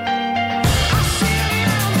 I see a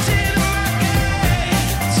mountain on my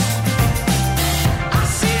gates. I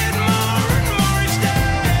see it more and more each day.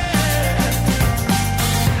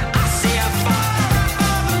 I see a fire.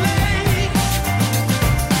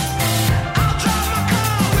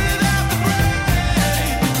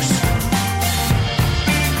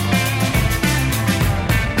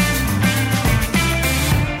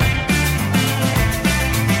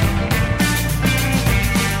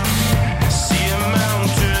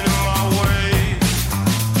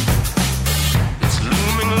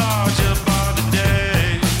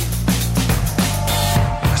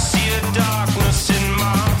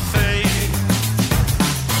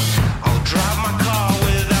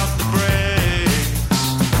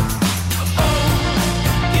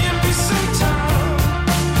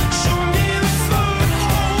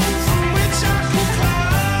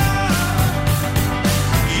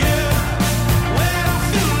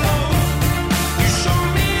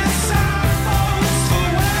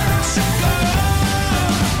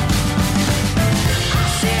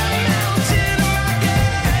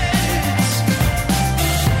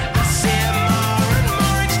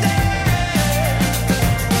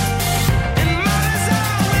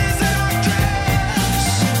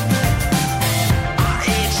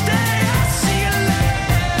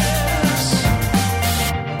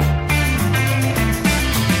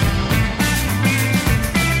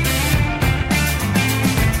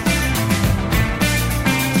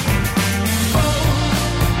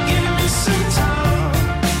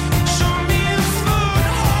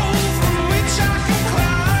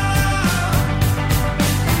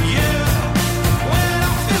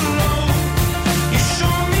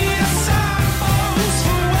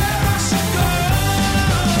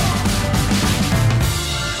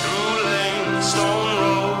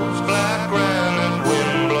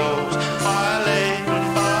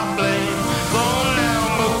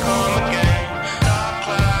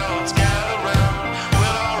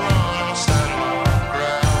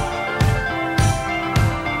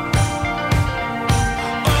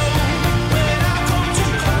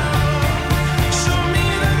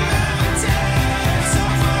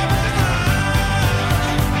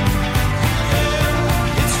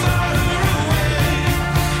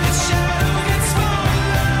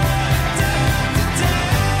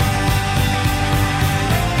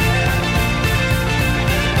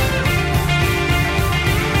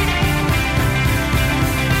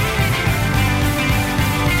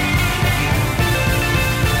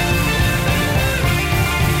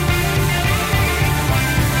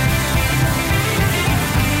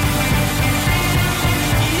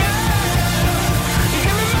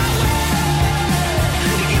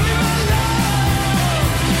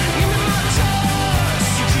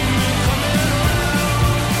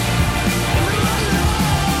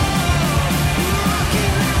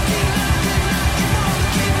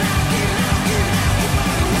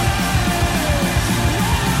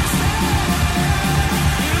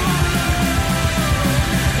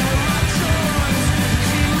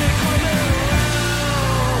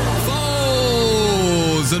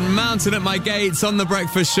 Mountain at My Gates on The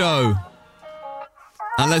Breakfast Show.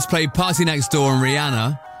 And let's play Party Next Door and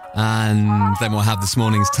Rihanna. And then we'll have this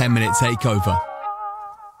morning's 10-minute takeover.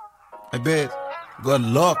 Hey, bitch. Good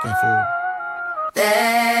looking, fool.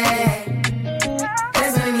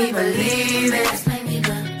 Let's make me believe it. Let's make me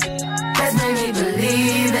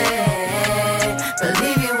believe it.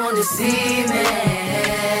 Believe you won't deceive me.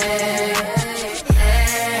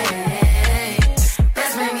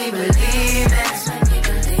 Let's make me believe it.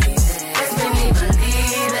 Let's make me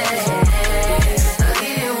believe it.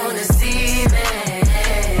 Believe you won't deceive me.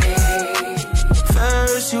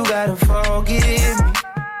 First, you gotta forgive me.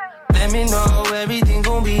 Let me know everything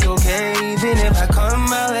gon' be okay. Even if I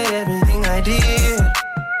come out with everything I did,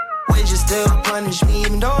 would you still punish me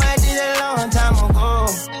even though I did it a long time ago?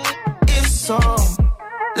 If so,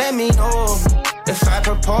 let me know. If I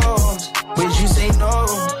propose, would you say no?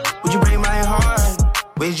 Would you break my heart?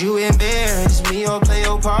 Would you embarrass me or play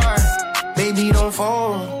your part? Baby, don't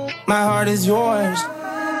fold, my heart is yours.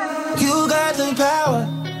 You got the power,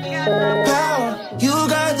 power. You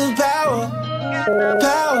got the power,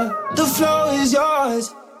 power. The flow is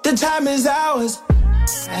yours, the time is ours.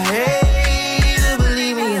 I hate to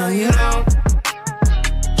believe me or you don't.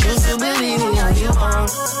 Choose to believe me or you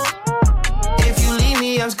won't. If you leave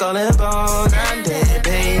me, I'm skull and bones. I'm dead,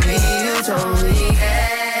 baby. You told me,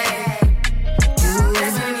 hey.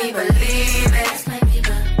 Let's make me believe it.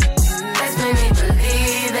 Let's make me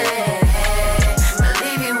believe it.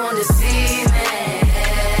 Believe you won't deceive me.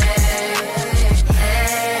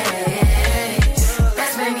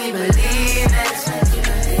 Let's make me believe it.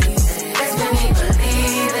 Let's make me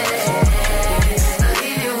believe it.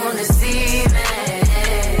 Believe you won't deceive me.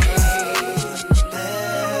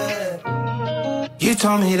 You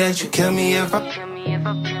told me that you kill me if I.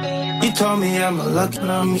 You told me I'm a lucky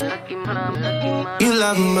man. You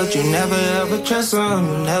love him, but you never ever trust him.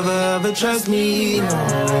 You never ever trust me. No.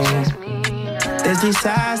 There's three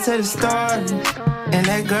sides to the story, and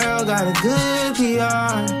that girl got a good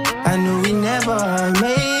PR. I knew we never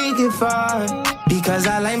make it far because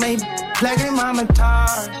I like my black and mama tar.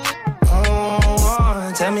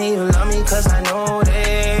 Oh, tell me you love me 'cause I know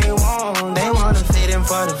they won't. They wanna fit in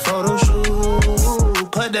for the photo shoot.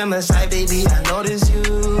 Put them aside, baby, I notice you.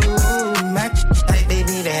 My like,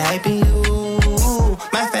 baby, they hyping you.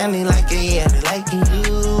 My family like it, yeah, they liking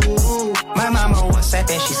you. My mama WhatsApp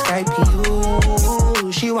and she Skyping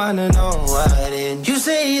you. She wanna know what did you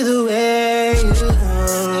say either way.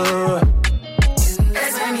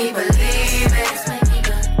 Let's make me believe it.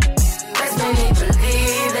 Let's make me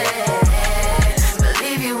believe it.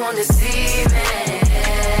 Believe you won't deceive me.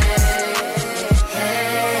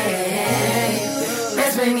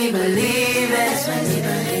 Let's make me believe it.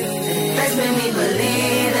 Let's make me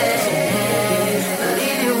believe it.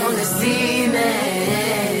 Believe you won't deceive me.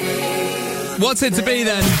 What's it to be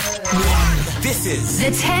then? This is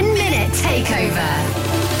The 10-minute takeover.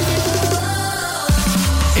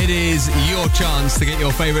 It is your chance to get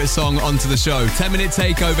your favourite song onto the show. 10-minute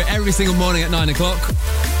takeover every single morning at 9 o'clock.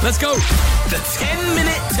 Let's go. the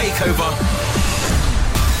 10-minute takeover.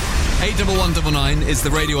 81199 is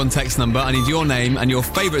the Radio 1 text number. I need your name and your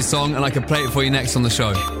favourite song, and I can play it for you next on the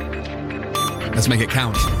show. Let's make it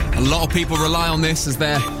count. A lot of people rely on this as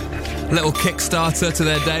their little Kickstarter to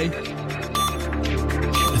their day.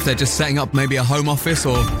 If they're just setting up maybe a home office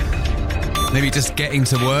or maybe just getting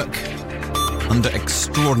to work under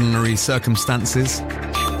extraordinary circumstances.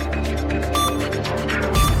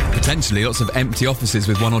 Potentially lots of empty offices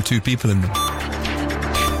with one or two people in them.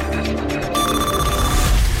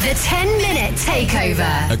 The 10-minute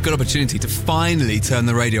takeover. A good opportunity to finally turn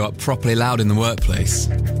the radio up properly loud in the workplace,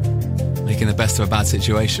 making the best of a bad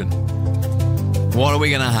situation. What are we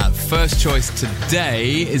going to have? First choice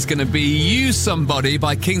today is going to be You Somebody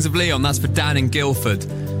by Kings of Leon. That's for Dan in Guildford.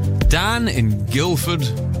 Dan in Guildford,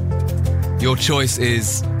 your choice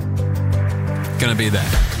is going to be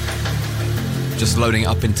there. Just loading it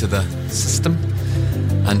up into the system.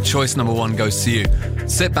 And choice number one goes to you.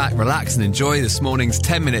 Sit back, relax, and enjoy this morning's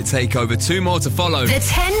 10-minute takeover. 2 more to follow. The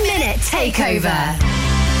 10-minute takeover.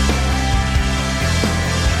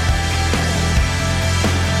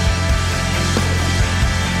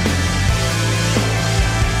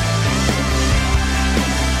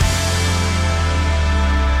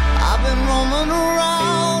 I've been roaming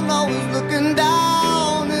around, always looking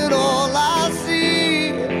down at all I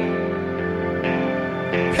see.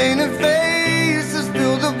 Painted faces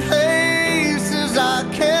fill the places I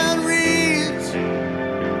can't reach.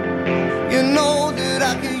 You know that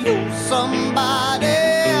I could use somebody.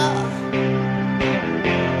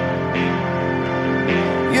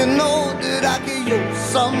 You know that I could use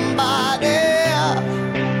somebody.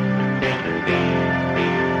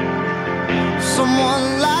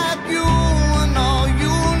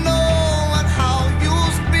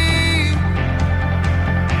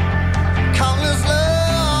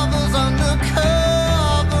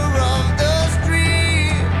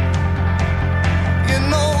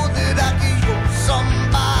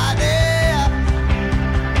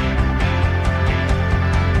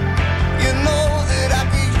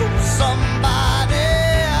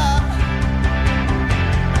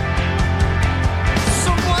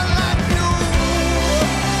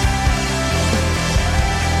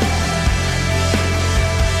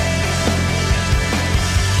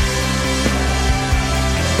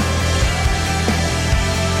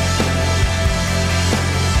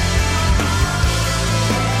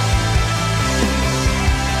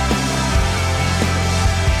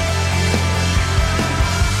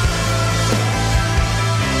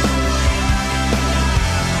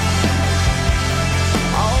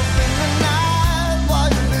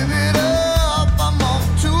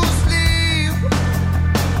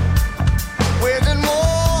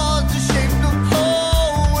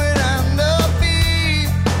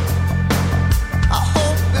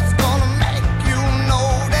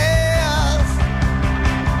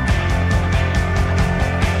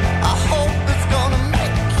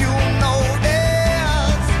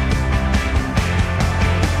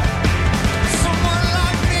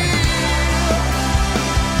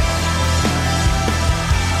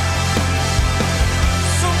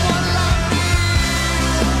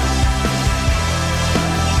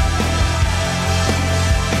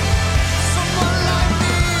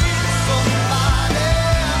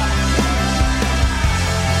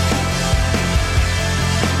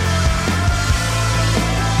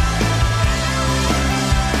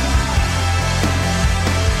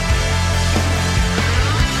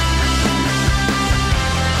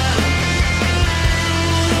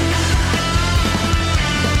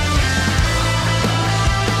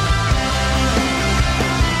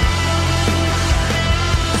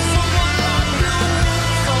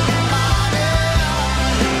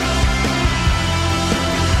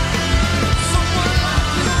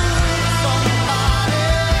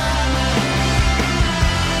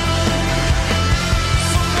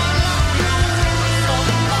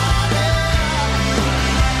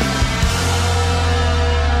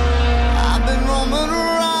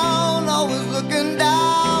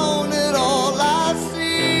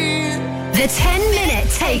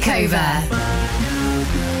 Takeover.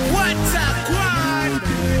 What's up, Quan?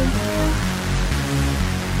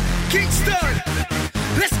 Kingston,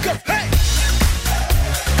 let's go, hey!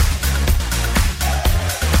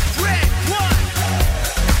 Red one,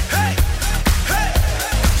 hey, hey!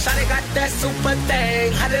 Shawty got that super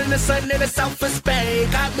thing, hot in the sun in the south of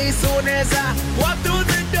Spain. Got me soon as I walk through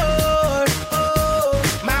the door. Oh,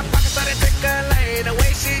 my pocket started tickling, the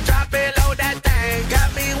way she drop it low, that thing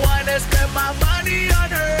got me wanna spend my money on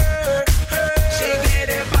her. She get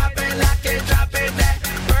it poppin', lock it, drop it, that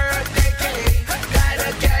birthday cake. Got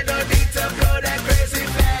a candle, need to blow that crazy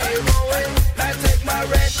flame. Oh, I take my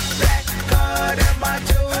red, black card and my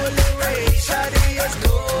jewelry. Shawty is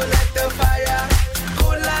cool like the fire,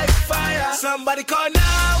 cool like fire. Somebody call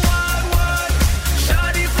 911.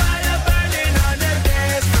 Shawty fire burning on the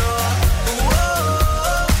dance floor.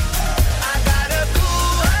 Whoa, I gotta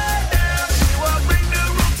cool her down. She won't bring the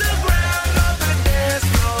room to ground on the dance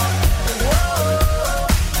floor. Whoa,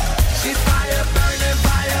 she's fire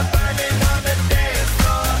burning on the dance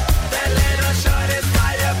floor. That little short is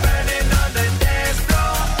fire burning on the dance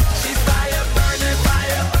floor. She's fire burning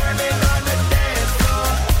on the dance floor.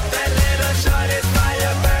 That little short is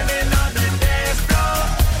fire burning on the dance floor.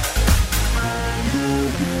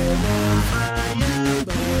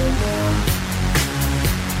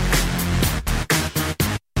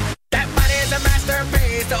 That body is a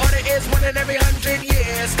masterpiece. The order is one in every 100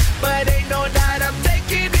 years. But ain't no doubt I'm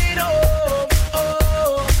taking it home.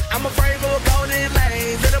 Oh, I'm afraid we'll go in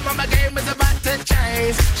lanes. Little mama game is about to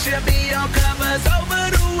change. She'll be on covers over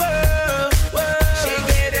the world. She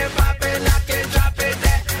get it poppin', lock it, drop it,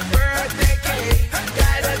 that birthday cake.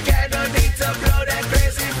 Got a candle, need to blow that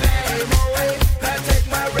crazy flame. Oh, wait, I take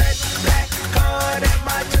my red, black card and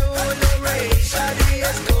my jewelry. Shawty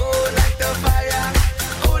is cool like the fire,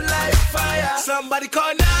 cool like fire. Somebody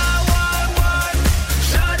call 911.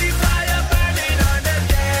 Shawty fire burning on the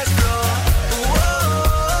dance floor.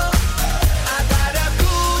 Whoa, I gotta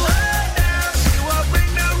cool her down. She won't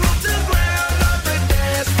bring the room to ground on the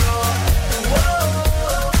dance floor.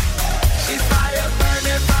 Whoa, she's fire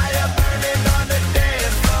burning on the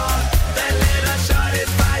dance floor. That little short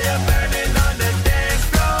is fire burning on the dance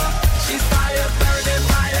floor. She's fire burning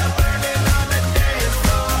on the dance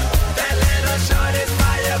floor. That little short is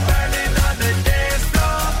fire burning on the dance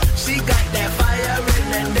floor. She got that fire in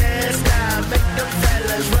the dance now. Make them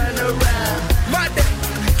fellas run around. My day,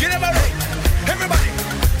 get up already. Everybody,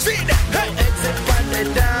 see that. Hey, exit from the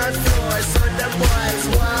dance floor. So the boys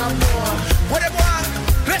want more. What it want?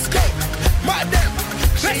 Let's go. My damn,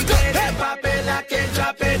 let's go. Hey, pop it, lock it,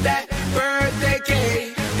 drop it, that birthday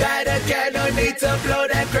cake. Got a candle, need to blow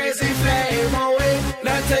that crazy flame. Oh, wait,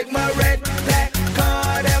 now take my red, black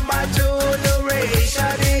card and my jewelry.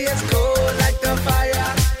 Shawty is cool like the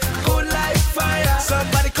fire, cool like fire.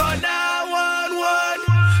 Somebody call 911.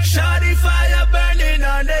 Shawty fire burning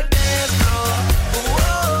on the dance floor.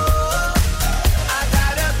 Whoa, I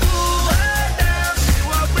gotta cool her down. She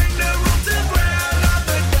won't bring the room to ground on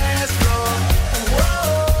the dance floor.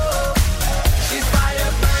 Whoa, she's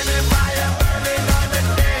fire burning on the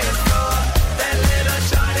dance floor. That little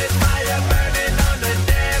short is fire burning on the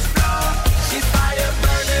dance floor. She's fire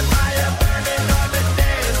burning on the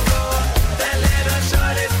dance floor. That little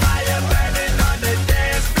short is fire burning on the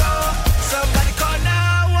dance floor. Somebody call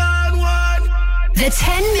 911. The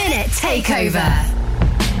 10-minute takeover.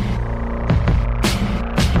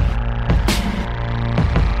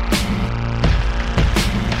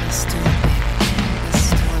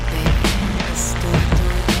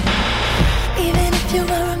 Even if you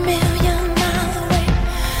were a million miles away,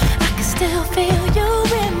 I can still feel you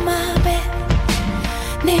in my bed.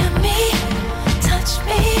 Near me, touch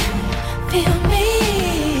me, feel me.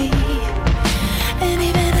 And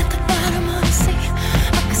even at the bottom of the sea,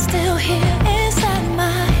 I can still hear inside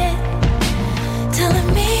my head.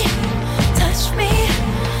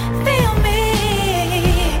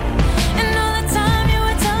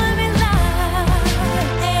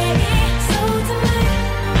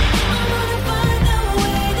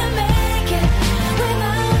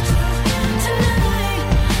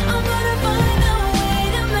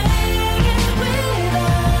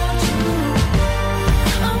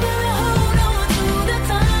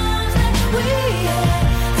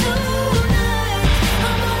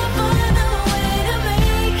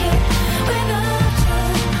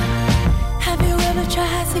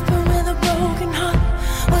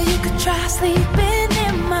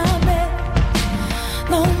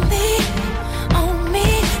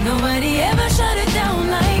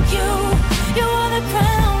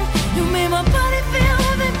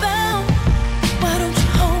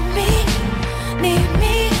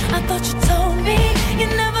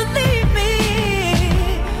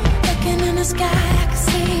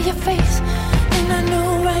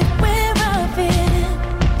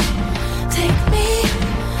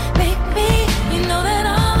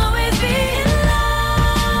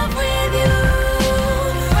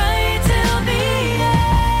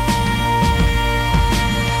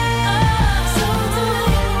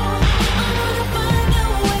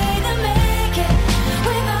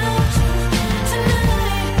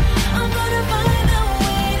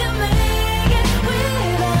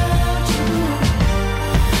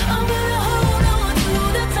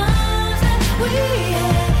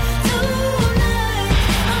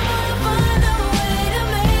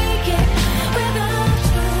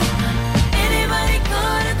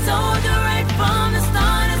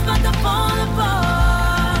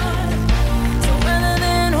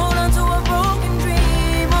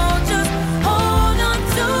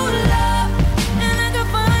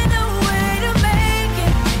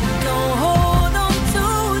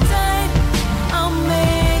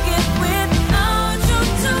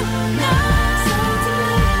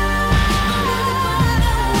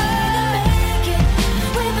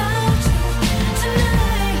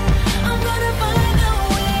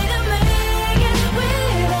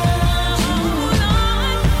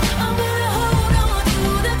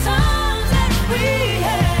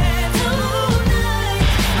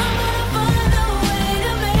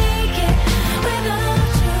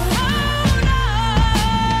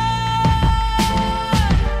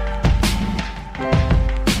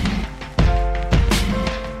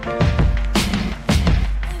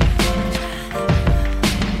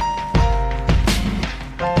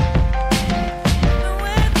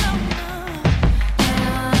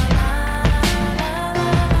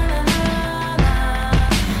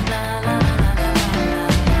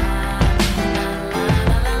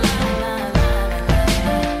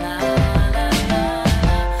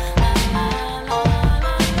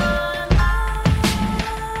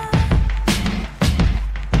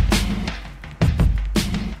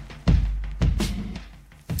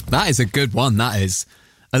 That is a good one, that is.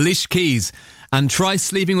 Alicia Keys. And Try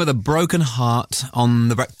Sleeping with a Broken Heart on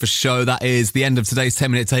The Breakfast Show. That is the end of today's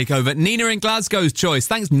 10-minute takeover. Nina in Glasgow's choice.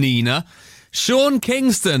 Thanks, Nina. Sean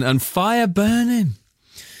Kingston and Fire Burning.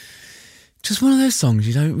 Just one of those songs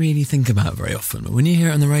you don't really think about very often, but when you hear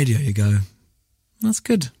it on the radio, you go, that's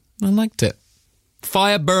good. I liked it.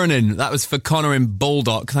 Fire Burning. That was for Connor in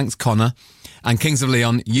Baldock. Thanks, Connor. And Kings of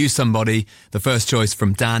Leon, You Somebody, the first choice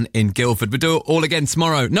from Dan in Guildford. We'll do it all again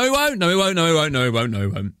tomorrow. No, we won't. No, we won't. No, we won't. No, we won't. No, we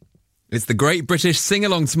won't. It's the Great British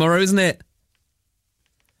Sing-Along tomorrow, isn't it?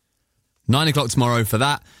 9 o'clock tomorrow for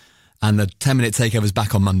that. And the 10-minute takeover's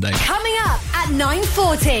back on Monday. Coming up at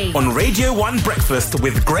 9:40. On Radio 1 Breakfast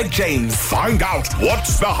with Greg James. Find out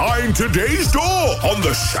what's behind today's door on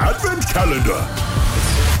the Advent calendar.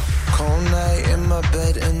 Cold night in my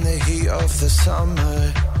bed in the heat of the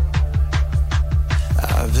summer.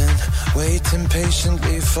 I've been waiting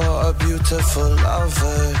patiently for a beautiful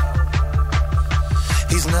lover.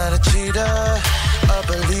 He's not a cheater, a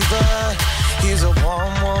believer. He's a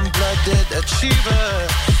warm-blooded achiever.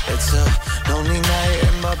 It's a lonely night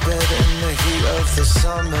in my bed in the heat of the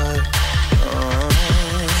summer.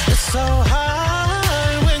 It's so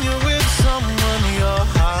hard when you're with someone. Your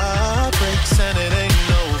heart breaks and it ain't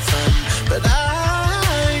no fun. But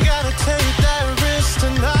I gotta take that risk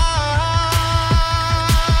tonight.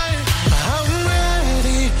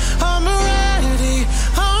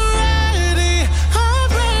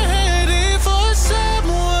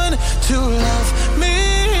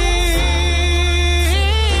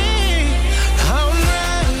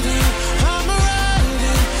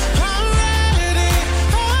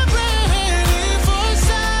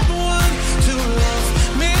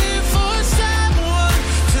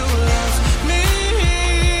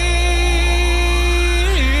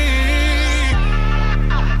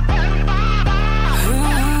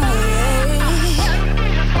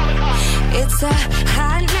 It's a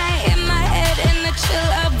hot night in my head in the chill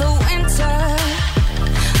of the winter.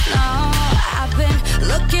 No, I've been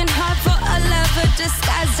looking hard for a lover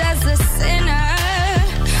disguised as a sinner.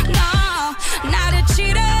 No, not a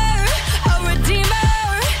cheater, a redeemer.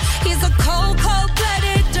 He's a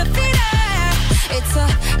cold-blooded defeater. It's a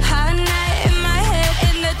hot night in my head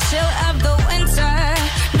in the chill of the winter.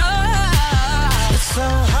 No, it's so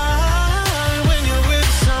hard when you're with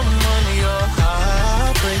someone. Your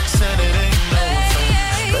heart breaks and it ain't.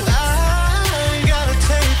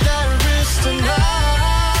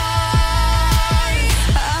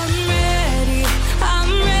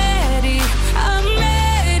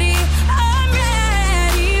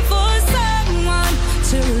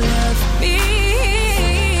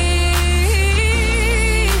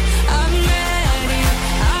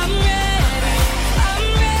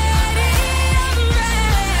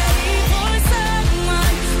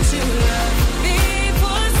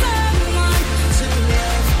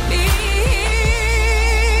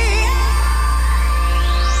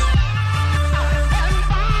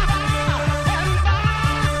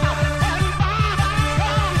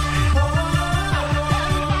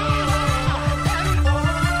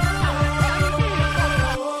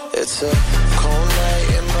 It's a cold night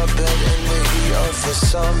in my bed in the heat of the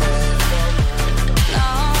summer. no,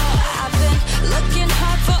 I've been looking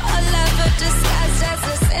hard for a lover disguised as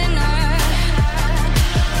a sinner.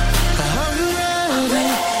 I'm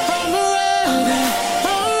ready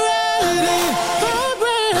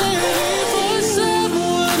for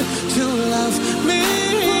someone to love me.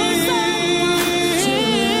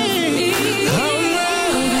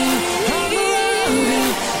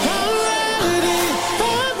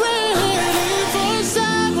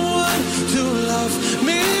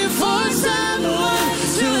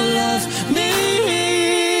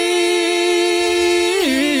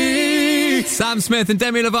 Sam Smith and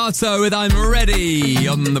Demi Lovato with I'm Ready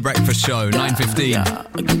on The Breakfast Show, 9:15.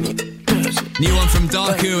 New one from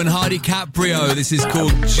Darku and Hardy Caprio. This is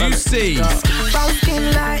called Juicy. Brown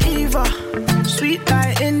skin like Eva, sweet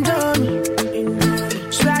like Indomie.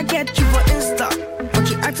 Should I get you for Insta? But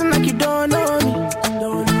you acting like you don't know me.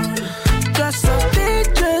 Just so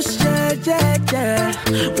dangerous, yeah.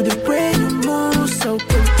 With the way you move, so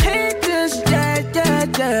contagious, yeah.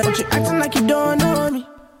 But you acting like you don't know me.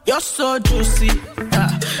 You're so juicy,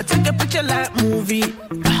 I take a picture like movie.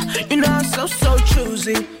 You know I'm so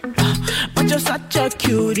choosy, but you're such a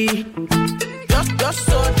cutie. You're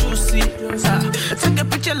so juicy, I take a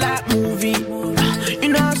picture like movie. You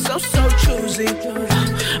know I'm so choosy,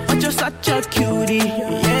 but you're such a cutie.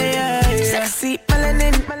 Yeah. Sexy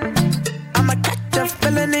melanin, I'ma catch a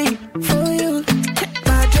felony for you. Hit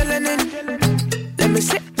my adrenaline, let me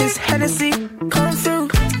sip this Hennessy. Come through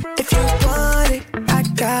if you want it.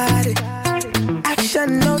 Got it.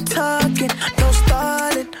 Action, no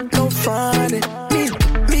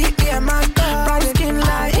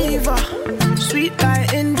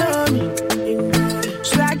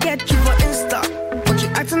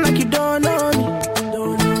acting like you don't know me.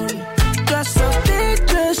 Just so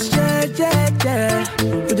dangerous, yeah.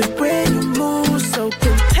 With the way you move, so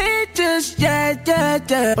contagious,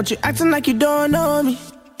 yeah. But you acting like you don't know me.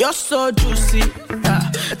 You're so juicy,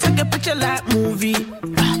 take a picture like movie.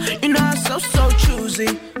 You know I'm so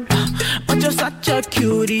choosy, but you're such a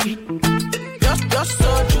cutie. You're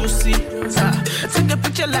so juicy, take a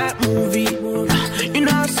picture like movie. You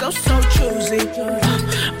know I'm so choosy,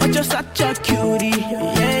 but you're such a cutie.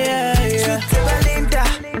 Yeah. Sweet Belinda,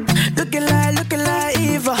 looking like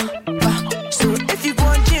Eva. So if you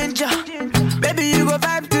want ginger, baby you go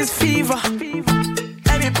vibe this fever.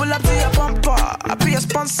 Let me pull up to your bumper, I'll be your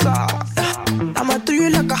sponsor. I'ma do you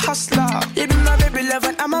like a hustler. You be my baby lover,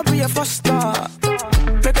 and I'ma be your foster.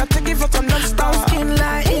 Make I take it for some non-stop. Skin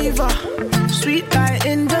like Eva, sweet like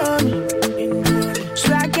Indomie.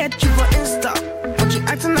 So I get you for Insta, but you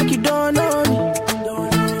acting like you don't know me.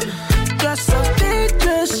 Just so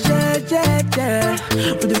dangerous, yeah.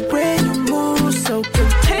 With the way you move, so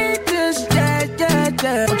contagious, yeah.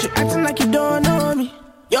 But you acting like you don't know me.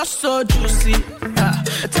 You're so juicy,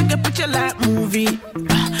 take a picture like movie.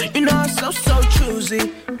 You know I'm so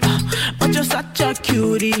choosy, but you're such a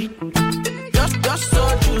cutie. You're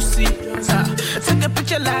so juicy, take a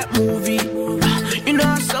picture like movie. You know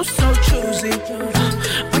I'm so choosy,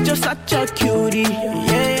 but you're such a cutie.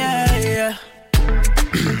 Yeah.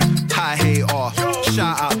 High hater,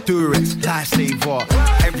 shout out Durex, lifesaver.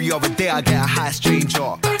 Every other day I get a high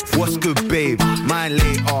stranger. What's good, babe? Mine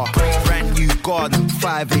later. Brand new garden,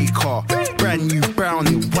 5 acre. Brand new brown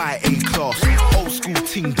in white A-class. Old school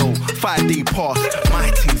ting though, 5-day pass. My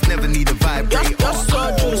things never need a vibrator. You're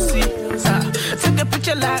so juicy, take a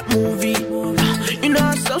picture like movie. You know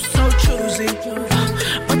I'm so choosy,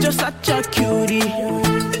 but you're such a cutie.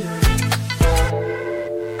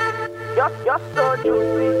 You're so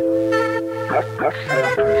juicy.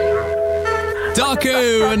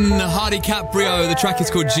 Darko and Hardy Caprio. The track is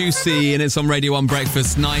called Juicy and it's on Radio 1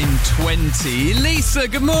 Breakfast 9:20. Lisa,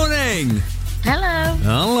 good morning.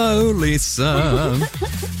 Hello, Lisa.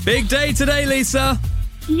 Big day today, Lisa.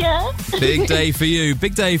 Yeah. Big day for you.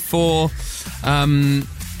 Big day for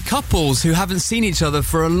couples who haven't seen each other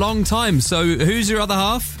for a long time. So who's your other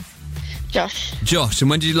half? Josh. And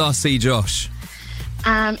when did you last see Josh?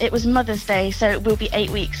 It was Mother's Day, so it will be 8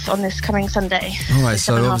 weeks on this coming Sunday. All right,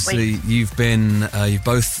 so obviously you've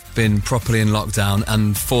both been properly in lockdown,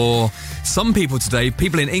 and for some people today,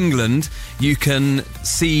 people in England, you can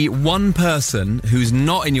see one person who's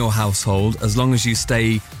not in your household as long as you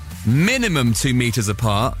stay minimum 2 meters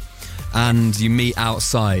apart and you meet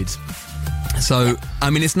outside. So, I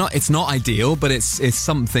mean, it's not ideal, but it's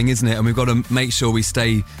something, isn't it? And we've got to make sure we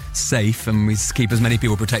stay safe and we keep as many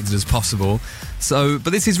people protected as possible. So,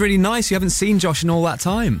 but this is really nice. You haven't seen Josh in all that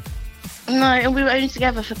time. No, and we were only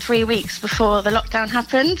together for 3 weeks before the lockdown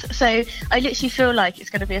happened. So I literally feel like it's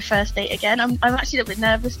going to be a first date again. I'm actually a little bit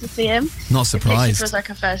nervous to see him. Not It surprised. literally feels like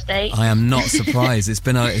a first date. I am not surprised. It's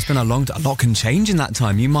been a long time. A lot can change in that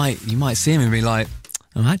time. You might see him and be like,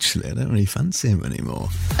 oh, actually, I don't really fancy him anymore.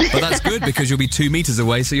 But that's good because you'll be 2 meters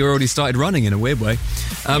away, so you're already started running in a weird way.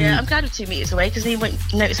 Yeah, I'm glad we're 2 meters away because he won't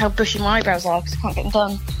notice how bushy my eyebrows are because I can't get them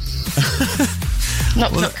done.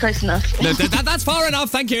 Not close enough. No, that's far enough,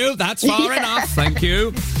 thank you. That's far enough, thank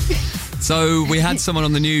you. So we had someone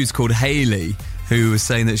on the news called Hayley who was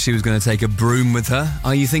saying that she was going to take a broom with her.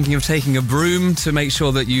 Are you thinking of taking a broom to make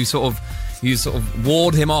sure that you sort of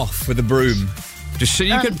ward him off with a broom?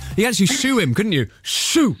 You could actually shoo him, couldn't you?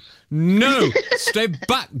 Shoo! No! Stay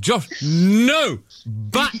back, Josh! No!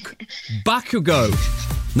 Back you go.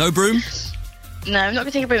 No broom? No, I'm not going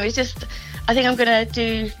to take a broom. It's just, I think I'm going to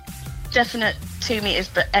do definite 2 meters,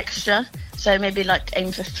 but extra. So maybe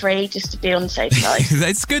aim for 3 just to be on the safe side.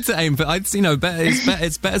 It's good to aim for.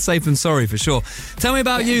 It's better safe than sorry for sure. Tell me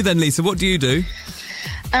about you then, Lisa. What do you do?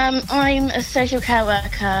 I'm a social care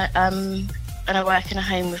worker, and I work in a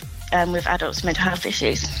home with adults with mental health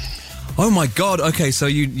issues. Oh my God! Okay, so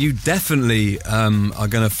you definitely are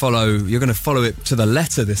going to follow. You're going to follow it to the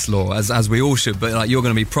letter. This law, as we all should. But you're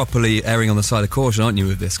going to be properly erring on the side of caution, aren't you,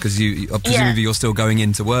 with this? Because presumably you're still going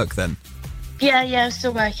into work then. Yeah, I'm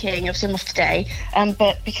still working. Obviously, I'm off today.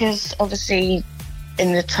 But because obviously,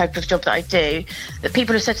 in the type of job that I do, that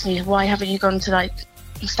people have said to me, "Why haven't you gone to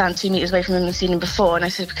stand 2 meters away from him and seen him before?" And I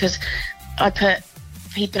said, because I put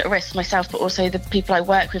people at risk, myself, but also the people I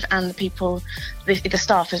work with and the people, the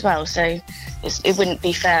staff as well. So it wouldn't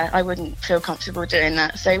be fair. I wouldn't feel comfortable doing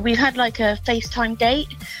that. So we've had a FaceTime date,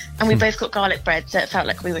 and we both got garlic bread, so it felt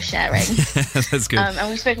like we were sharing. That's good.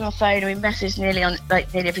 And we spoke on the phone, and we messaged nearly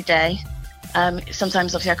every day.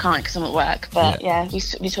 Sometimes, obviously, I can't because I'm at work. But yeah,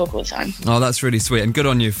 we talk all the time. Oh, that's really sweet, and good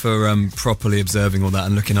on you for properly observing all that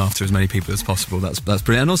and looking after as many people as possible. That's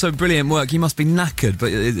brilliant, and also brilliant work. You must be knackered,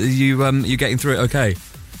 but you getting through it okay?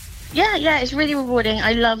 Yeah, it's really rewarding.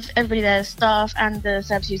 I love everybody there, staff and the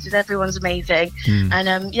service users. Everyone's amazing, and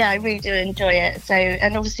I really do enjoy it. So,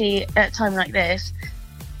 and obviously at a time like this,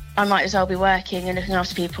 I might as well be working and looking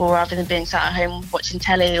after people rather than being sat at home watching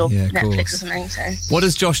telly or Netflix or something. So, what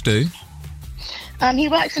does Josh do? He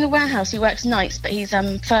works in a warehouse. He works nights, but he's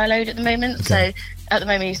furloughed at the moment. Okay. So at the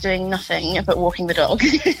moment he's doing nothing but walking the dog.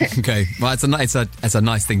 Okay, well, it's a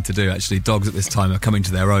nice thing to do, actually. Dogs at this time are coming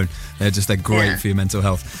to their own. They're great for your mental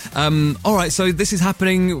health. All right, so this is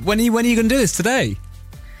happening. When are you going to do this? Today?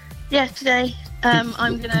 Yeah, today. I'm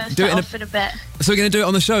going to start off in a bit. So we're going to do it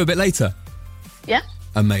on the show a bit later? Yeah.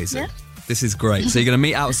 Amazing. Yeah. This is great. So you're going to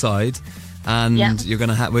meet outside, and you're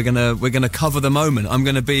going to we're going to cover the moment. I'm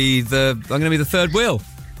going to be the third wheel.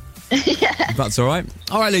 Yeah. If that's all right.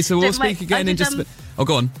 All right, Lisa. We'll speak again in just a bit. Oh,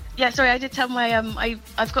 go on. Yeah, sorry, I did tell my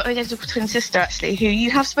I've got an identical twin sister actually, who you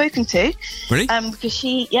have spoken to. Really? Because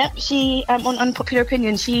she on Unpopular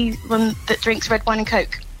Opinion, she's one that drinks red wine and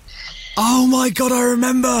Coke. Oh my God, I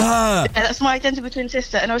remember her. Yeah, that's my identical twin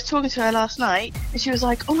sister, and I was talking to her last night, and she was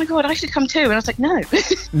like, "Oh my God, I should come too," and I was like, "No,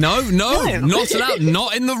 no, not allowed,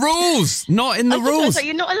 not in the rules, not in the rules." I was like,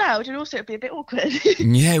 "You're not allowed," and also it'd be a bit awkward.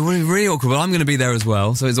 Yeah, really awkward. Well, I'm going to be there as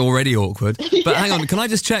well, so it's already awkward. But hang on, can I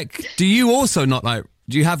just check? Do you also not like?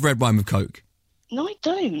 Do you have red wine with Coke? No, I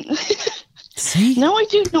don't. See? No, I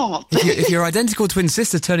do not. If your identical twin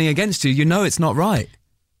sister turning against you, you know it's not right.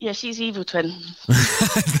 Yeah, she's evil twin.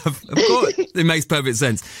 Of course, it makes perfect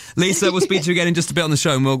sense. Lisa, we'll speak to you again in just a bit on the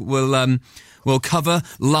show, and we'll cover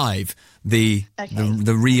live the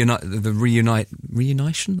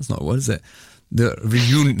reunition. That's not what is it? The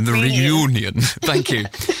reunion. Thank you.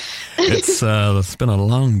 It's been a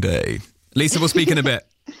long day. Lisa, we'll speak in a bit.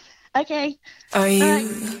 Okay. Are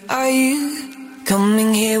you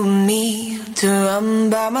coming here with me to run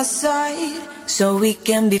by my side so we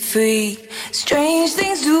can be free? Strange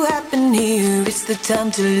things do happen here, it's the time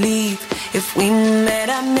to leave. If we met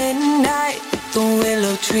at midnight, the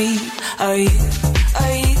willow tree. Are you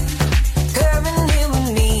coming here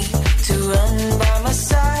with me to run by my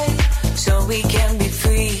side so we can be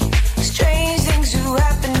free? Strange things do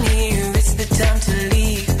happen here, it's the time to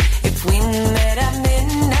leave. If we met at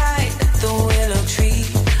midnight, the willow tree.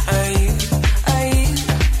 Are you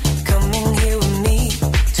coming here with me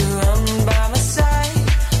to run by my side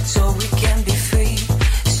so we can be free?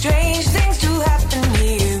 Strange things do happen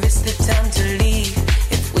here, it's the time to leave.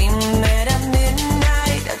 If we met at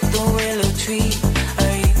midnight at the willow tree. Are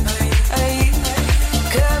you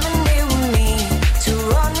coming here with me to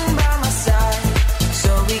run by my side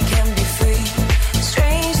so we can be free?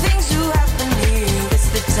 Strange things do happen here, it's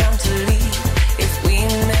the time to leave. If we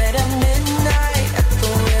met at midnight at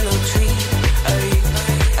the willow tree. Are you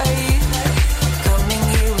coming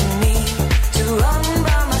here with me to run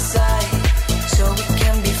by my side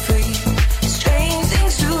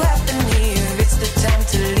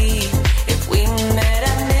so we can be free?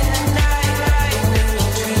 Strange things do happen here, it's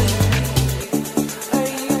the time to leave. If we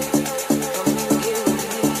met at midnight at the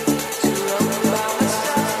willow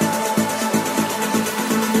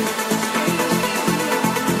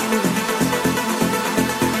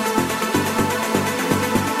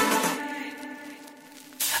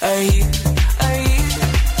tree. Are you coming here with me to run by my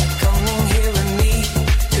side? Are you coming here with me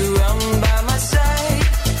to run by my side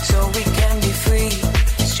so we can be free?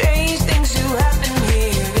 Strange things do happen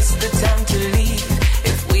here, it's the time to leave.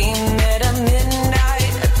 If we met at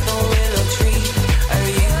midnight at the willow tree. Are you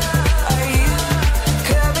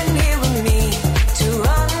coming here with me to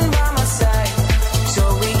run by my side so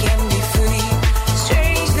we can be free?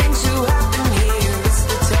 Strange things do happen here, it's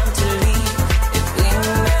the time to leave. If we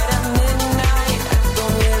met at midnight at the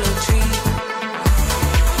willow tree.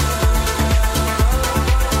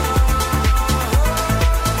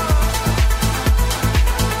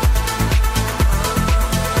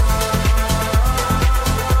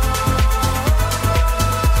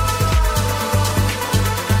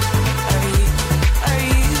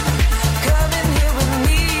 Coming here with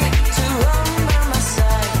me to run by my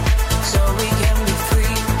side so we can be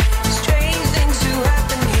free? Strange things do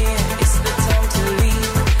happen here, it's the time to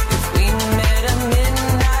leave. If we met at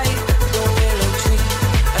midnight at the willow tree.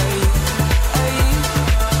 Are you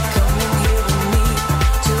coming here with me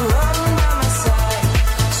to run by my side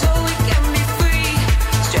so we can be free?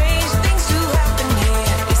 Strange things do happen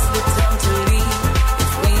here, it's the time to leave.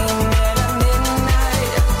 If we met at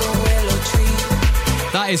midnight at the willow tree.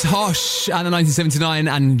 That is Hosh and the 1979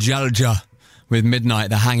 and Jalja with Midnight,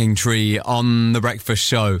 the Hanging Tree on The Breakfast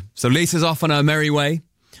Show. So Lisa's off on her merry way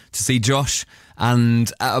to see Josh,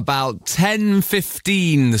 and at about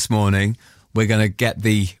 10:15 this morning, we're going to get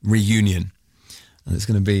the reunion. And it's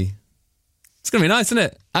going to be nice, isn't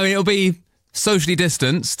it? I mean, it'll be socially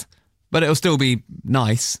distanced, but it'll still be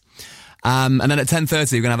nice. And then at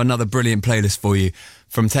 10:30, we're going to have another brilliant playlist for you.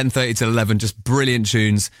 From 10:30 till 11, just brilliant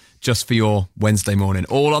tunes just for your Wednesday morning.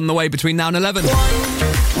 All on the way between now and 11.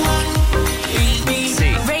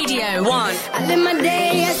 Radio 1. I live my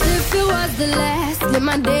day as if it was the last. Live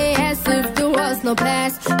my day as if there was no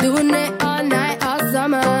past. Doing it all night, all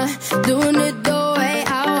summer. Doing it the way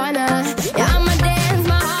I wanna. Yeah, I'ma dance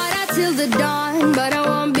my heart out till the dawn. But I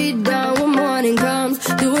won't be done when morning comes.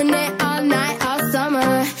 Doing it all night, all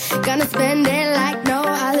summer. Gonna spend it like no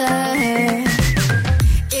other.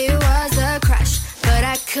 It was a crush, but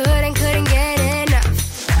I couldn't get enough.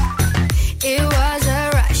 It was a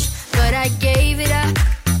rush, but I gave it up.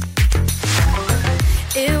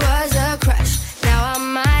 It was a crush. Now I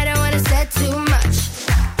might have wanna said too much,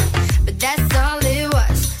 but that's all it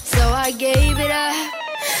was. So I gave it up.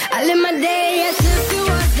 I live my day as if it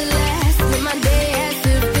was the last. Live my day as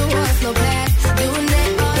if there was no past. Doing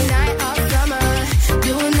it all night, all summer.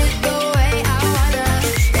 Doing it the way I wanna.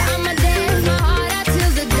 Yeah, I'ma dance my heart out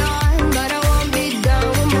till the dawn, but I won't be done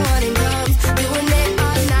when morning comes. Doing it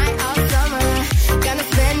all night, all summer. Gonna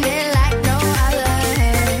spend it like no other.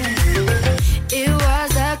 It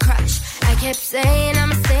was a crush. I kept saying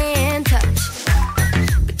I'ma stay in touch,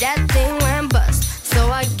 but that thing went bust, so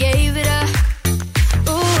I gave it up.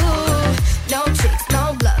 Ooh, no tricks,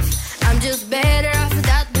 no bluff. I'm just better off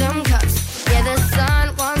without them cuffs. Yeah, the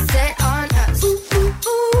sun won't set on us. Ooh, ooh,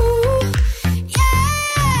 ooh,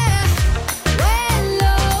 yeah. When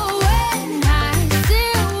low, when high,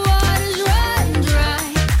 still waters run dry.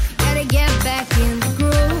 Gotta get back in the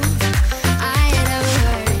groove. I ain't never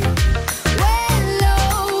heard it. When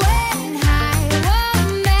low, when high, what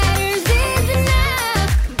matters is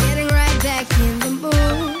enough. Getting right back in the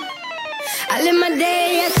mood. I live my day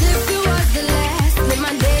as if it was the last. Live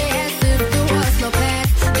my day as if there was no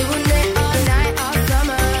past. Doing it all night, all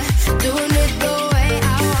summer. Doing it the way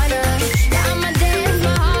I wanna. Yeah, I'ma dance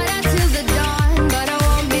my heart out till the dawn, but I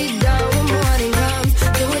won't be done when morning comes.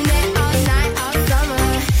 Doing it all night, all summer.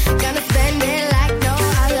 Gonna spend it like no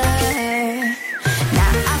other.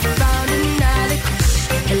 Now I found another crush.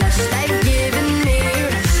 The lush life giving me a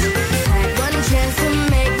rush. Had one chance to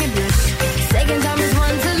make me blush. Second time is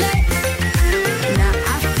one too late. Now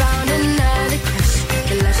I found another crush.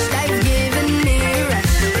 The lush life giving me a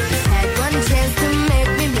rush. Had one chance to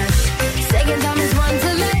make me blush. Second time is one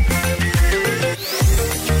too late.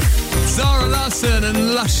 Zara Larsson and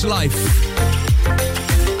Lush Life.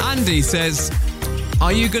 Andy says,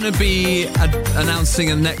 are you going to be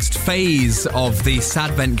announcing a next phase of the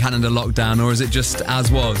Sadvent calendar lockdown, or is it just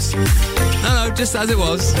as was? No, just as it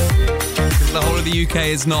was. Because the whole of the UK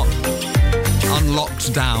is not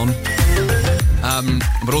unlocked down.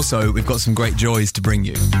 But also, we've got some great joys to bring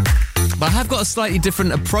you. But I have got a slightly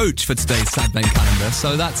different approach for today's Sadvent calendar,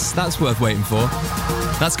 so that's worth waiting for.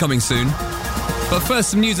 That's coming soon. But first,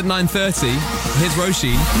 some news at 9:30. Here's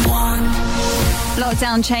Roisin.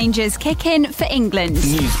 Lockdown changes kick in for England.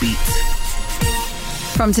 Newsbeat.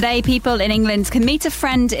 From today, people in England can meet a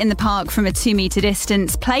friend in the park from a 2-metre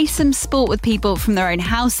distance, play some sport with people from their own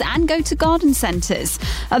house and go to garden centres.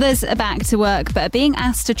 Others are back to work but are being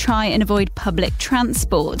asked to try and avoid public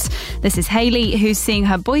transport. This is Hayley, who's seeing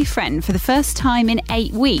her boyfriend for the first time in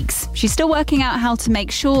 8 weeks. She's still working out how to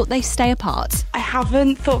make sure they stay apart. I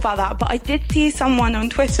haven't thought about that, but I did see someone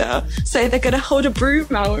on Twitter say they're going to hold a broom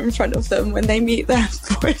mallet in front of them when they meet their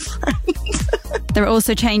boyfriend. There are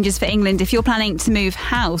also changes for England. If you're planning to move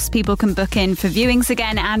house, people can book in for viewings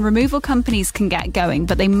again and removal companies can get going,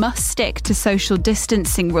 but they must stick to social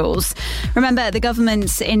distancing rules. Remember, the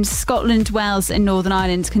governments in Scotland, Wales and Northern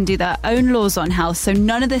Ireland can do their own laws on health, so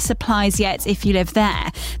none of this applies yet if you live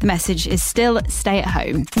there. The message is still stay at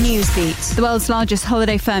home. Newsbeat. The world's largest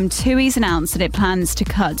holiday firm TUI's announced that it plans to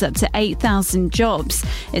cut up to 8,000 jobs.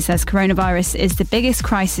 It says coronavirus is the biggest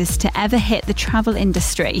crisis to ever hit the travel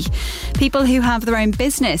industry. People who have their own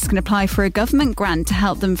business can apply for a government grant to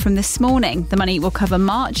help them from this morning. The money will cover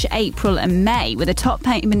March, April and May with a top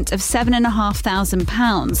payment of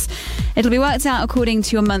 £7,500. It'll be worked out according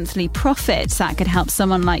to your monthly profits. That could help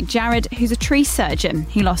someone like Jared, who's a tree surgeon.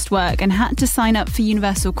 He lost work and had to sign up for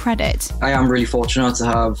Universal Credit. I am really fortunate to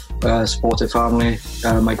have a supportive family.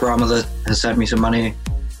 My grandmother has sent me some money.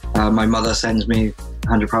 My mother sends me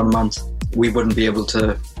 £100 a month. We wouldn't be able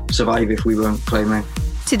to survive if we weren't claiming.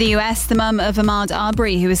 To the US, the mum of Ahmaud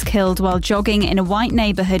Arbery, who was killed while jogging in a white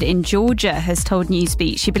neighbourhood in Georgia, has told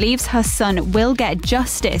Newsbeat she believes her son will get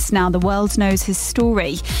justice now the world knows his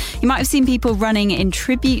story. You might have seen people running in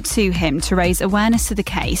tribute to him to raise awareness of the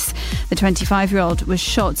case. The 25-year-old was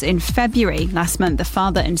shot in February. Last month, the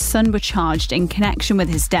father and son were charged in connection with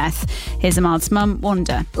his death. Here's Ahmaud's mum,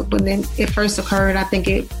 Wanda. When it first occurred, I think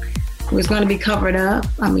it was going to be covered up.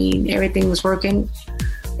 I mean, everything was working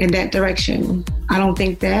in that direction. I don't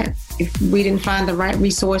think that if we didn't find the right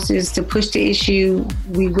resources to push the issue,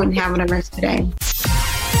 we wouldn't have an arrest today.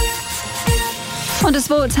 On to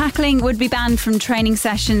sport, tackling would be banned from training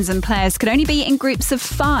sessions and players could only be in groups of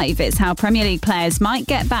 5. It's how Premier League players might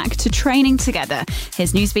get back to training together.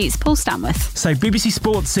 Here's Newsbeat's Paul Stanworth. So BBC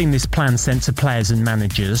Sport's seen this plan sent to players and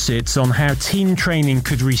managers. It's on how team training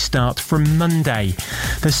could restart from Monday.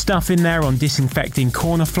 There's stuff in there on disinfecting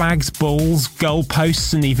corner flags, balls, goal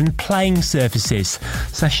posts and even playing surfaces.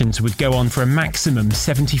 Sessions would go on for a maximum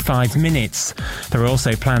 75 minutes. There are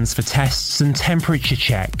also plans for tests and temperature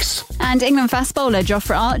checks. And England fast bowler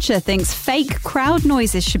Jofra Archer thinks fake crowd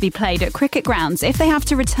noises should be played at cricket grounds if they have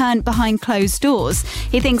to return behind closed doors.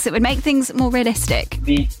 He thinks it would make things more realistic.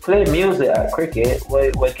 We play music at cricket.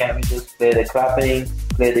 Why can't we just play the clapping,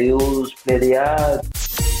 play the oohs, play the ahs?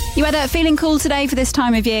 You weather feeling cool today for this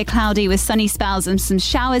time of year, cloudy with sunny spells and some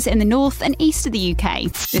showers in the north and east of the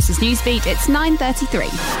UK. This is Newsbeat, it's 9:33.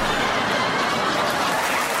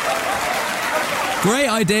 Great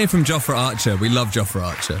idea from Jofra Archer. We love Jofra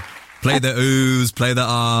Archer. Play the oohs, play the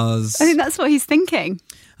ahs. I think that's what he's thinking.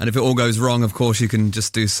 And if it all goes wrong, of course, you can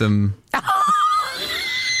just do some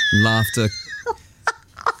laughter.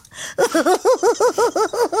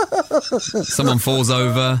 Someone falls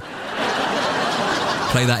over.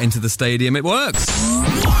 Play that into the stadium. It works.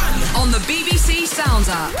 On the BBC Sounds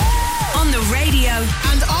app, on the radio,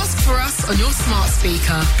 and ask for us on your smart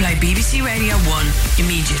speaker. Play BBC Radio 1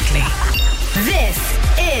 immediately. This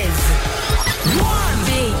is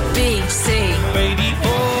BBC Radio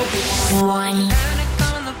 1.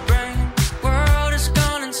 World has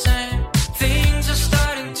gone insane. Things are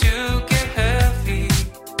starting to get heavy.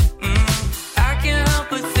 I can't help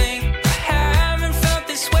but think I haven't felt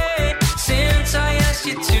this way since I asked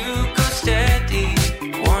you to go steady.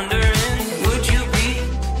 Wondering, would you be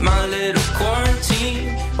my little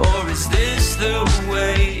quarantine, or is this the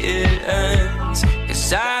way it ends?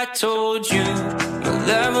 'Cause I told you my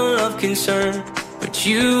level of concern, but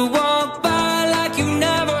you walk by like you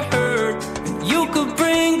never heard. You could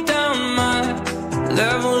bring down my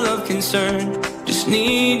level of concern. Just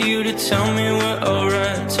need you to tell me we're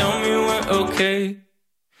alright, tell me we're okay.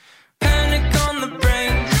 Panic on the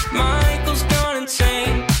brain, Michael's gone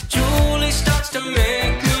insane. Julie starts to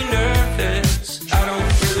make me nervous. I don't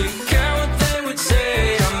really care what they would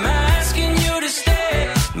say. I'm asking you to stay.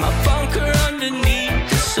 My bunker underneath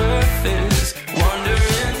the surface.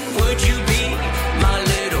 Wondering, would you be my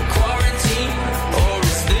little quarantine, or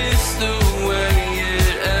is this the way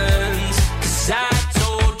it ends? 'Cause I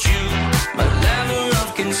told you my level of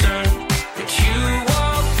concern, but you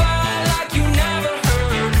walk by like you never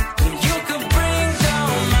heard. And you could bring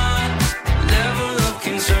down my level of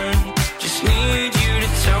concern. Just need you to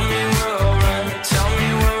tell me we're alright, tell me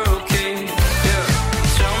we're okay. Yeah,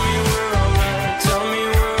 tell me we're alright, tell me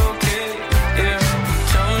we're okay. Yeah,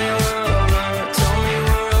 tell me we're alright, tell me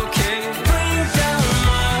we're okay. Bring down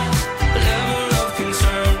my level of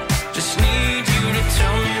concern. Just need you to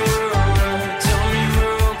tell me we're alright, tell me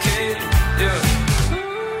we're okay. Yeah.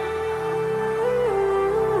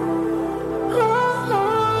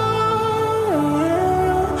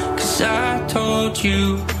 'Cause I told you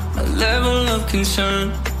a level of concern,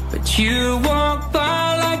 but you walk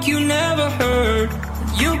by like you never heard.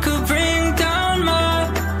 You could bring down my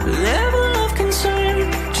level of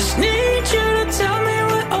concern. Just need you to tell me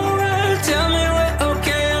we're alright, tell me we're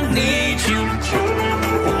okay. I need you.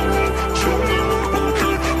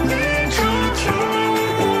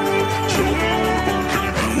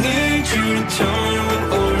 I need you to tell me we're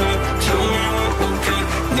alright, tell me we're okay.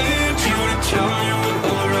 Need you to tell me we're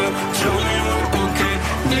alright, tell me we're okay.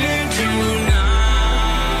 Need you now.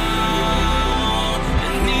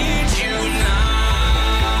 I need you now.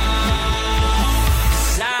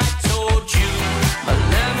 'Cause I told you my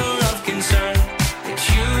level of concern, but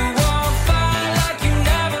you walk by like you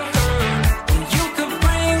never heard. And you could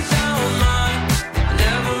bring down my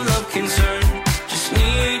level of concern. Just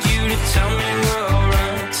need you to tell me we're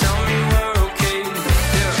alright, tell me we're okay.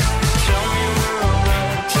 Yeah, tell me we're alright,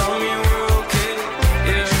 tell me we're okay.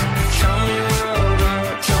 Yeah, tell me we're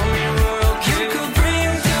alright, tell me we're okay. You could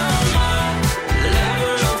bring down my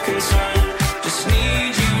level of concern. Just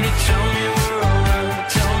need you to tell me we're alright,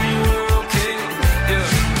 tell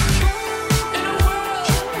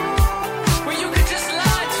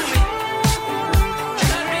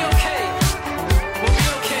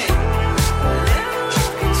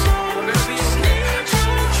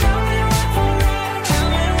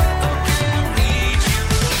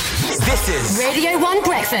Radio 1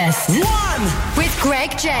 Breakfast. 1 with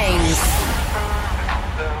Greg James.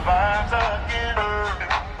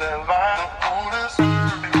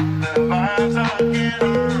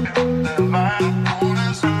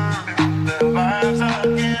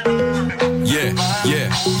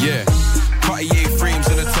 Yeah. Cartier frames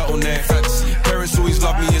and a turtleneck. Parents always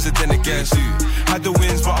love me as a den against you. Had the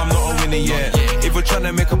wins, but I'm not a winner yet. If we're trying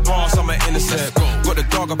to make a pass, I'm an innocent. Got the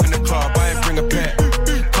dog up in the club, I ain't bring a pet.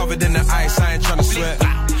 Covered in the ice, I ain't trying to sweat.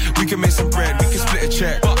 We can make some bread, we can split a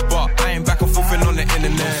check. But I ain't back and forth on the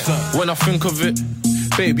internet. When I think of it,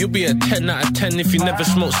 babe, you'll be a 10 out of 10 if you never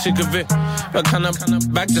smoke cigarette. But can I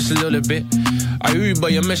back just a little bit? I Uber,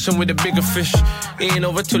 you're messing with a bigger fish. It ain't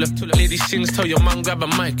over till the lady sings. Tell your man grab a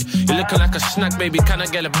mic. You're looking like a snack, baby, can I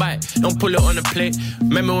get a bite? Don't pull it on the plate.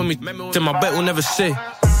 Remember when then my bet will never say.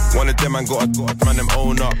 One of them, man, got a man, them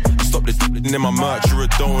own up. Stop this in my merch, you're a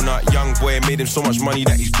donut. Young boy made him so much money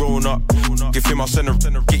that he's grown up. Give him, I'll send her,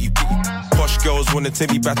 get you. Posh girls wanna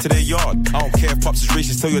take me back to their yard. I don't care if pops is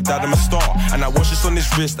racist, tell your dad I'm a star. And I watch this on his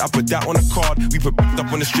wrist, I put that on a card. We put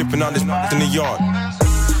up on the strip and now there's in the yard.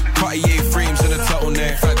 Cartier frames and a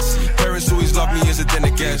turtleneck. Parents always love me as a den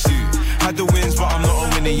against you. Had the wins, but I'm not a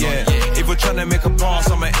winner yet. If we're trying to make a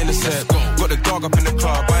pass, I'm an innocent. Got the dog up in the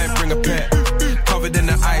club, I ain't bring a pet. Covered in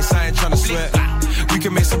the ice, I ain't trying to sweat. We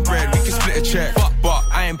can make some bread, we can split a check. But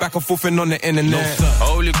I ain't back and forth on the internet. I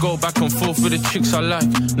only go back and forth with the chicks I like.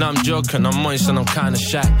 Now I'm joking, I'm moist and I'm kinda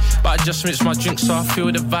shy. But I just mix my drink so I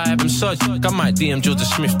feel the vibe. I'm such, I might DM Georgia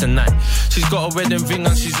Smith tonight. She's got a wedding ring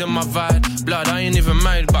and she's in my vibe. Blood, I ain't even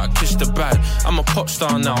married, but I kissed her bad. I'm a pop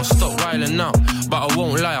star now, I'll stop wilding out. But I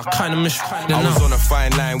won't lie, I kinda miss riding out. I was on a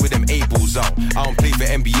fine line with them 8 balls out. I don't play for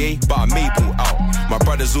NBA, but I made ball out. My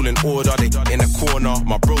brothers all in order, they in the corner.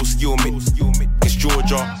 My bros skill me, it's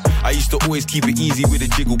Georgia. I used to always keep it easy with a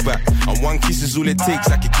jiggle back. And one kiss is all it takes,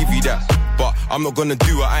 I could give you that. But I'm not gonna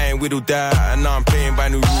do it, I ain't whittled that. And now I'm playing by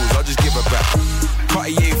new rules, I'll just give her back.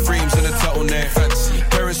 Cartier frames and a turtleneck.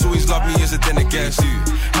 Parents always love me as a den against you.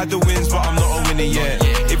 Had the wins, but I'm not a winner yet.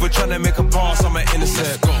 If we're trying to make a pass, I'm an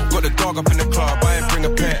innocent. Got the dog up in the club, I ain't bring a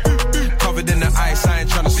pet. Covered in the ice, I ain't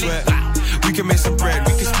trying to sweat. We can make some bread,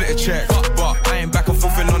 we can split a check. But I ain't back and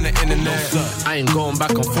forth on the internet. I ain't going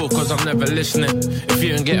back and forth cause I'm never listening. If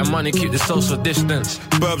you ain't getting money, keep the social distance.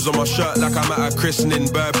 Burbs on my shirt like I'm at a christening.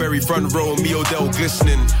 Burberry front row, me Odell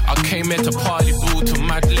glistening. I came here to party ball to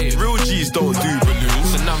madly. Real G's don't do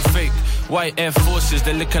balloons. And I'm fake. White Air Forces,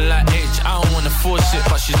 they're looking like H. I don't wanna force it,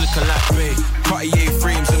 but she's looking like Ray. Cartier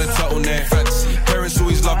frames and a turtleneck. Parents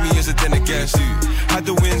always love me as a den against you. Had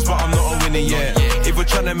the wins, but I'm not a winner yet. If we're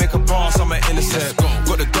trying to make a pass, I'm an innocent.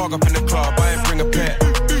 Got the dog up in the club, I ain't bring a pet.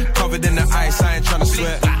 Covered in the ice, I ain't trying to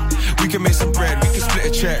sweat. We can make some bread, we can split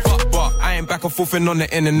a check. But I ain't back and forth on the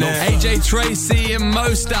internet. AJ Tracy and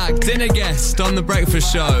Mostak, dinner guest on The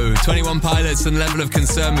Breakfast Show. 21 Pilots and Level of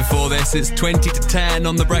Concern before this. It's 20 to 10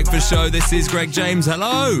 on The Breakfast Show. This is Greg James.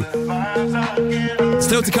 Hello.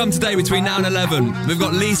 Still to come today between now and 11. We've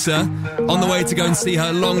got Lisa on the way to go and see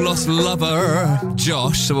her long-lost lover,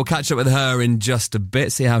 Josh. So we'll catch up with her in just a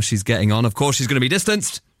bit, see how she's getting on. Of course, she's going to be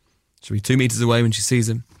distanced. She'll be 2 metres away when she sees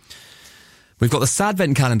him. We've got the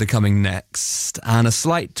Sadvent calendar coming next, and a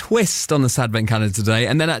slight twist on the Sadvent calendar today.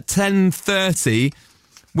 And then at 10:30,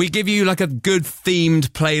 we give you like a good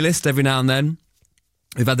themed playlist every now and then.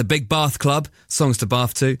 We've had the Big Bath Club, songs to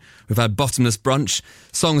bath to. We've had Bottomless Brunch,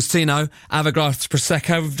 songs to, have a glass of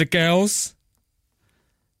Prosecco with the girls.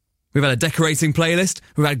 We've had a decorating playlist.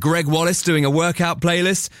 We've had Greg Wallace doing a workout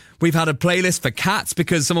playlist. We've had a playlist for cats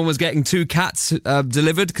because someone was getting 2 cats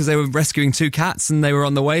delivered because they were rescuing 2 cats and they were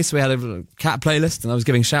on the way. So we had a cat playlist and I was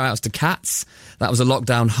giving shout outs to cats. That was a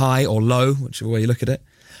lockdown high or low, whichever way you look at it.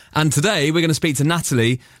 And today we're going to speak to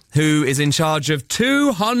Natalie, who is in charge of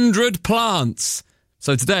 200 plants.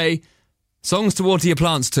 So today, songs to water your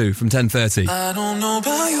plants to from 10:30. I don't know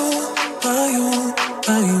about you.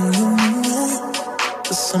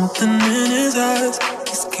 There's something in his eyes,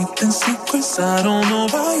 he's keeping secrets. I don't know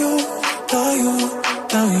about you.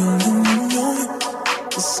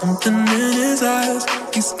 There's something in his eyes,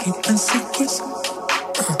 he's keeping secrets.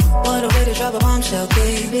 What a way to drop a bombshell,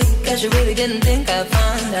 baby. Guess you really didn't think I'd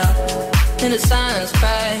find out. In the silence,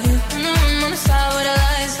 cry. On the side with the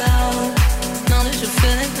lights out. Know that you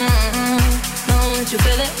feel it, know that you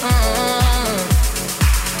feel it,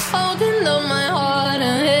 holding up my heart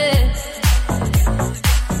and head.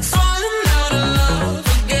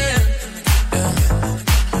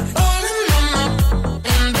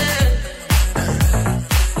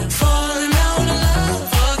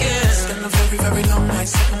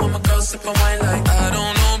 Sipping wine like I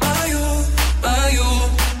don't know about you.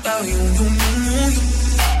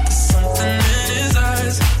 There's something in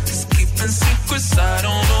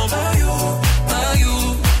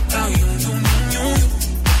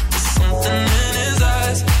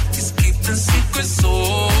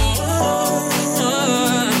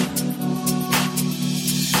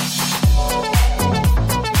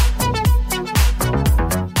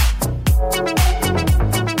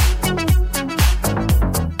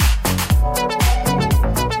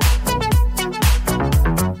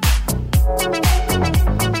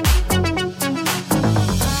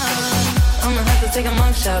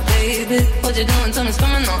shot, baby. What you doing? Tell me,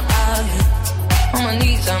 coming on out here. On my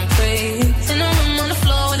knees, I'm praying. In the room on the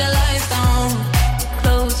floor with the lights down.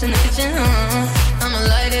 Close in the kitchen, I'ma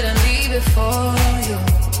light it and leave it for you.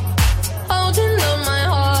 Holding up my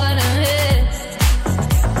heart and head.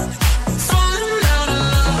 Falling out of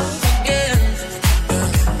love again.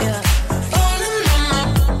 Yeah. Falling on my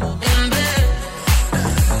in bed.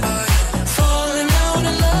 Falling out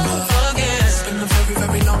of love again. It's been a very,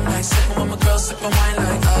 very long night. Sitting with my girl, sipping wine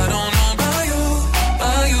like I don't know about you,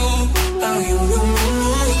 about you, about you.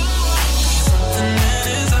 Something in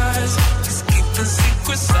his eyes, he's keeping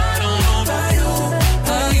secrets. I don't know about you,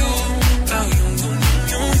 about you, about you.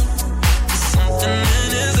 Something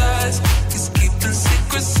in his eyes, he's keeping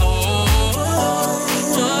secrets. Oh.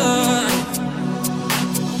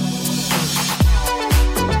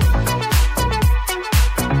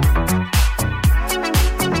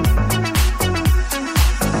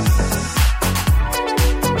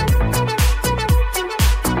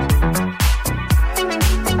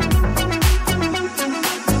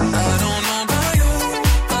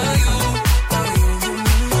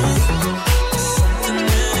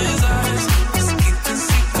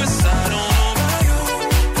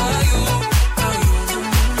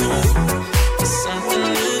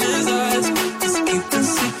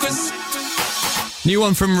 New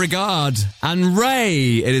one from Regard and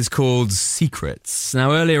Ray. It is called Secrets.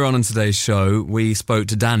 Now, earlier on in today's show, we spoke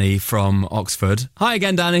to Danny from Oxford. Hi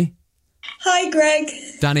again, Danny. Hi, Greg.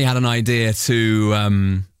 Danny had an idea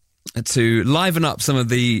to liven up some of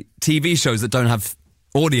the TV shows that don't have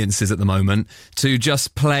audiences at the moment, to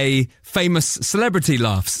just play famous celebrity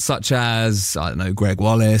laughs, such as, I don't know, Greg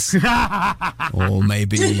Wallace, or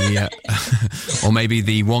maybe the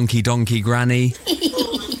wonky donkey granny.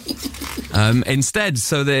 Instead,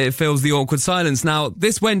 so that it fills the awkward silence. Now,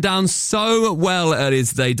 this went down so well earlier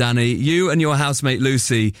today, Danny. You and your housemate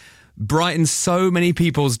Lucy brightened so many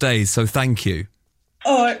people's days, so thank you.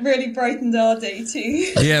 Oh, it really brightened our day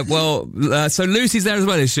too. Yeah, well, so Lucy's there as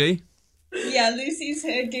well, is she? Yeah, Lucy's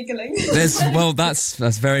here giggling.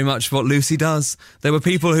 That's very much what Lucy does. There were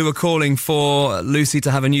people who were calling for Lucy to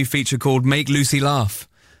have a new feature called Make Lucy Laugh.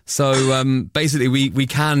 So basically we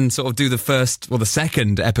can sort of do the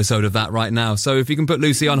second episode of that right now. So if you can put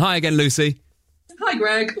Lucy on. Hi again, Lucy. Hi,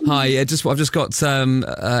 Greg. Hi, I've just got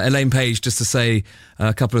Elaine Page just to say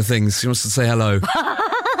a couple of things. She wants to say hello.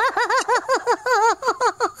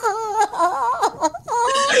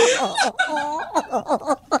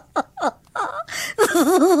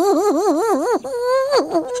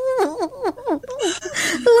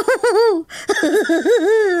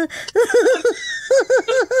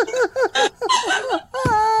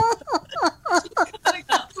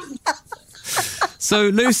 So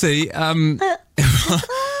Lucy,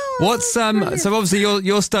 what's so obviously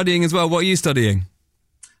you're studying as well. What are you studying?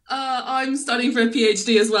 I'm studying for a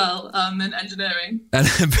PhD as well, in engineering. And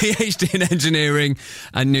a PhD in engineering,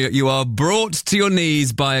 and you are brought to your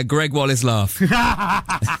knees by a Greg Wallace laugh.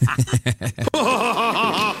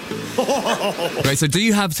 Great. So, do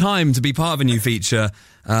you have time to be part of a new feature,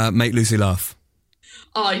 Make Lucy Laugh?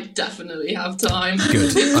 I definitely have time.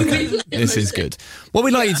 Good. Okay, this is good. What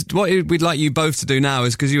we'd like you both to do now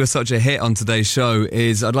is, because you were such a hit on today's show,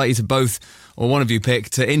 is I'd like you to both, or one of you pick,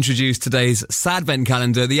 to introduce today's Sadvent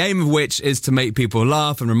calendar, the aim of which is to make people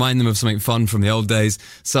laugh and remind them of something fun from the old days.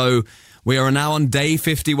 So we are now on day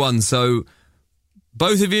 51. So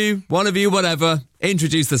both of you, one of you, whatever,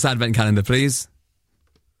 introduce the Sadvent calendar, please.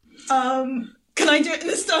 Can I do it in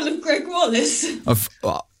the style of Greg Wallace?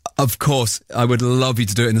 Of course, I would love you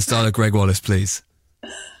to do it in the style of Greg Wallace, please.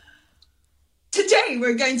 Today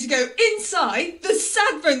we're going to go inside the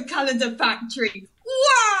Sadvent calendar factory.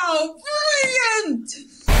 Wow, brilliant!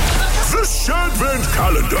 The Sadvent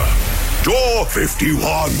calendar, door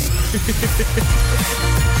 51.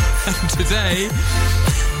 And today,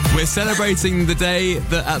 we're celebrating the day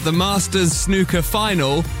that at the Masters Snooker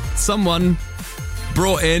final, someone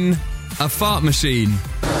brought in a fart machine.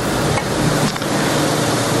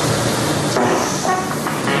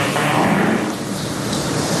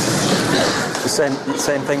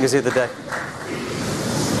 Same thing as the other day.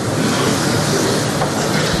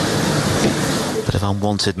 Bit of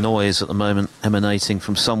unwanted noise at the moment emanating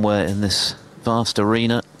from somewhere in this vast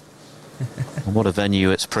arena. And what a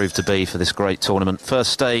venue it's proved to be for this great tournament.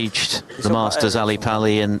 First staged the Masters Ali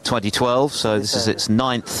Pali in 2012, so this is its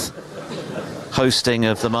 9th hosting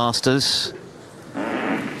of the Masters.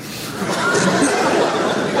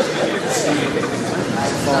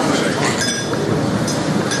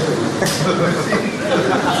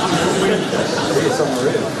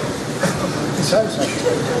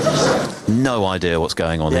 No idea what's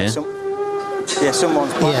going on here. Yeah,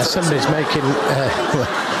 somebody's making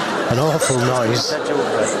an awful noise.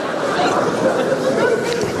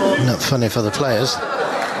 Not funny for the players.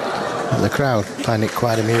 The crowd find it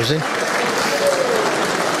quite amusing.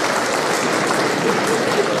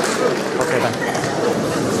 Okay, then.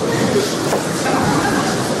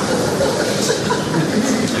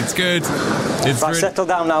 It's good. It's Right, settle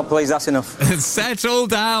down now, please. That's enough. Settle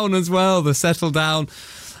down as well. The settle down.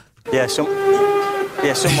 Yeah,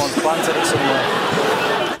 someone's planted it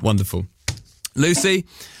somewhere. Wonderful. Lucy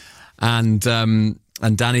and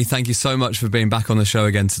Danny, thank you so much for being back on the show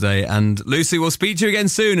again today. And Lucy, we'll speak to you again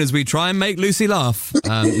soon as we try and make Lucy laugh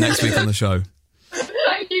next week on the show.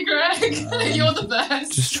 Thank you, Greg. You're the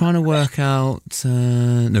best. Just trying to work out...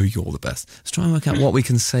 no, you're the best. Let's try and work out what we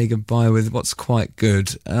can say goodbye with, what's quite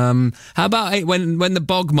good. How about when the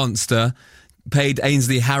bog monster paid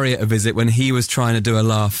Ainsley Harriott a visit when he was trying to do a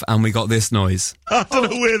laugh and we got this noise? I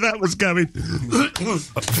don't know where that was going.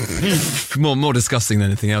 more disgusting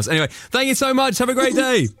than anything else. Anyway, thank you so much. Have a great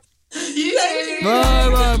day. You too.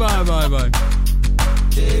 Bye.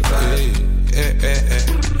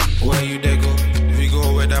 Where you they go? We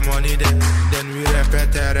go with the money then we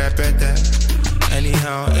repeat that.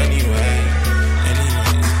 Anyhow, anyway.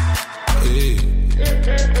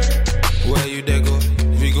 Where you they go?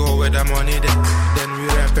 We go with the money then we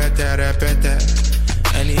repeat that.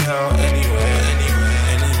 Anyhow, anyway.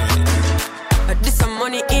 This a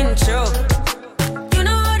money intro. You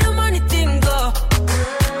know how the money thing go.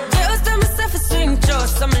 Just tell myself a swing throw.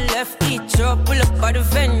 Some left each up, pull up by the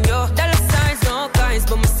venue. Dollar signs, no kinds,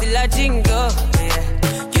 but me still a jingle.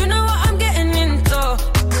 Yeah. You know what I'm getting into.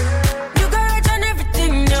 You garage on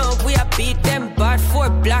everything, no. We a beat them bad for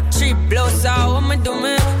black tree blows out. What me do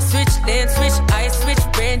me? Switch lane, switch eyes, switch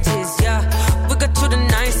ranges, yeah. We got to the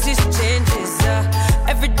nicest changes, yeah.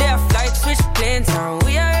 Every day I fly, switch planes,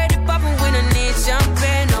 we already popping, we don't need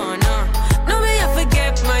champagne, no. No, me I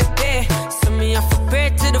forget my pay. So me I for pray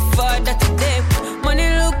to the Father today. Money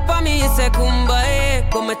look for me, it's a kumbaya.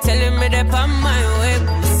 Come telling me that I'm my way,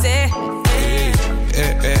 come say, hey.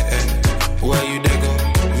 Where you they go?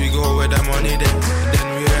 We go with the money then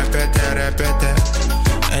we repeat that.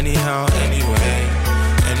 Anyhow, anyway.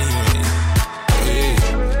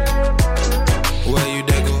 Where you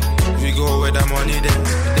they go? We go with the money then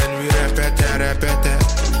we repeat that.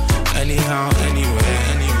 Anyhow, anyway.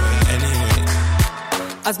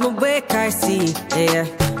 As my wake I see, yeah.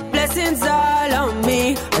 Blessings all on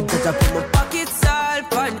me. I did up in my pockets all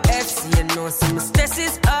on FC. You know some stress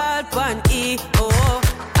is all on E. Oh,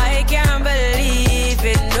 I can't believe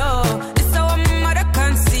it, no. This is how my mother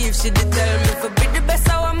conceived. She did tell me for be the best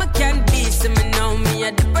how I can be. So me know me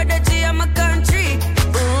at the prodigy of my country.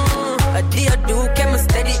 I do, kept me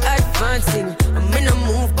steady advancing. I'm in a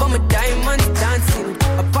move, but my diamonds dancing.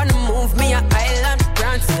 Upon the move, me a island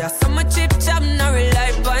Prancy. I saw my chip chop, now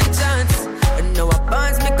rely on chance. And now I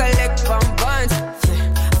bonds, me collect bonds.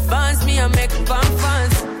 Bonds, me I make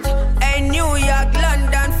fans. Hey, New York,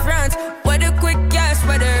 London, France. Where the quick cash,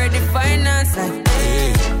 where the ready finance. Like,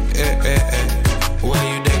 hey. Where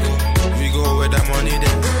you they go? We go with the money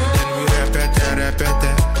then we repeat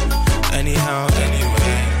that. Anyhow,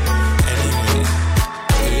 anyway.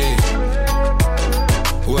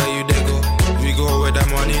 Where you they go? We go with the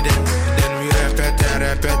money then we repeat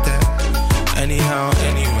that. Anyhow,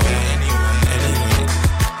 anyway.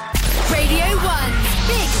 Radio 1's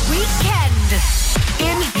Big Weekend.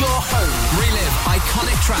 In your home. Relive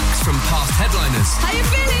iconic tracks from past headliners. How you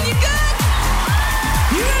feeling? You good?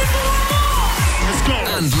 You ready for one more? Let's go.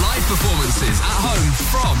 And live performances at home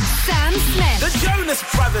from Sam Smith, The Jonas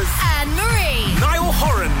Brothers, Anne-Marie, Niall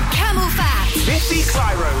Horan, Camel Fat, Biffy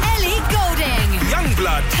Clyro, Ellie Goulding,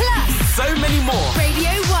 Youngblood, plus so many more.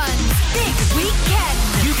 Radio 1's Big Weekend.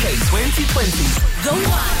 UK 2020. The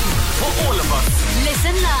one. For all of us.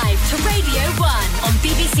 Listen live to Radio 1 on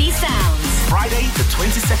BBC Sounds. Friday the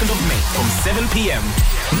 22nd of May from 7 p.m.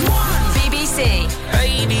 BBC.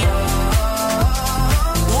 Radio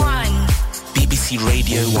 1. BBC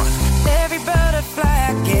Radio 1. Every butterfly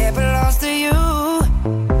I get belongs to you.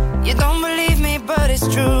 You don't believe me, but it's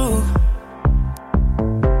true.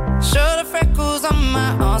 Show the freckles on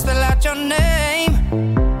my arms, spell out your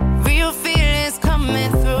name. Real feelings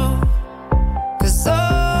coming through. 'Cause all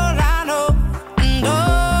I know and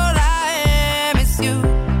all I am is you.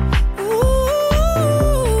 Ooh,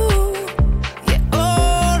 yeah,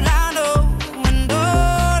 all I know and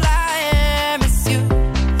all I am is you.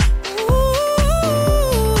 Ooh,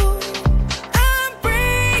 I'm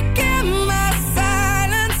breaking my silence.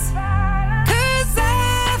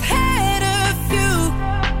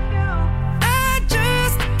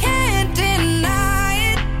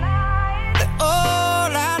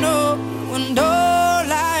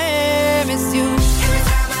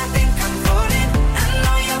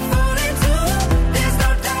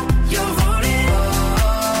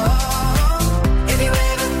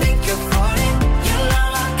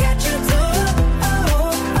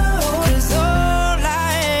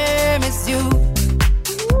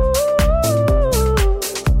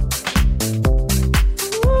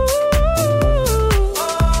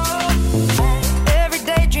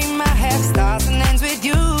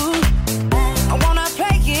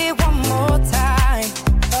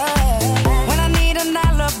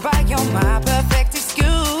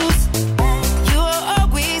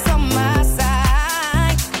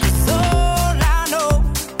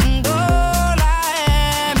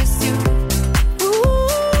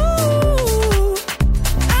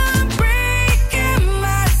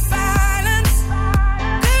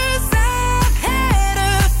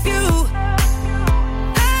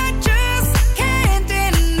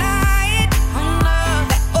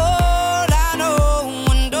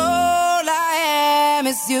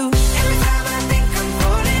 miss you. Every time I think I'm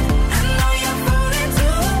falling, I know you're falling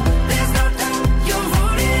too. There's no doubt you're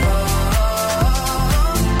falling. Oh,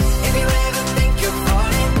 if you ever think you're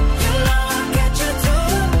falling, you know I'll catch you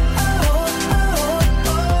too.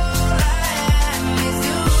 I miss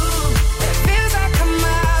you. It feels like I'm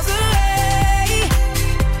miles away.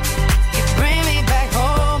 You bring me back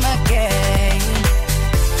home again.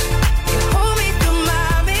 You hold me through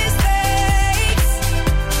my mistakes.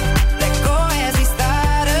 Let go as we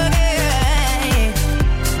start again.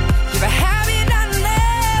 You're a habit I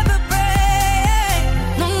never break.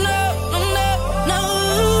 No, no, no, no, no.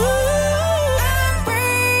 I'm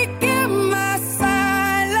breaking my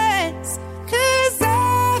silence, 'cause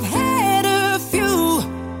I've had a few.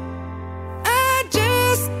 I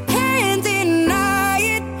just can't deny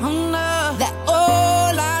it. Oh no, that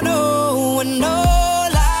all I know and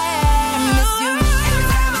all I miss you. Every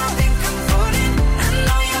time I think I'm falling, I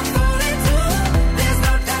know you're falling too. There's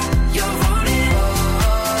no doubt you're falling.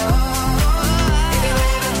 If you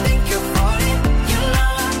ever think you're falling, you know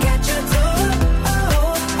I'll catch you too.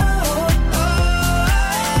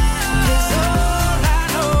 'Cause all I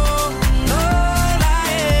know and all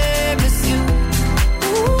I miss you.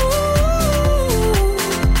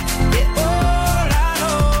 Yeah, all I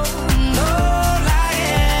know and all I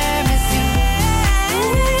miss you.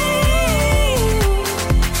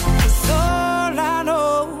 'Cause all I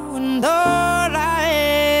know and all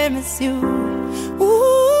I miss you.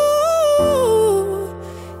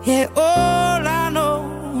 Yeah, all I know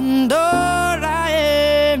and all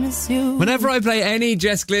I miss you. Whenever I play any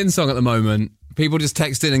Jess Glynn song at the moment, people just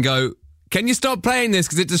text in and go, can you stop playing this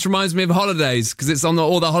because it just reminds me of holidays, because it's on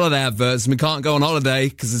all the holiday adverts and we can't go on holiday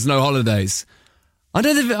because there's no holidays. I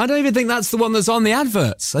don't even think that's the one that's on the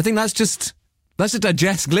adverts. I think that's just a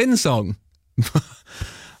Jess Glynn song.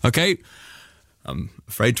 Okay, I'm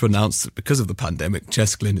afraid to announce that because of the pandemic,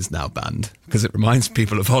 Jess Glynn is now banned because it reminds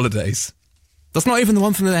people of holidays. That's not even the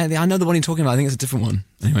one from the... I know the one you're talking about. I think it's a different one.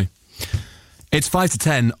 Anyway, it's 5 to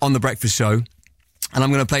 10 on The Breakfast Show, and I'm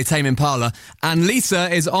going to play Tame Impala, and Lisa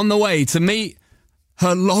is on the way to meet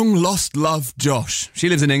her long-lost love, Josh. She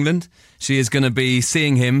lives in England. She is going to be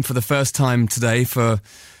seeing him for the first time today for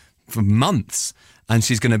months, and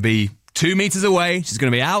she's going to be 2 meters away. She's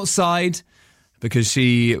going to be outside because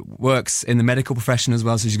she works in the medical profession as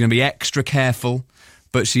well, so she's going to be extra careful,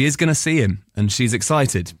 but she is going to see him, and she's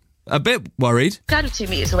excited. A bit worried. Dad was 2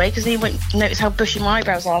 meters away because he won't notice how bushy my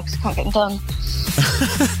eyebrows are because I can't get them done.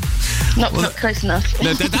 Not close enough.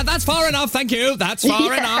 No, that's far enough, thank you. That's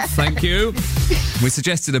far enough, thank you. We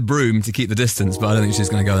suggested a broom to keep the distance, but I don't think she's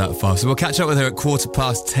going to go that far. So we'll catch up with her at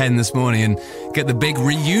 10:15 this morning and get the big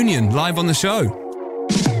reunion live on the show.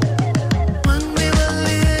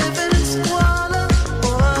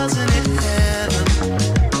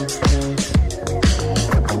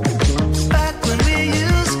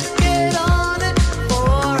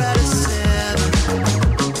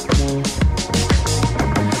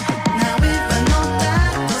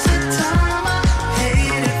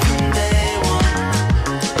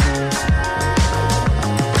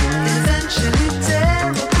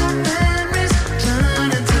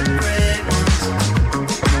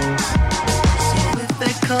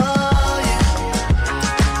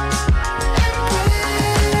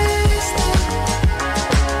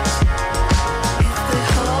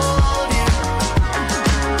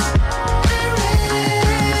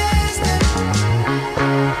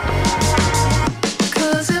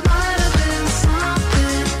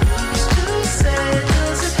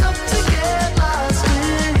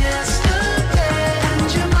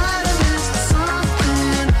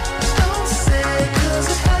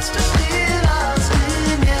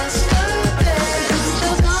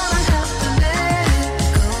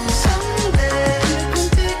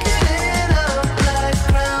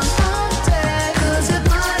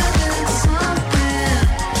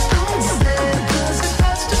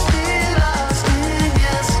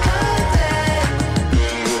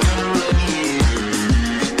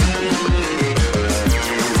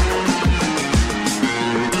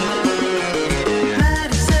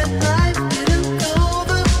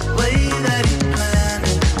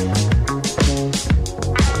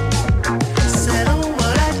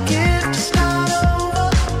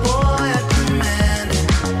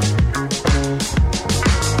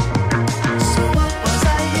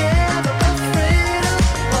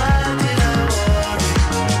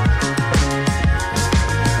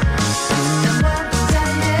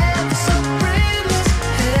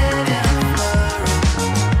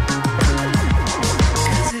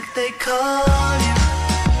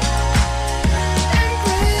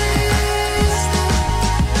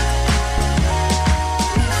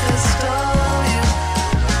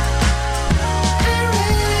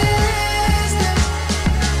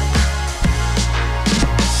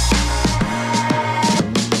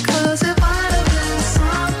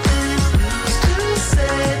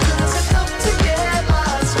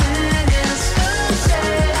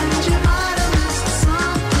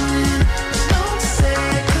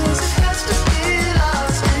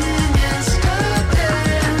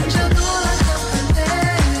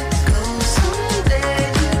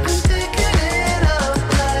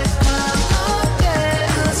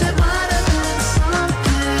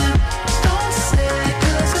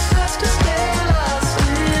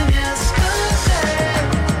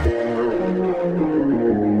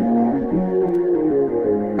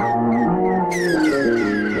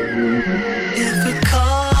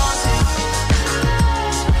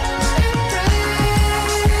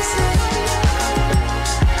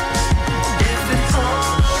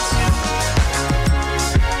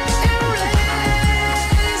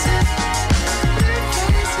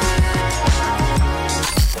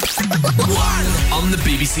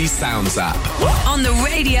 BBC Sounds app. On the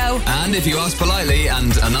radio. And if you ask politely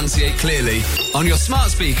and enunciate clearly, on your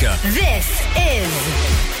smart speaker. This is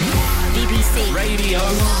BBC Radio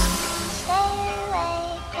 1.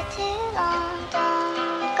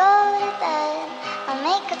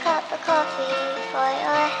 Make a cup of coffee for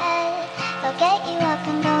your head. They'll get you up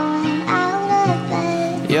and going out of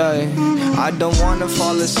bed. Yeah, I don't wanna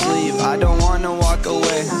fall asleep, I don't wanna walk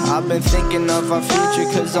away. I've been thinking of our future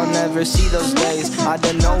cause I'll never see those days. I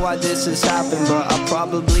don't know why this has happened, but I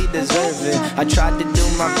probably deserve it. I tried to do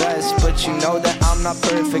my best, but you know that I'm not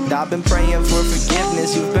perfect. I've been praying for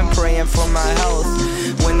forgiveness, you've been praying for my health.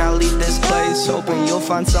 When I leave this place, hoping you'll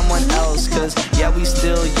find someone else. Cause yeah, we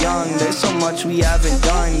still young, there's so much we haven't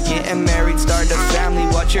done. Getting married, start a family,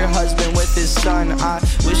 watch your husband with his son. I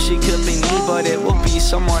wish it could be me, but it will be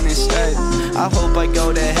someone instead. I hope I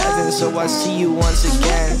go to heaven so I see you once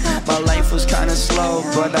again. My life was kinda slow,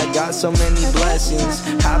 but I got so many blessings.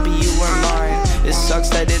 Happy you were mine, it sucks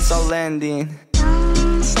that it's all ending.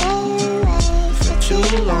 For too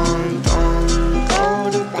long, don't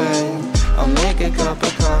go to bed. I'll make a cup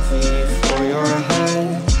of coffee for your head.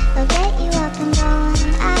 They'll get you up and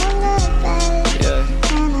going out of bed. Yeah,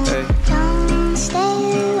 hey. Don't stay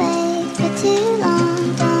awake for too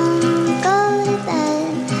long. Don't go to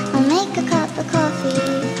bed. I'll make a cup of coffee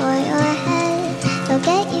for your head. They'll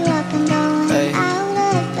get you up and going out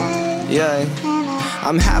of bed. Yeah.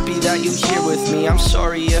 I'm happy that you're here with me. I'm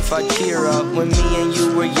sorry if I tear up. When me and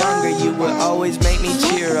you were younger, you would always make me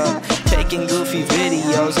cheer up. Taking goofy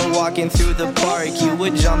videos and walking through the park. You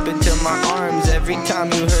would jump into my arms every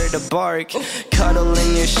time you heard a bark. Cuddle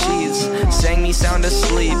in your sheets, sang me sound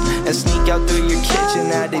asleep, and sneak out through your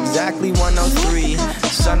kitchen at exactly 1:03.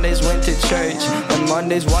 Sundays went to church, and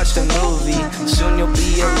Mondays watched a movie. Soon you'll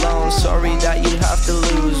be alone, sorry that you have to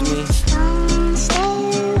lose me.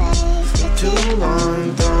 For too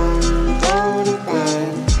long, don't go to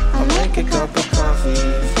bed. I'll make a cup of coffee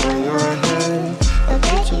for your head. I'll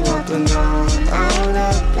get you up and down, out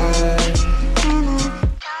of bed.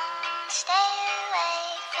 Stay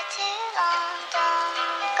awake for too long.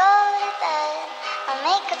 Don't go to bed. I'll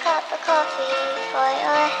make a cup of coffee for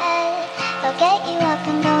your head. They'll get you up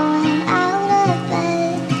and going out of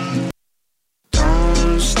bed.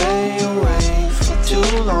 Don't stay awake for too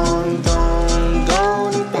long. Don't go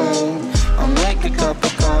to bed. I'll make a cup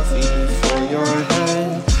of coffee for your head.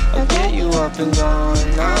 I'll get you up and down,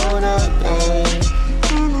 out of bed.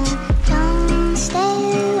 Don't stay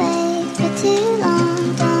awake for too long.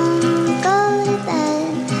 Don't go to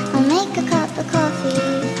bed. I'll make a cup of coffee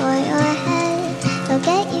for your head. They'll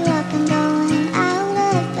get you up and going out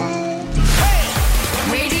of bed.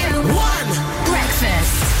 Radio 1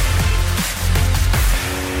 Breakfast.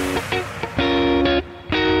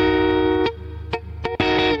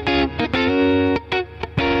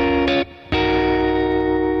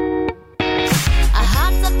 I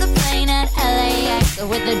hopped up the plane at LAX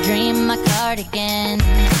with a dream, my cardigan.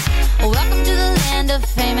 Welcome to the land of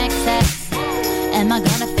fame excess. Am I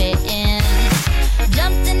gonna fit in?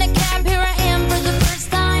 Jumped in the cab, here I am for the first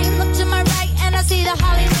time. Look to my right and I see the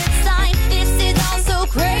Hollywood sign. This is all so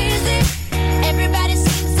crazy. Everybody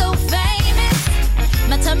seems so famous.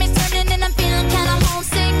 My tummy's turning and I'm feeling kinda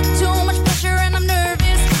homesick. Too much pressure and I'm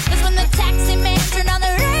nervous. That's when the taxi man turned on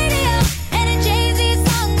the radio and the Jay-Z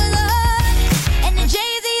song was on. And the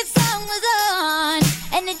Jay-Z song was on.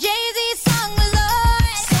 And the Jay-Z song was on.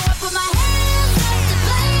 So I put my hands up to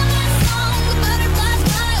play my song. The butterflies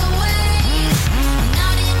fly away.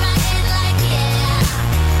 Nodding my head like yeah.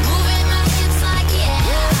 Moving my hips like yeah.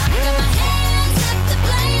 Got my hands up to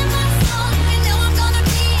play my song. You know I'm gonna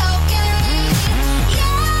be okay.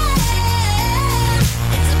 Yeah.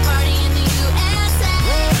 It's a party in the USA.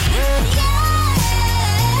 Yeah.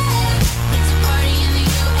 It's a party in the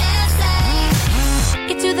USA.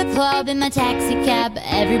 Get to the club in my taxi cab.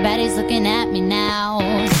 Everybody's looking at me now.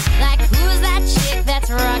 Like, who's that chick that's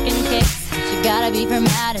rocking kicks? She gotta be from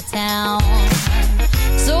out of town.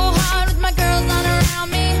 So hard with my girls on around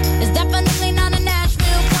me. It's definitely not a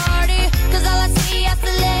Nashville party. Cause all I see is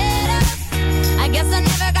the letters. I guess I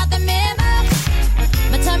never got the memo.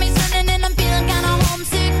 My tummy's turning and I'm feeling kinda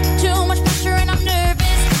homesick. Too much pressure and I'm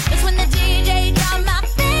nervous. That's when the DJ dropped my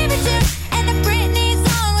favorite tune. And the Britney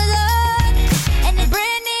song was on. And the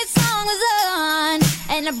Britney song was on.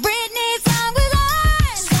 And the Britney song was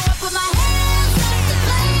on. So I put my hands up to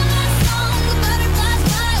play my song. The butterflies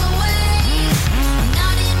fly away.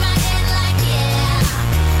 Nodding my head like yeah.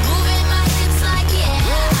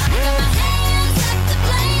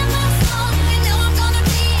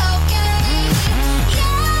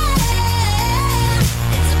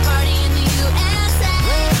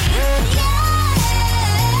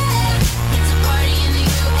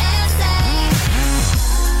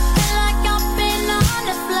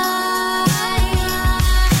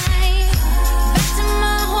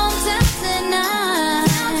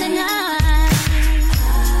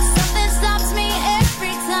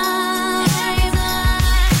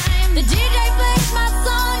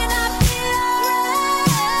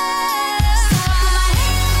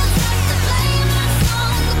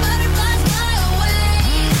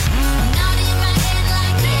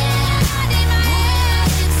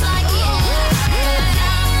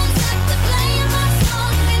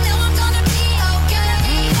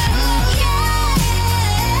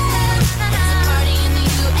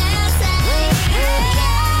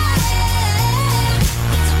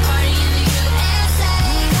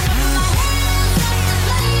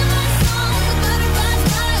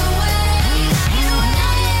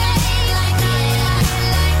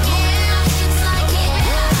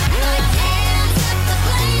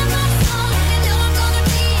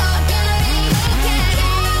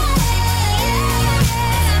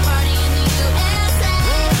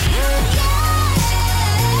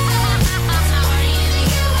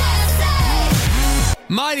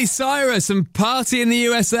 Miley Cyrus and Party in the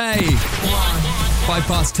USA.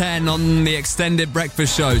 10:05 on the extended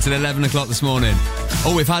breakfast show till 11 o'clock this morning.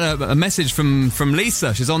 Oh, we've had a message from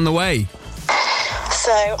Lisa. She's on the way.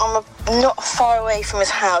 So I'm not far away from his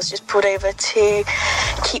house, just pulled over to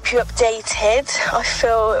keep you updated. I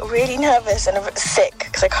feel really nervous and a bit sick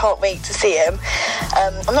because I can't wait to see him.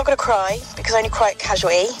 I'm not going to cry because I only cry at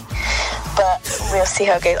Casualty, but we'll see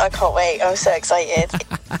how it goes. I can't wait. I'm so excited.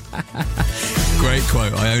 Great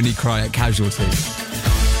quote. I only cry at Casualty.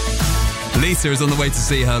 Lisa is on the way to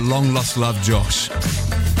see her long-lost love, Josh.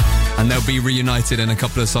 And they'll be reunited in a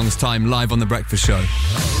couple of songs' time, live on The Breakfast Show.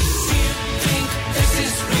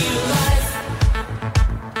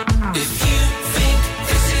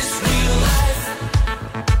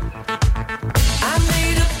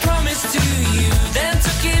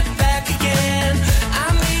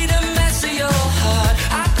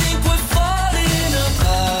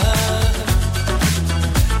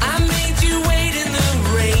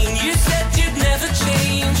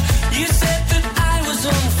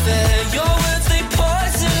 Your words, they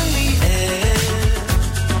poison the air.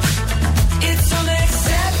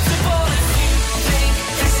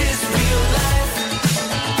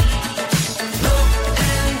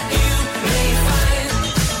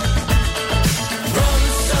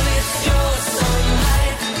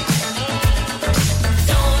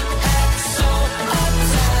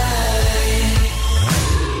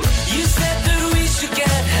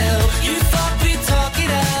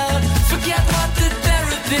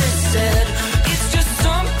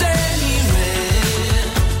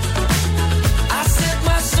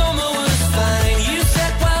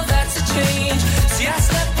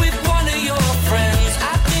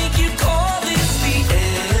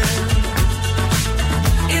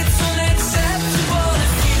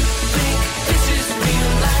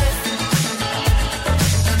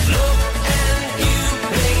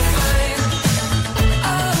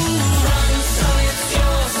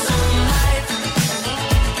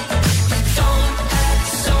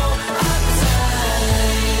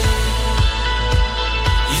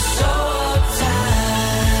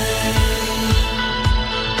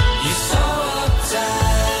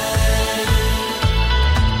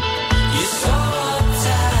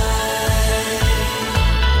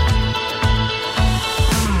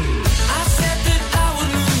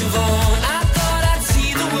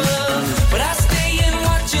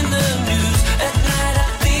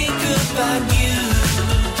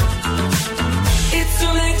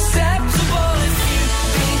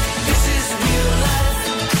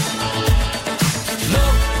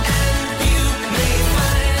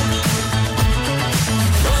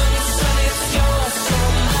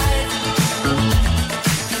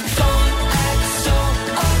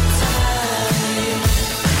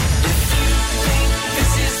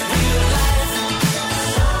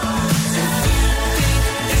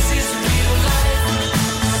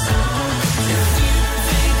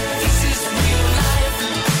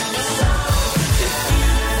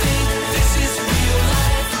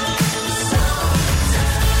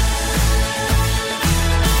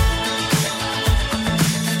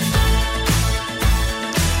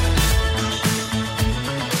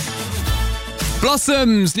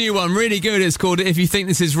 Blossoms, new one, really good. It's called If You Think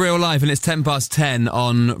This Is Real Life, and it's 10:10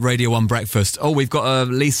 on Radio 1 Breakfast. Oh, we've got a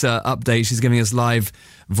Lisa update. She's giving us live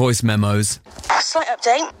voice memos. Slight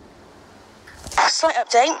update.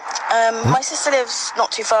 My sister lives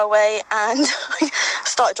not too far away, and I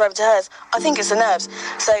started driving to hers. I think it's the nerves,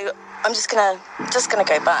 so I'm just gonna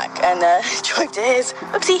go back and drive to his.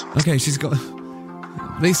 Oopsie. Okay, she's gone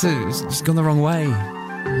the wrong way.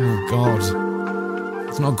 Oh God,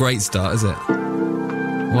 it's not a great start, is it?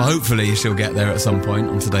 Well, hopefully she'll get there at some point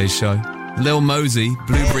on today's show. Lil Mosey,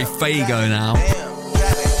 Blueberry Faygo now.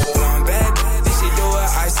 One bad bitch, she do what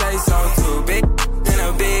I say, so too big and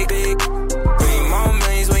a big. 3 more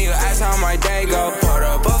millions when you ask how my day go. Put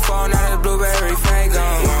up a phone, now it's Blueberry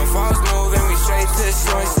Faygo. One false move and we straight to the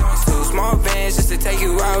source. 2 small bands just to take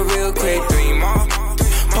you out real quick. 3 more,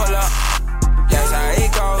 pull up, that's how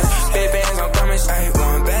it goes. Big bands, I'm coming straight.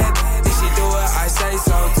 One bad bitch, she do what I say,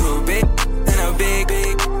 so too big and a big. 3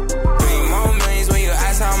 more millions when you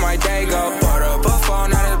ask how my day go. Put up a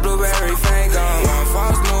phone, now it's Blueberry Faygo. One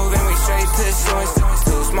false move and we straight to the source.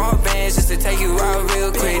 2 small bands just to take you out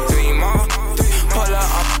real quick. 3 more, pull up,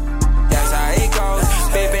 that's how it goes.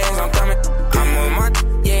 Big bands, I'm coming, I'm on my,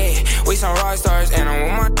 yeah. We some rock stars and I'm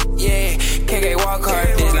on my, yeah. KK walk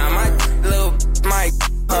hard, this not my little Mike.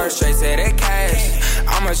 Straight to the cash,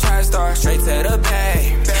 I'm a trash star, straight to the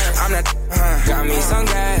pay. I'm the got me some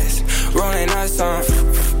gas, rolling up some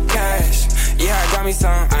cash. Yeah, I got me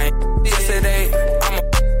some. I ain't yesterday, I'm a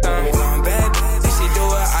some. One bad bitch, she do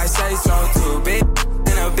what so too big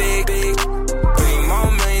in a big. 3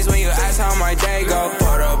 more millions when you ask how my day go.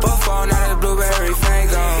 Put up a phone, now the blueberry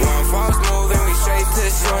fango. One false move and we straight to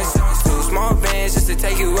the joints. 2 small bands just to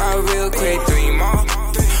take you out real quick. 3 more,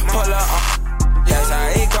 pull up, that's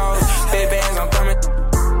how it goes. Big bands, I'm coming.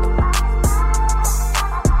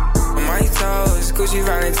 On my toes, Gucci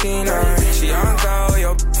Valentino. She on go, yo,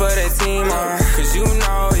 for the team on. Cause you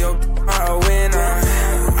know, yo, are a winner.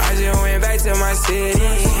 I just went back to my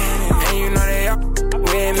city, and you know they all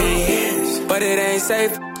with me. But it ain't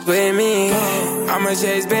safe with me. I'ma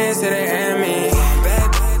chase bands to the enemy.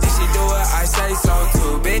 Bad bitch, she do what I say, so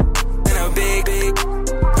too big in a big. 3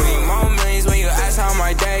 more millions when you ask how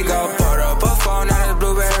my day go. Put up a phone, now the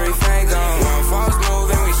blueberry fango. One false move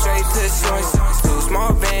and we straight to the joints. 2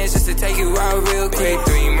 small bands just to take you out real quick.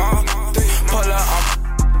 3 more, pull up,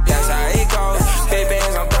 that's how it goes. Big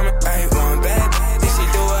bands, I'm coming. Ay, one bad bitch, she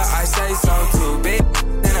do what I say, so too big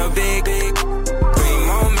in a big. 3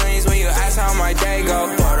 more millions when you ask how my day go.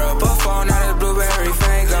 Put up a phone, now the blueberry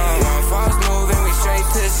fango. One false move and we straight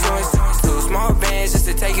to the joints. 2 small bands just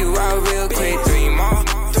to take you out real quick. 3 more,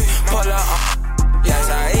 pull up, that's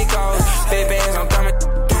how it goes. Big bands, I'm coming.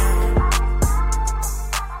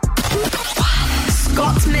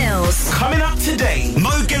 Scott Mills. Coming up today,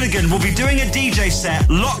 Mo Gilligan will be doing a DJ set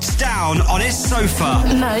locked down on his sofa.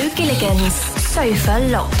 Mo Gilligan's Sofa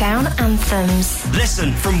Lockdown Anthems.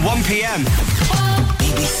 Listen from 1 p.m.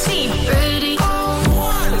 BBC Radio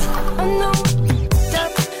 1. I know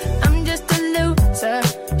that I'm just a loser,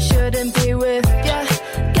 shouldn't be with ya.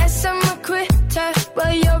 Guess I'm a quitter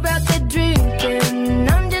while you're out there drinking.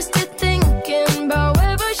 I'm just a thinking about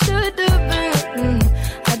where I should have been.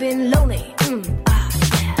 I've been lonely.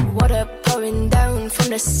 Water pouring down from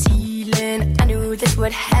the ceiling. I knew this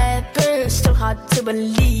would happen, still hard to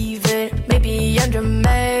believe it. Maybe I'm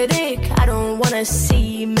dramatic, I don't wanna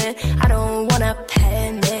see me, I don't wanna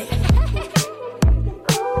panic.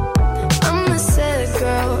 I'm a sad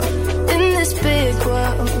girl in this big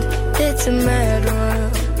world, it's a mad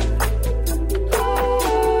world.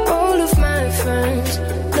 All of my friends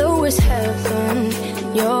know it's heaven,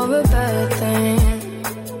 you're a bad thing.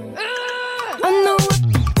 I know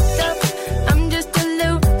I'm just a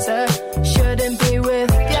loser, shouldn't be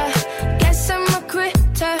with ya. Guess I'm a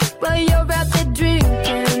quitter while you're out there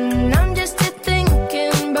drinking. I'm just a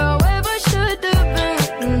thinking about where I should have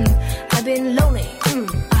been. I've been lonely.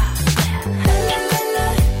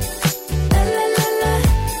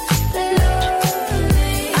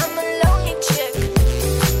 I'm a lonely chick.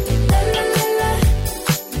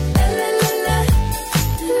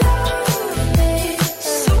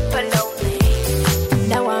 Super lonely.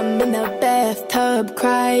 Now I'm in the bathtub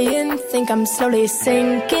crying, think I'm slowly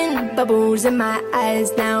sinking. Bubbles in my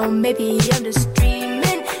eyes now, maybe I'm just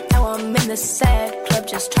dreaming. Now I'm in the sad club,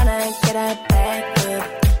 just trying to get a back up.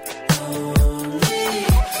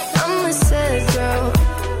 I'm a sad girl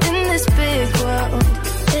in this big world,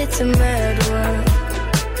 it's a mad world.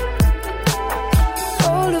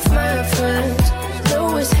 All of my friends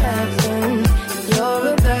know it's happened, you're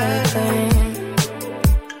a bad thing.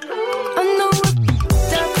 I know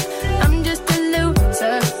that I'm just a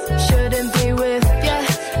loser, shouldn't be with ya.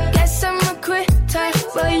 Guess I'm a quitter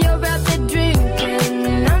while you're out there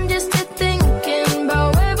drinking. I'm just a thinking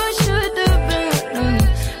about where I should have been.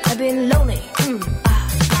 I've been lonely.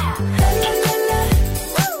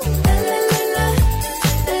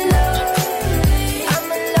 I'm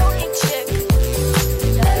a lonely chick.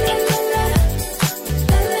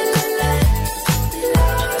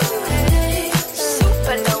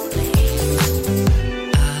 Super lonely.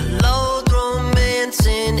 Loathe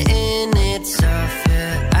romancing in itself,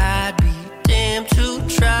 yeah, I'd be damned to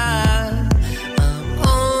try. I'm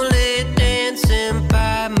only dancing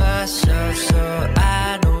by myself, so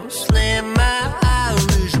I don't slam my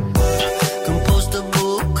Irish bar.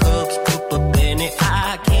 Compostable cups, cup of Benny,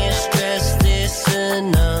 I can't stress this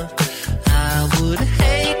enough. I would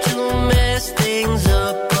hate to mess things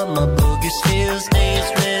up, but my boogie still stays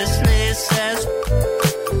restless as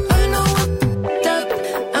I know that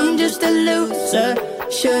I'm just a loser,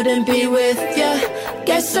 shouldn't be with ya.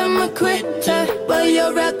 Guess I'm a quitter while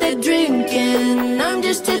you're out there drinking. I'm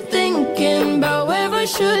just a thinking about where I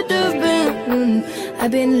should have been.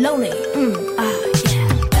 I've been lonely.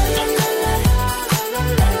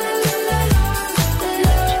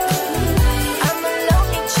 I'm a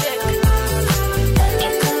lonely chick.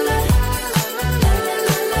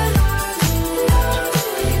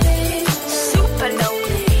 Super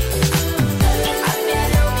lonely. I've been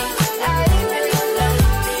lonely.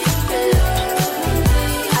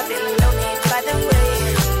 I've been lonely by the way.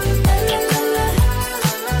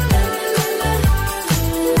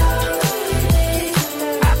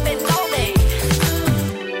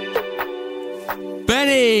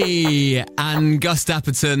 and Gus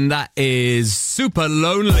Dapperton. That is Super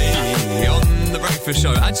Lonely on The Breakfast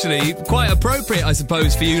Show. Actually, quite appropriate, I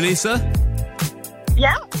suppose, for you, Lisa.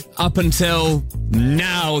 Yeah. Up until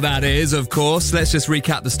now, that is, of course. Let's just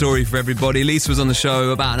recap the story for everybody. Lisa was on the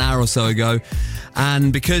show about an hour or so ago.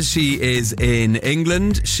 And because she is in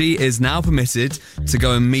England, she is now permitted to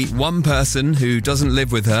go and meet one person who doesn't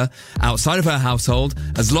live with her outside of her household,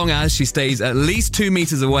 as long as she stays at least 2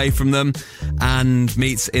 meters away from them and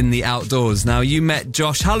meets in the outdoors. Now, you met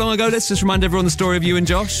Josh how long ago? Let's just remind everyone the story of you and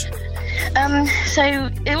Josh. So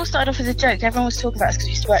it all started off as a joke. Everyone was talking about us because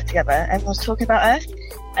we used to work together. Everyone was talking about us.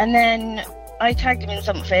 And then I tagged him in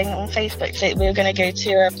something on Facebook that we were going to go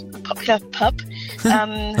to a popular pub.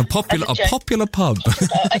 A popular pub.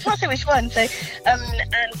 I can't say which one. So,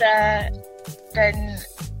 then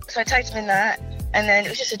I tagged him in that, and then it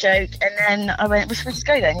was just a joke. And then I went, well, should we just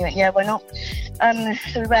go then? He went, yeah, why not?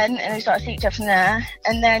 So we went, and we started seeing each other from there.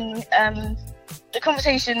 And then the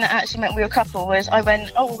conversation that actually meant we were a couple was, I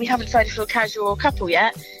went, oh, well, we haven't decided if we're a casual or a couple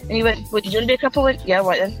yet. And he went, well, did you want to be a couple? I went, yeah,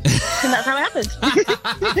 right then. And that's how it happened.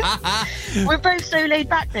 We're both so laid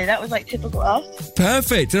back though. That was like typical us.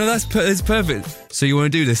 Perfect. No, that's perfect. So you want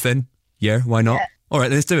to do this then? Yeah, why not? Yeah. All right,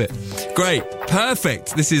 let's do it. Great.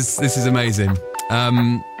 Perfect. This is amazing.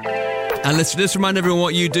 And let's just remind everyone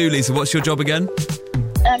what you do, Lisa. What's your job again?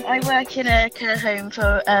 I work in a care home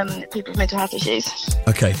for people with mental health issues.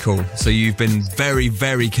 Okay, cool. So you've been very,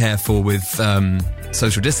 very careful with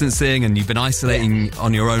social distancing, and you've been isolating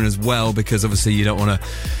on your own as well, because obviously you don't want to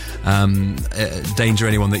danger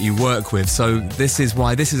anyone that you work with. So this is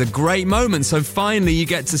why this is a great moment. So finally you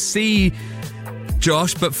get to see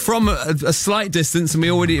Josh, but from a slight distance. And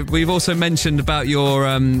we've also mentioned about your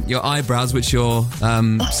eyebrows, which you're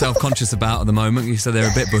self-conscious about at the moment. You said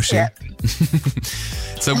they're a bit bushy. Yeah.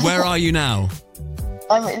 So where are you now?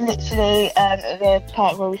 I'm literally at the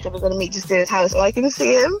part where we said we're going to meet just near his house, so I can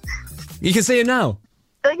see him. You can see him now?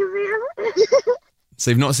 I can see him.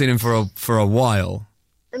 So you've not seen him for a while?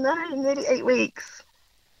 No, nearly 8 weeks.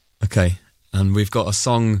 Okay, and we've got a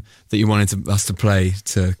song that you wanted us to play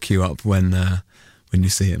to cue up when you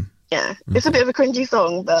see him. Yeah, it's a bit of a cringy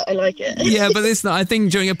song, but I like it. Yeah, but it's not. I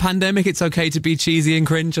think during a pandemic, it's okay to be cheesy and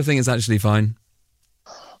cringe. I think it's actually fine.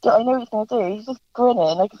 Yeah, I know what he's going to do. He's just grinning.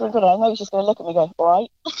 Like, I know he's just going to look at me and go, all right.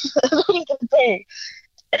 That's what he's going to do.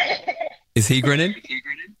 Is he grinning?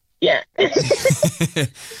 Yeah.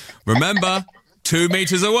 Remember, 2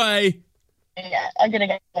 meters away. Yeah, I'm going to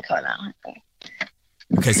get in the car now.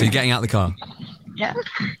 Okay, so you're getting out of the car? Yeah.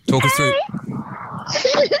 Talk us through.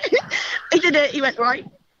 He did it. He went, right?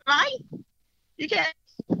 You good?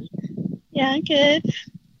 Yeah, I'm good.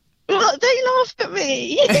 Well, don't laugh at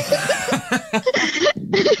me.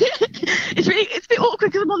 It's a bit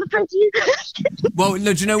awkward because I'm on the phone to you. Well,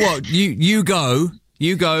 no, do you know what? You go,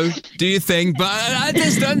 do your thing, but at a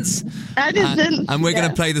distance. At a distance. And we're going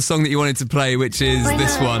to play the song that you wanted to play, which is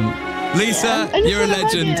this one. Lisa, you're a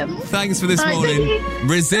legend. Thanks for this morning.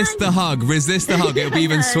 Resist the hug. It'll be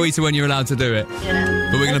even sweeter when you're allowed to do it. Yeah.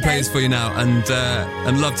 But we're going to play this for you now, and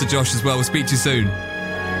love to Josh as well. We'll speak to you soon.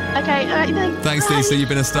 Okay, all right, thanks. Thanks, bye. Lisa. You've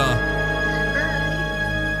been a star.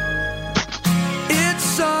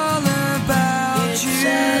 It's all about you.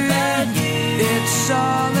 It's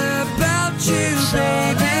all about you,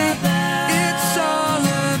 baby. It's all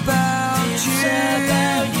about you.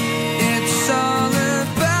 It's all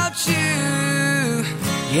about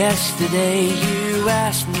you. Yesterday you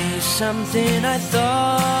asked me something I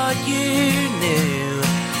thought you knew,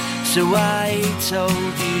 so I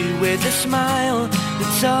told you with a smile,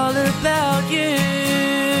 it's all about you.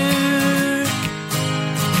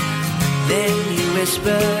 Then you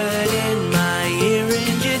whispered in my ear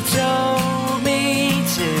and you told me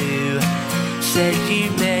to. Said you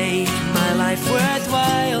make my life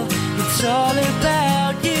worthwhile, it's all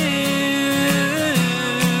about you.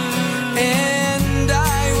 And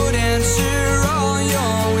I would answer all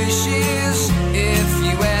your wishes if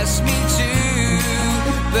you asked me to.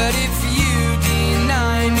 But if you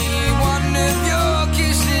deny me one of your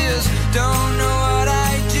kisses, don't know what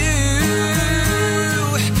I do.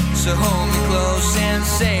 So hold me close and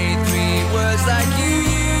say 3 words like you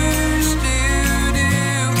used to do.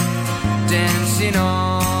 Dancing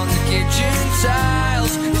on the kitchen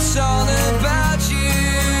tiles, it's all about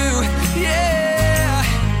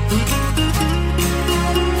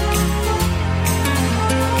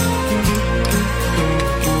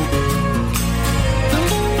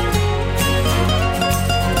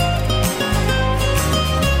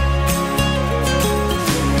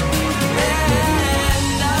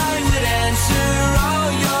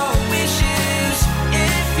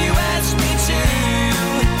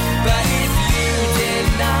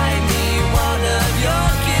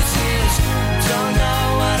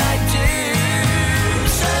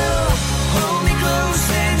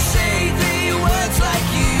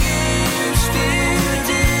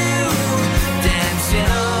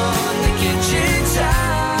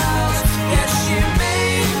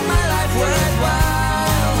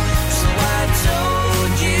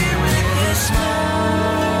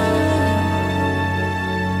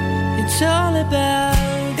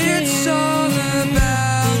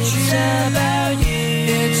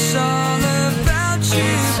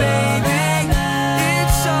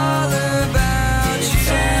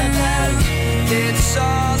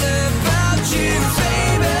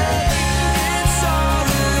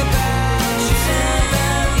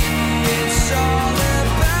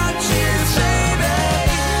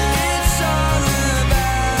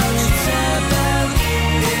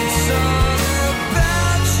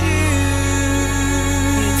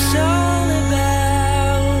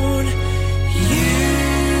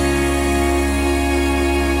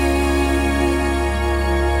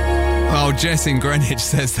Oh, Jess in Greenwich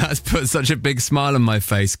says that's put such a big smile on my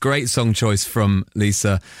face. Great song choice from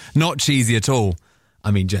Lisa. Not cheesy at all.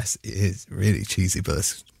 I mean, Jess, it is really cheesy, but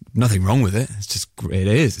there's nothing wrong with it.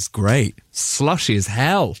 It's great. Slushy as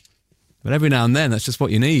hell. But every now and then, that's just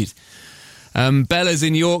what you need. Bella's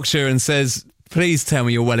in Yorkshire and says, please tell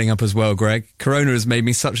me you're welling up as well, Greg. Corona has made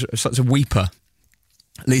me such a weeper.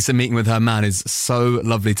 Lisa meeting with her man is so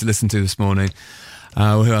lovely to listen to this morning.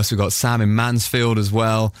 Who else we got? Sam in Mansfield as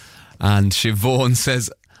well. And Siobhan says,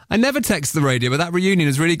 I never text the radio, but that reunion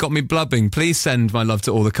has really got me blubbing. Please send my love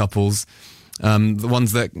to all the couples. The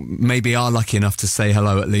ones that maybe are lucky enough to say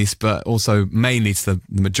hello at least, but also mainly to the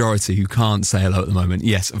majority who can't say hello at the moment.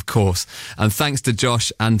 Yes, of course. And thanks to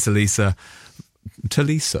Josh and to Lisa. To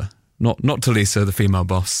Lisa. Not to Lisa, the female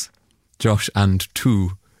boss. Josh and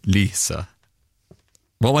to Lisa.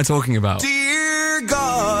 What am I talking about? Dear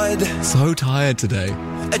God, so tired today.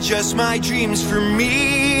 Adjust my dreams for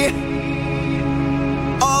me.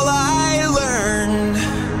 All I learned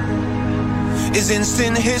is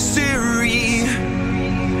instant history.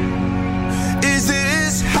 Is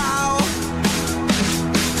this how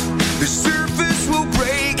the surface will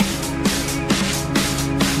break?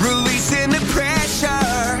 Releasing the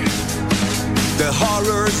pressure, the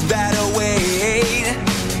horrors that await.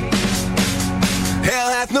 Hell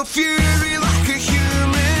hath no fury like a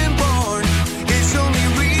human born. It's only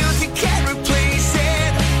real if you can't replace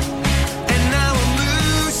it. And now I'm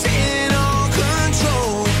losing all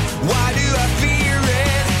control. Why do I fear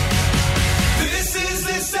it? This is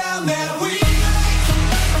the sound that we make.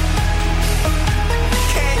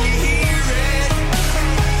 Can you hear it?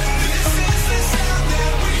 This is the sound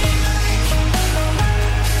that we make.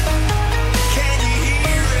 Can you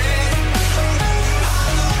hear it?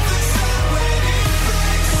 I love the sound when it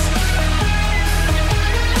breaks.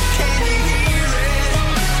 Can you hear it?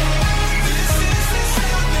 This is the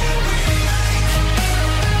sound that we make.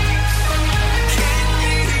 Can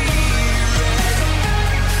you hear it?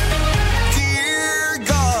 Dear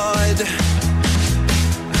God,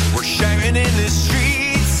 we're sharing in the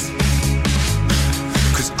streets,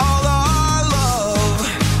 'cause all our love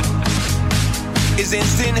is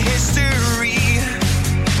instant history.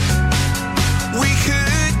 We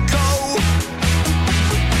could go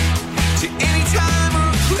to any time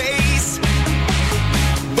or place,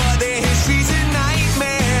 but the history's a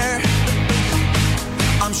nightmare.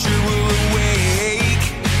 I'm sure we'll awake.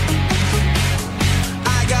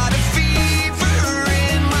 I got a fever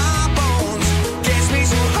in my bones, gets me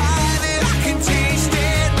so high that I can taste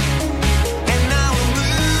it. And now I'm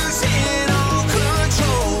losing all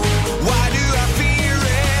control. Why do I fear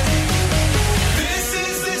it? This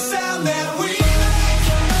is the sound that we make.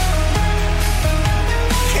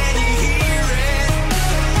 Can you hear it?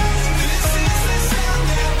 This is the sound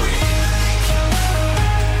that we make.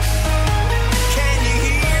 Can you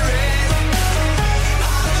hear it?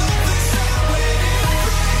 I love the sound when it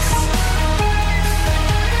breaks.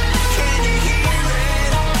 Can you hear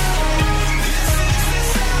it? This is the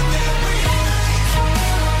sound that we make.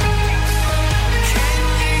 Can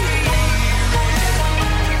you hear it?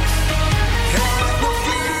 Hell no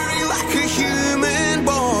fury like a human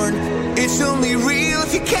born. It's only real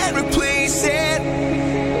if you can't replace it.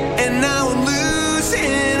 And now I'm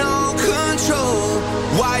losing all control.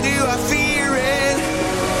 Why do I fear it?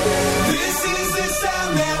 This is the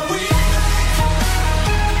sound that we make.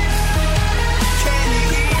 Can you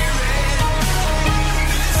hear it?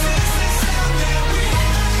 This is the sound that we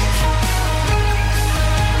make.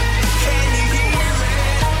 Can you hear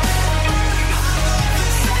it? I love the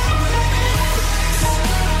sound when it breaks.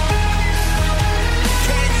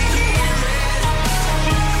 Can you hear it?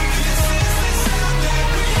 This is the sound that we make. Can you hear it? This is the sound that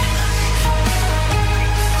we make.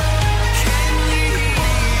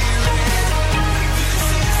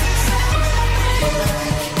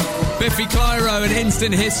 Biffy Clyro and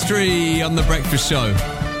Instant History on The Breakfast Show.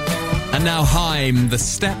 And now Haim, The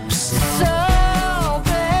Steps. So,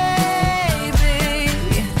 baby,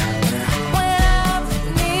 when I'm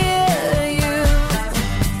near you,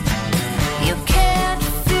 you can't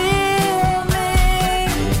feel me.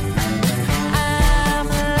 I'm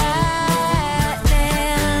lightning.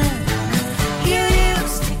 You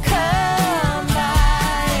used to come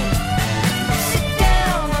by, sit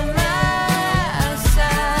down on my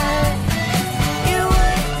side. You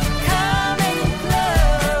were coming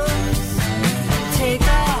close, take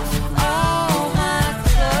off all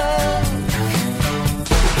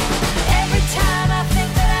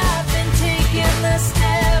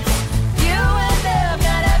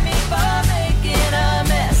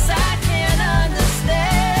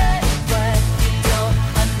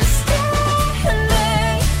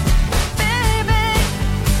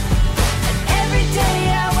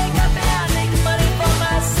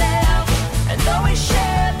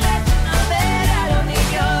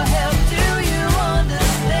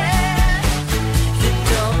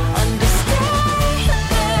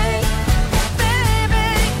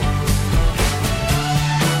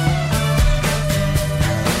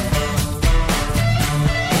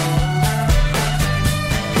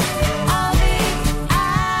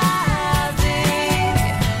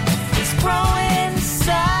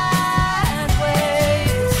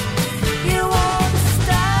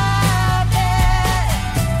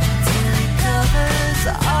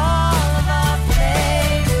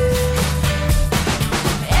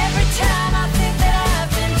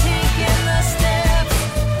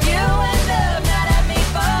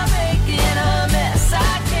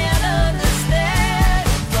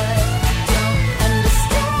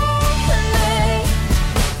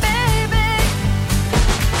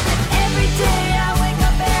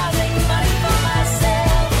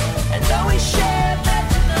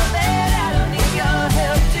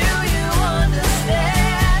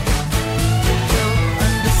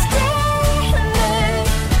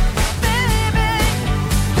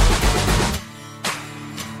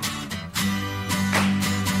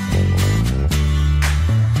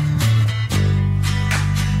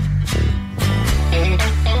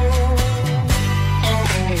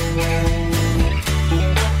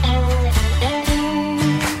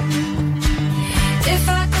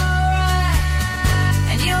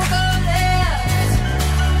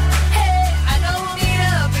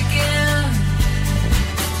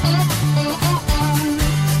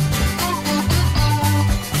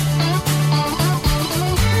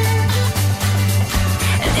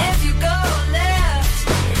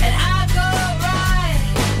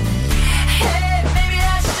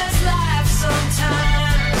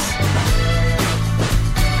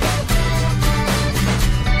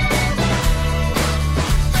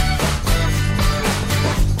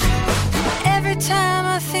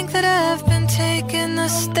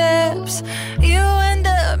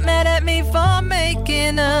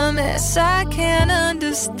in a mess. I can't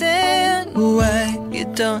understand why you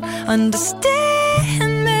don't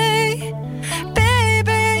understand me,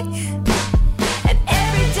 baby. And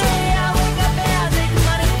every day I wake up and I take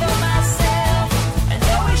money for myself. And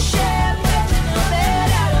though we share, but you know that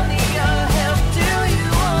I don't need your help. Do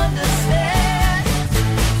you understand?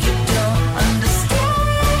 You don't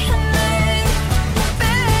understand me,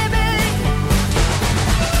 baby.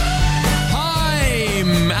 Haim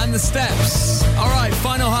and the Steps. All right,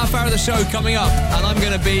 final half hour of the show coming up, and I'm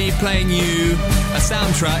going to be playing you a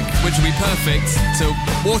soundtrack which will be perfect to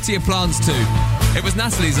water your plants to. It was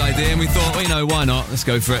Natalie's idea, and we thought, well, you know, why not? Let's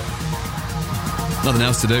go for it. Nothing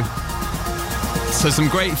else to do. So some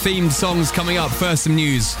great themed songs coming up. First, some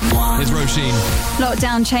news. Here's Roisin.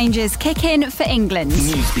 Lockdown changes kick in for England.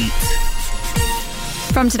 Newsbeat.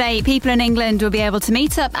 From today, people in England will be able to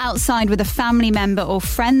meet up outside with a family member or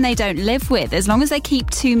friend they don't live with, as long as they keep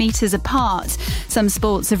 2 metres apart. Some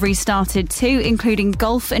sports have restarted too, including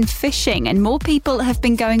golf and fishing, and more people have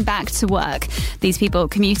been going back to work. These people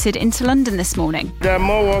commuted into London this morning. There are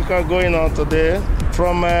more workers going on today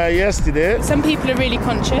from yesterday. Some people are really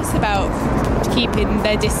conscious about keeping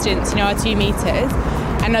their distance, our 2 metres,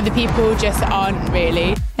 and other people just aren't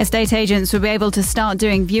really. Estate agents will be able to start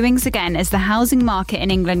doing viewings again as the housing market in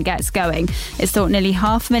England gets going. It's thought nearly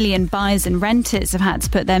 500,000 buyers and renters have had to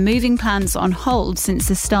put their moving plans on hold since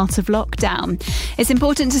the start of lockdown. It's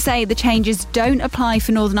important to say the changes don't apply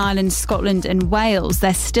for Northern Ireland, Scotland and Wales.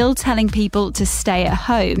 They're still telling people to stay at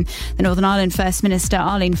home. The Northern Ireland First Minister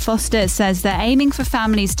Arlene Foster says they're aiming for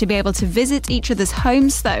families to be able to visit each other's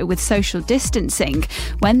homes, though, with social distancing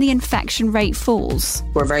when the infection rate falls.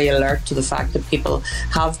 We're very alert to the fact that people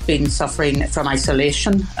have been suffering from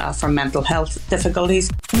isolation, from mental health difficulties.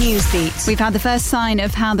 Newsbeat. We've had the first sign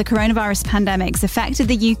of how the coronavirus pandemic's affected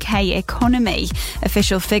the UK economy.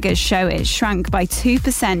 Official figures show it shrank by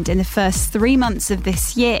 2% in the first 3 months of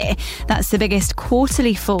this year. That's the biggest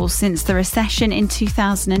quarterly fall since the recession in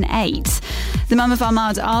 2008. The mum of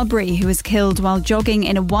Ahmaud Arbery, who was killed while jogging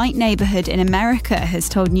in a white neighbourhood in America, has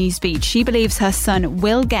told Newsbeat she believes her son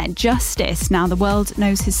will get justice now the world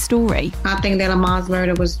knows his story. I think that Ahmaud's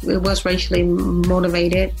murder was racially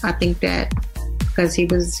motivated. I think that because he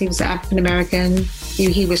was African American,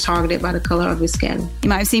 he was targeted by the colour of his skin. You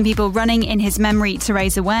might have seen people running in his memory to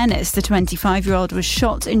raise awareness. The 25-year-old was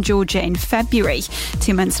shot in Georgia in February.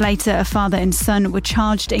 2 months later, a father and son were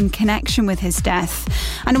charged in connection with his death.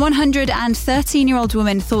 And a 113-year-old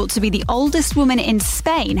woman thought to be the oldest woman in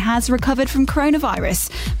Spain has recovered from coronavirus.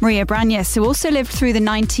 Maria Brañas, who also lived through the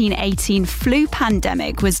 1918 flu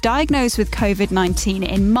pandemic, was diagnosed with COVID-19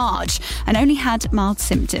 in March and only had mild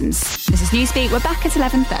symptoms. This is Newsbeat. We're back at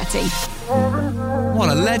 11:30. What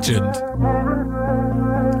a legend.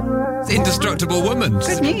 Indestructible woman.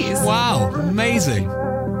 Good news. Wow, amazing.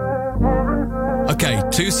 Okay,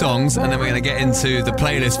 2 songs, and then we're going to get into the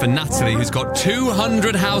playlist for Natalie, who's got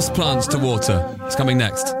 200 houseplants to water. It's coming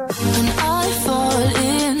next. When I fall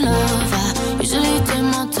in love, I usually take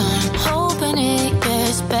my time, hoping it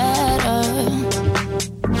gets better.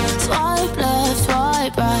 Swipe left,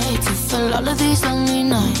 swipe right, to fill all of these lonely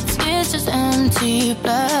nights. It's just empty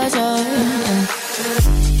pleasure.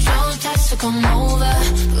 Don't text to come over,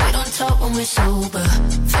 we don't talk when we're sober.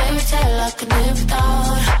 Fairy tale I could live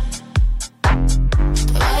without.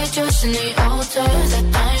 The white dress in the altar, that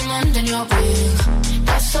diamond in your ring,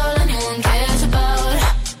 that's all anyone cares about.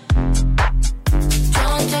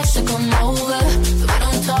 Don't text to come over, we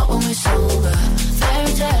don't talk when we're sober.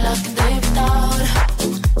 Fairy tale I could live without.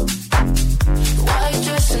 The white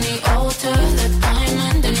dress in the altar, that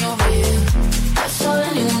diamond in your ring, that's all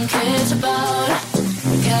anyone cares about.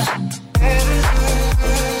 Yeah.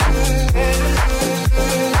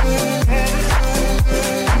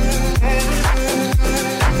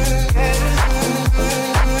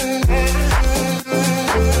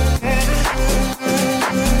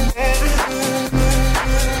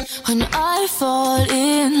 When I fall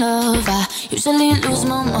in love, I usually lose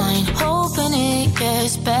my mind, hoping it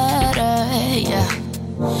gets better, yeah.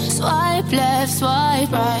 Swipe left,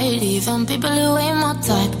 swipe right, even people who ain't my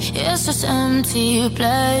type, it's just empty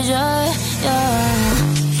pleasure, yeah.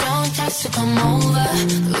 Don't text to come over,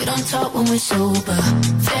 we don't talk when we're sober.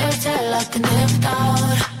 Fairy tale I can live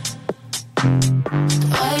without. The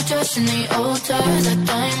white dress in the altar, that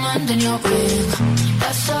diamond in your ring,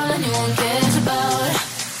 that's all anyone cares about.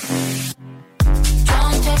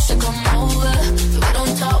 Don't text to come over, we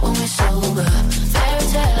don't talk when we're sober. Fairy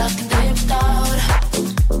tale I can live without.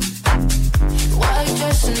 White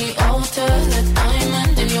dress in the altar, that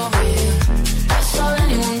diamond in your ring, that's all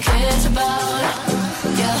anyone cares about.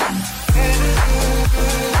 Yeah.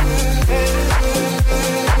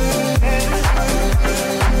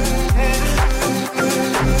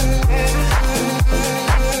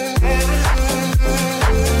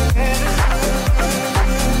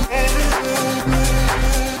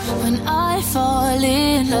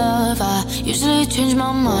 Usually change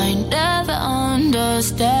my mind, never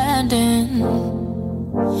understanding.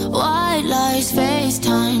 White lies,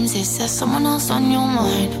 FaceTimes, is there someone else on your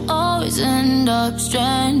mind? Always end up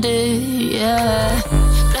stranded, yeah.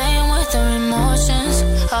 Playing with our emotions,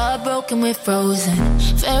 heartbroken, we're frozen.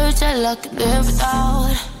 Fairy tale I could live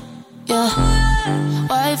without, yeah.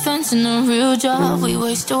 White fence and a real job, we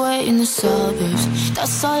waste away in the suburbs.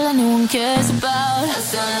 That's all anyone cares about.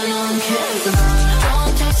 That's all anyone cares about.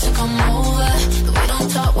 Don't text to come over, but we don't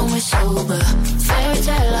talk when we're sober. Fairy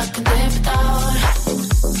tale I could live without.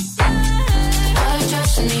 White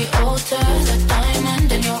dress in the altar, that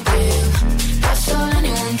diamond in your ring. That's all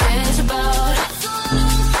anyone cares about.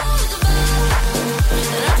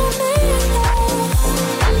 And I don't need love,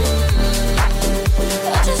 I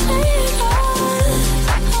just need love.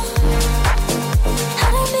 I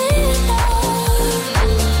don't need love,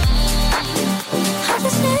 I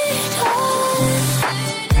just need love.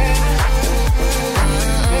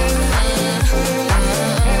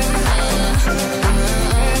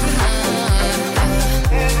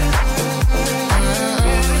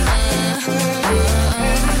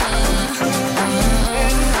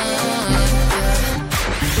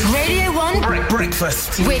 Radio 1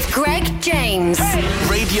 Breakfast with Greg James.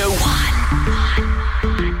 Radio 1.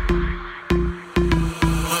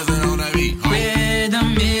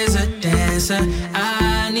 Rhythm is a dancer,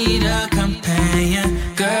 I need a companion.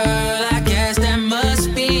 Girl, I guess that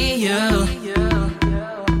must be you.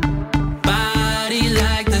 Body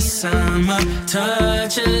like the summer,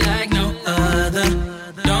 touch it like no other.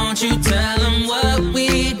 Don't you tell them what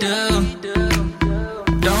we do.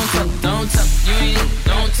 Don't tell them, you ain't,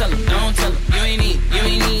 don't tell them, you ain't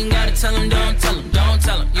even gotta tell them, don't tell them,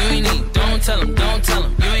 you ain't need, don't tell them,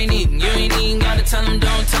 you ain't even gotta tell them,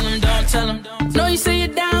 don't tell them. No, you say you're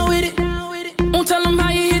down with it, won't tell them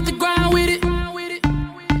how you hit the ground with it.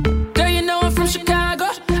 Girl, you know I'm from Chicago,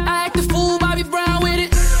 I act a fool, Bobby Brown with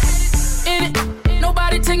it. In it,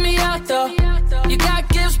 nobody take me out though. You got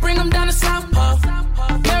gifts, bring them down to South Pole.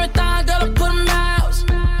 Marathon, girl, I put them out.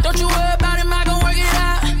 Don't you worry about it, I gon' work it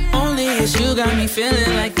out. Only it's you got me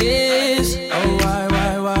feeling like this. Oh, why?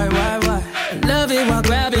 I love it while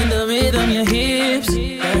grabbing the rhythm, your hips.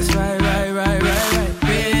 That's right.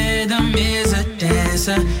 Rhythm is a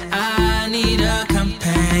dancer, I need a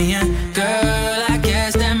companion. Girl, I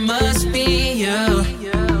guess that must be you.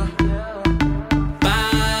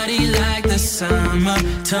 Body like the summer,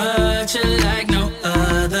 touch it like no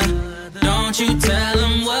other. Don't you tell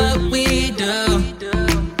them what we do.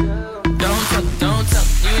 Don't tell them,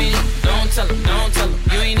 you ain't, don't tell them,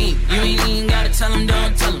 you ain't even gotta tell them,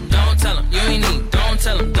 don't tell them, you ain't even, don't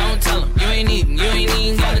tell them, you ain't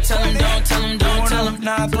even gotta tell them, don't tell them.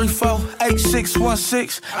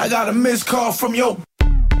 934-8616. I got a missed call from your.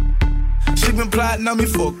 She been plotting on me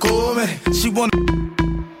for a cool minute. She wanna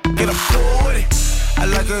get up with it. I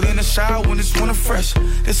like her in the shower when it's winter fresh.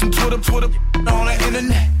 There's some Twitter on the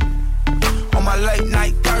internet. On my late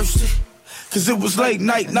night thirsty, cause it was late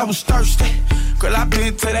night and I was thirsty. Girl, I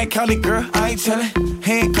been to that county, girl, I ain't tellin'.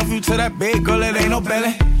 Handcuff you to that bed, girl, it ain't no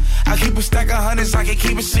belly. I keep a stack of hundreds, I can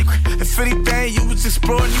keep it secret. If anything, you was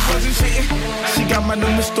exploring, you wasn't cheating. She got my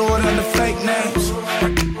number stored under fake names.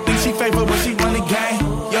 Think she favorite when she run the game.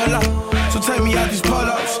 YOLO, so take me out these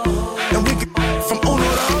pull-ups, and we can from Uno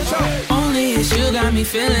to Ocho. Only it's you got me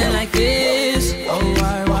feeling like this. Oh,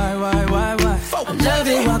 why? I love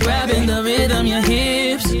it while grabbing the rhythm, your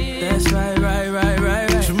hips. That's right.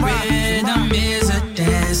 Rhythm is a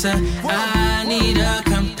dancer, I need a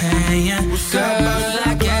companion. Girl,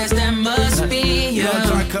 I guess that must be you.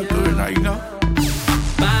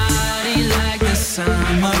 Body like the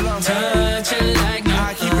summer, touch it like no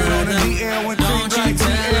other. Don't you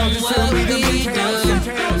tell them what we do.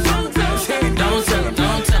 Don't tell them,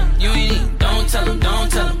 you ain't even, don't tell them,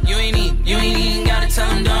 you ain't even gotta tell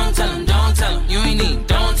them, don't tell them, you ain't even,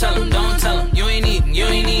 don't tell them, you ain't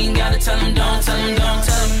even gotta tell them, don't tell them, nah.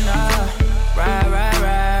 Right.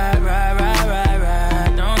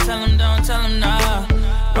 Don't tell them, nah.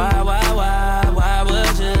 Why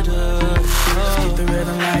would you do? Keep the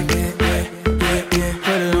rhythm like that, yeah.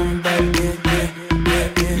 Put it on me, baby, yeah.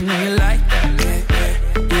 You know you like that,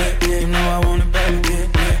 yeah. You know I want it, baby, yeah.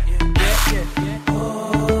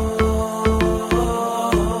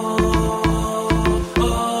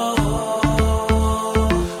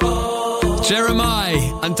 Jeremiah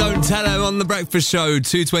and Don't Tell Him on The Breakfast Show.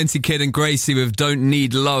 220 Kid and Gracie with Don't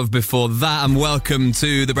Need Love before that. And welcome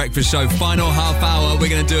to The Breakfast Show. Final half hour, we're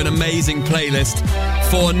going to do an amazing playlist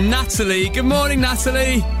for Natalie. Good morning,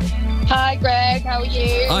 Natalie. Hi, Greg. How are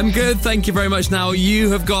you? I'm good, thank you very much. Now,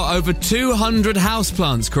 you have got over 200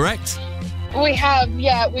 houseplants, correct? We have,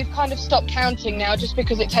 yeah. We've kind of stopped counting now just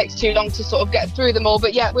because it takes too long to sort of get through them all.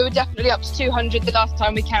 But yeah, we were definitely up to 200 the last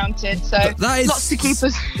time we counted. So That is lots to keep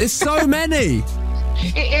us. It's so many.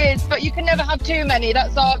 It is, but you can never have too many.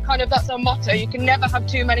 That's our motto. You can never have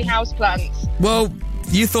too many houseplants. Well,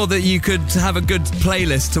 you thought that you could have a good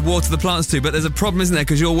playlist to water the plants to, but there's a problem, isn't there?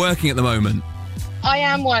 Because you're working at the moment. I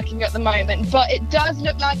am working at the moment, but it does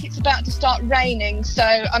look like it's about to start raining. So,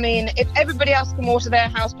 I mean, if everybody else can water their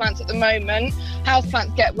houseplants at the moment,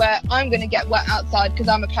 houseplants get wet, I'm going to get wet outside because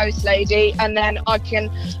I'm a post lady, and then I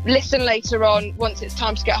can listen later on once it's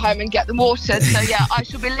time to get home and get them watered. So, yeah, I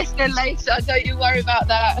shall be listening later. Don't you worry about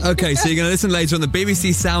that. Okay, so you're going to listen later on the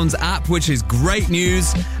BBC Sounds app, which is great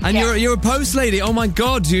news. And you're a post lady. Oh, my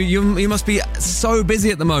God, you must be so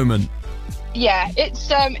busy at the moment. Yeah, it's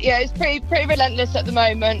pretty relentless at the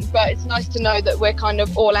moment, but it's nice to know that we're kind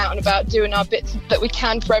of all out and about doing our bits that we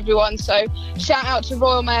can for everyone. So shout out to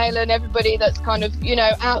Royal Mail and everybody that's kind of,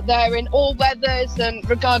 out there in all weathers and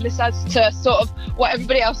regardless as to sort of what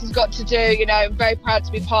everybody else has got to do. I'm very proud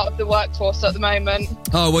to be part of the workforce at the moment.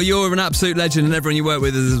 Oh, well, you're an absolute legend, and everyone you work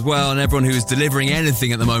with is as well, and everyone who's delivering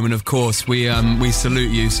anything at the moment, of course, we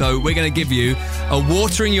salute you. So we're going to give you a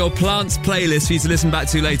Watering Your Plants playlist for you to listen back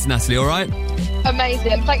to later, Natalie, all right?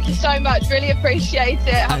 Amazing. Thank you so much. Really appreciate it.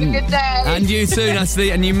 Have a good day. And you too, Natalie.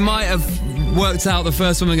 And you might have worked out the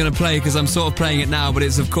first one we're going to play because I'm sort of playing it now, but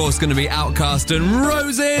it's, of course, going to be Outkast and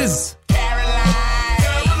Roses.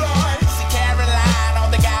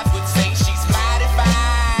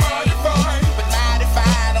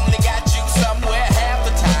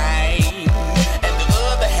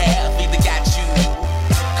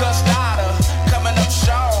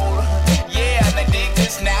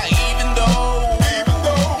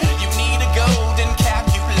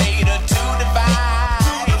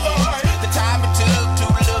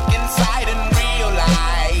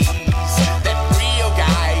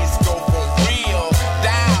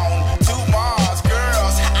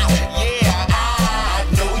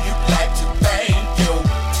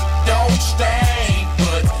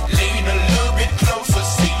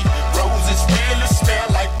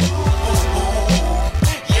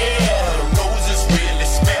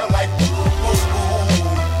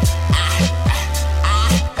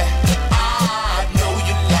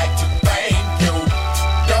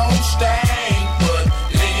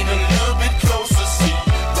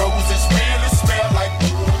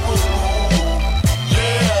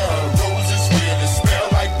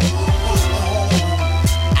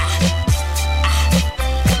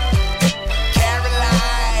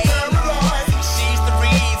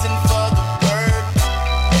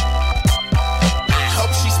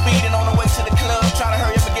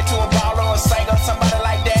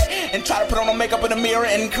 Makeup in the mirror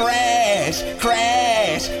and crash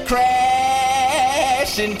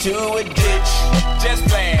into a ditch. Just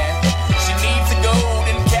playing. She needs a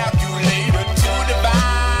golden calculator to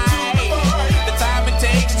divide the time it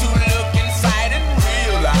takes to look inside and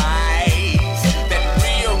realize that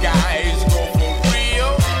real guys go for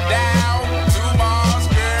real down to Mars,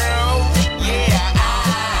 girl. Yeah,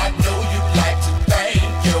 I know you like to thank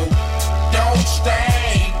you. Don't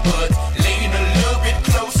stay, but lean a little bit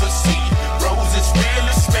closer. See, roses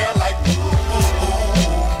really smell like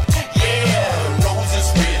yeah, roses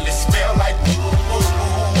really smell like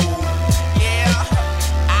yeah.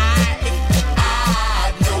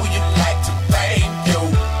 I know you like to thank you.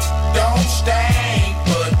 Don't stay,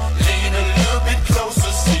 but lean a little bit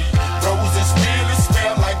closer. See, roses really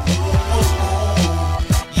smell like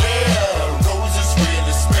yeah, roses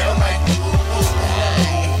really smell like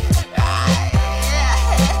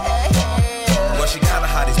Well, she got a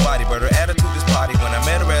hottest body, but her attitude is potty. When I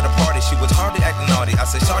met her at a party, she was hardly acting naughty. I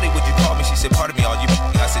said, "Shawty, would you call me?" She said, "Pardon me, are you?"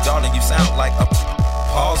 I said, "Darling, you sound like a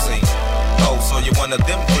pausing." Oh, so you're one of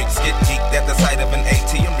them freaks, get geeked at the sight of an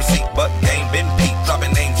ATM receipt, but game been beat,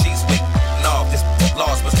 dropping name, she's weak. No, this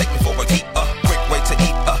lost, mistake me for a geek. Quick way to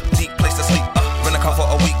eat, deep place to sleep. Rent a car for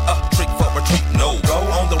a week, trick for retreat. No, go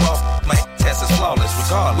on the raw, my test is flawless.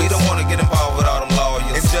 Regardless, we don't want to get involved with all them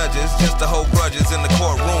lawyers and judges, just to hold grudges in the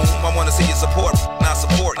courtroom. I want to see you support, not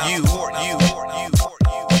support you.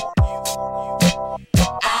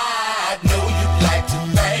 I know you like to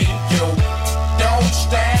thank you. Don't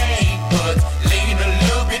stay, but lean a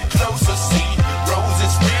little bit closer. See,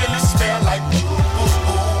 roses really smell like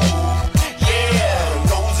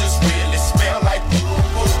yeah, roses really smell like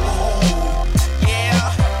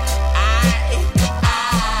yeah.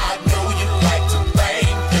 I know you like to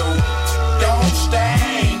thank you. Don't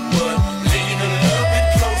stay, but lean a little bit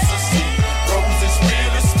closer. See, roses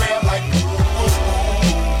really smell like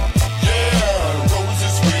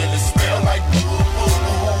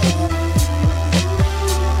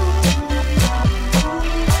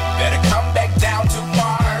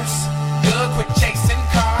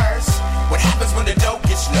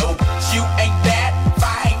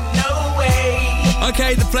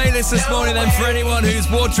playlist this morning then for anyone who's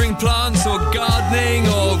watering plants or gardening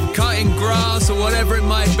or cutting grass or whatever it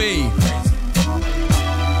might be.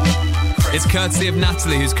 It's courtesy of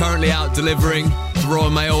Natalie, who's currently out delivering the Royal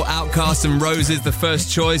Mail. Outcast and Roses, the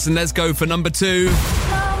first choice. And let's go for number 2.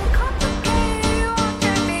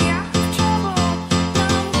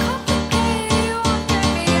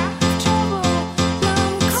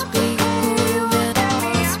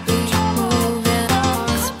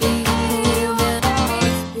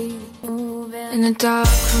 In a dark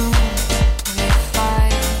room, we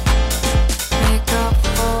fight, make up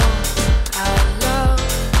for our love.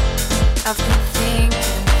 I've been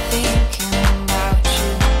thinking about you,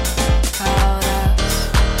 about us.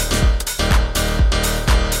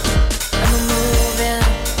 And we're moving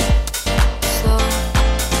slow,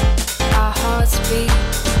 our hearts beat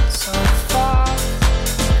so fast.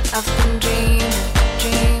 I've been dreaming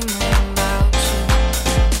about you,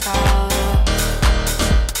 about us.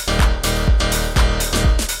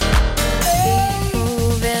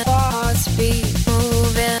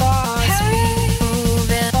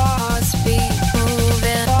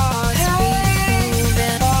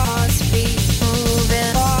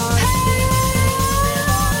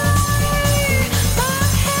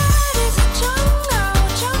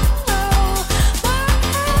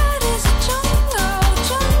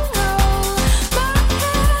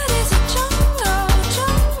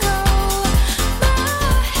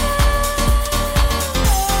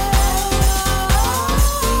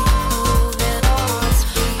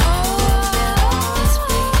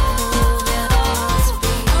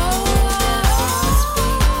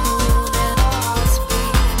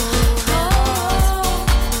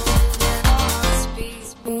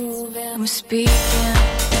 I'm speaking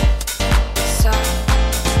soft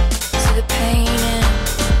to the pain in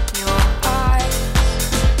your eyes.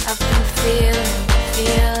 I've been feeling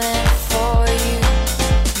for you,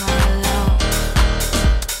 my love.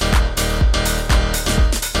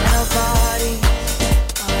 And our bodies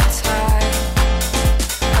are tied,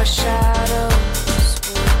 our shadows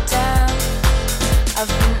will dance.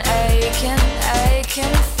 I've been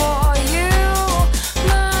aching for you.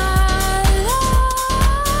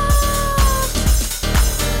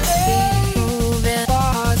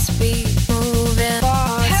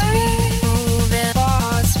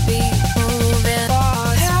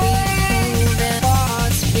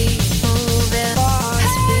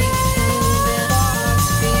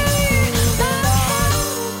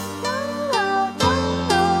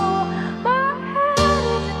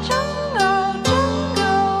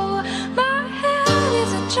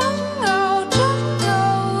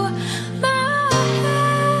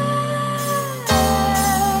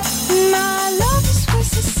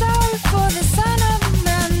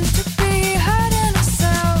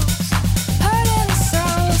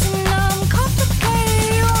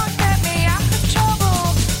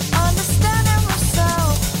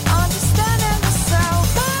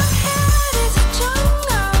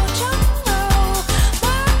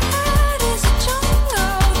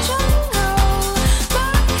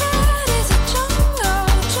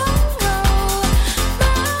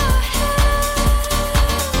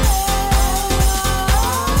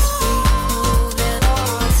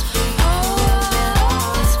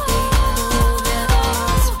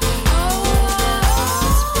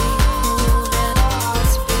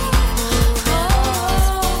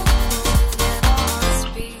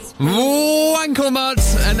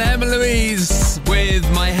 And Emma Louise with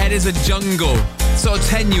My Head is a Jungle. Sort of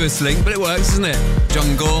tenuous link, but it works, doesn't it?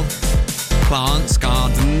 Jungle, plants,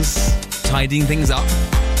 gardens, tidying things up.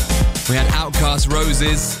 We had Outcast,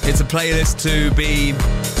 Roses. It's a playlist to be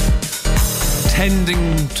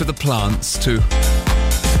tending to the plants to.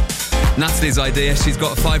 Natalie's idea. She's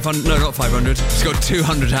got 500, no, not 500. She's got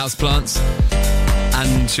 200 houseplants.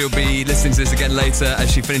 And she'll be listening to this again later as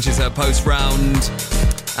she finishes her post round.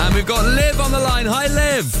 And we've got Liv on the line. Hi,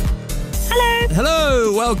 Liv. Hello.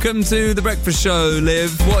 Hello. Welcome to The Breakfast Show,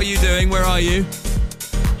 Liv. What are you doing? Where are you?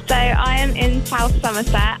 So I am in South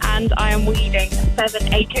Somerset and I am weeding a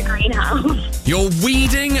 7-acre greenhouse. You're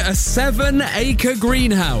weeding a 7-acre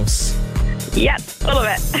greenhouse? Yep, all of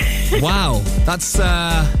it. Wow. That's,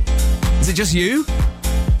 is it just you?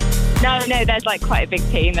 No, there's like quite a big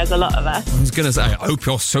team. There's a lot of us. I was going to say, I hope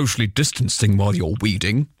you're socially distancing while you're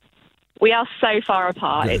weeding. We are so far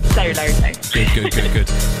apart. Good. It's so lonely. Good.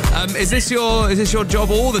 Is this your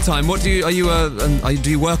job all the time? What do you do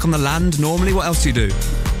you work on the land normally? What else do you do?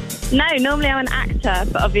 No, normally I'm an actor,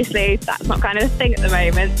 but obviously that's not kind of a thing at the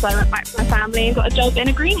moment. So I went back to my family and got a job in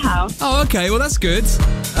a greenhouse. Oh, okay. Well, that's good.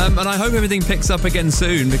 And I hope everything picks up again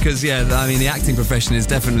soon because, yeah, I mean, the acting profession is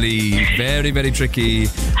definitely very, very tricky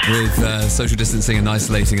with social distancing and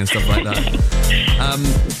isolating and stuff like that.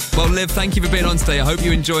 Well, Liv, thank you for being on today. I hope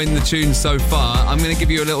you're enjoying the tune so far. I'm going to give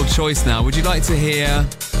you a little choice now. Would you like to hear...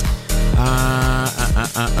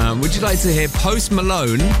 would you like to hear Post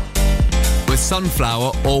Malone with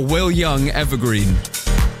Sunflower or Will Young Evergreen?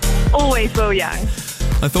 Always Will Young.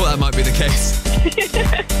 I thought that might be the case.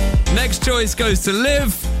 Next choice goes to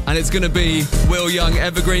Liv, and it's going to be Will Young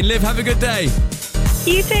Evergreen. Liv, have a good day.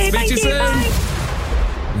 You too. Speak Thank to you you. soon. Bye.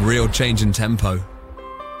 Real change in tempo,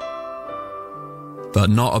 but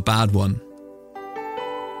not a bad one.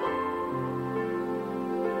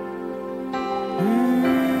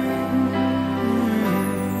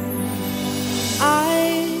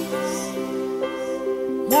 Eyes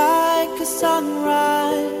like a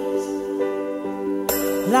sunrise,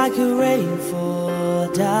 like a rainfall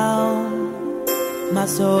down my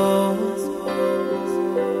soul.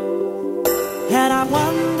 And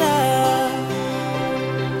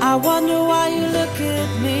I wonder why you look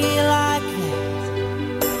at me like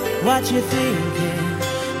that. What you thinking,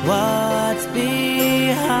 what's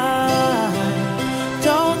behind?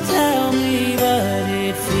 Don't tell me, but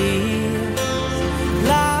it feels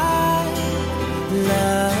like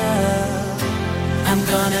love. I'm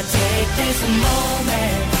gonna take this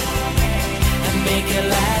moment and make it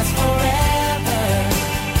last forever.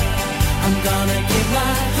 I'm gonna give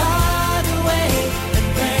my heart away and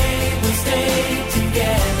pray we'll stay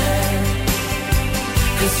together.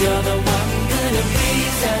 'Cause you're the one good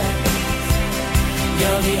reason.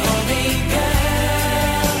 You're the only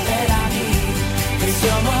girl that I need. 'Cause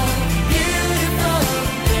you're more beautiful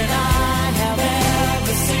than I have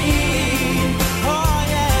ever seen. Oh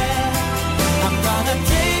yeah, I'm gonna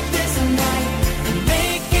take this night and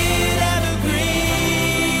make it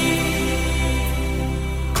evergreen.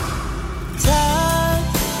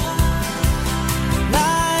 Touch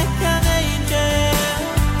like an angel,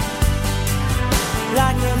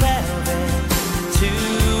 like a velvet to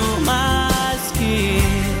my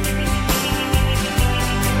skin.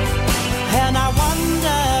 And I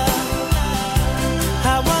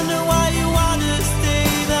wonder why you wanna stay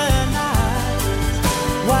the night.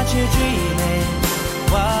 What you dreaming,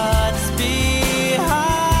 what's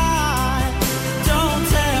behind? Don't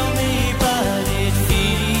tell me, but it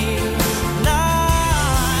feels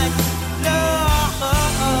like love.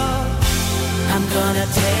 I'm gonna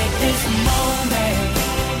take this moment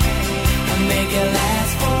and make it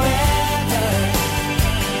last forever.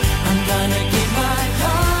 I'm gonna give my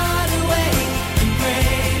heart away and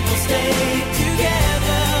pray we'll stay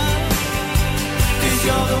together. 'Cause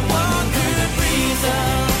you're the one good reason.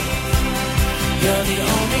 You're the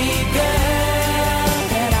only girl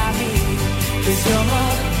that I need. 'Cause you're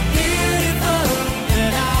more beautiful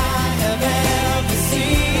than I have ever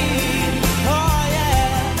seen. Oh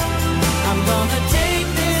yeah, I'm gonna take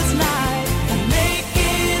this night and make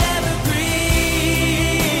it evergreen.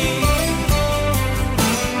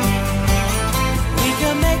 We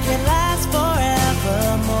can make it last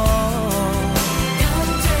forevermore.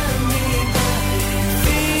 Don't tell me that it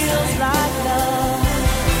feels like love.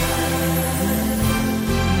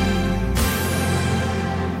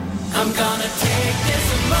 I'm gonna take this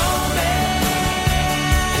moment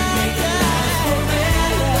and make it last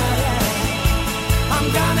forever. I'm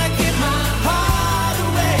gonna give my heart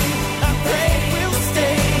away. I pray we'll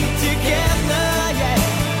stay together, yeah.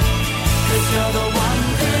 'Cause you're the one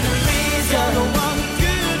good reason. You're the one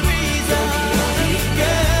good reason. You're the only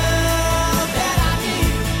girl that I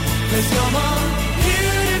need. 'Cause you're more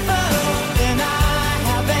beautiful than I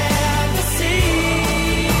have ever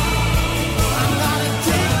seen. I'm gonna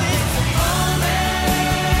take this moment,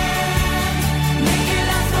 make it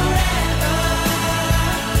last forever.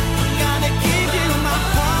 I'm gonna give you my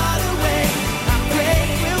heart away. I pray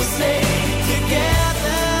we'll stay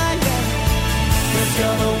together, yeah. 'Cause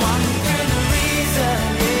you're the one good reason,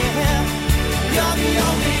 yeah. You're the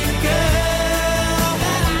only girl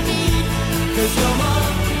that I need. 'Cause you're more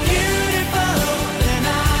beautiful than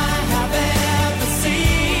I have ever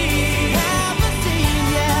seen. Ever seen,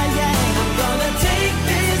 yeah, yeah. I'm gonna take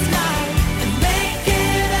this night and make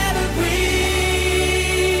it evergreen.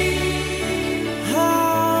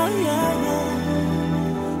 Oh, yeah,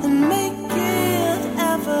 yeah. And make it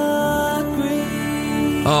evergreen.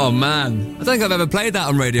 Oh, man. I don't think I've ever played that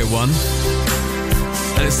on Radio 1.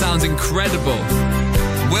 And it sounds incredible.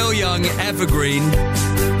 Will Young Evergreen.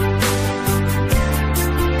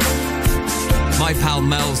 My pal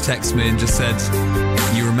Mel's texted me and just said,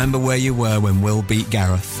 You remember where you were when Will beat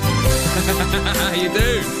Gareth. You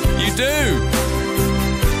do.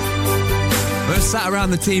 I was sat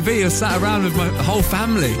around the TV, I was sat around with my whole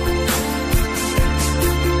family.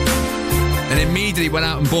 And immediately went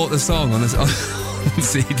out and bought the song on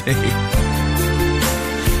CD.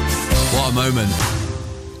 What a moment.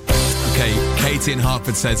 Okay, Katie in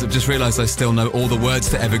Hartford says, I've just realised I still know all the words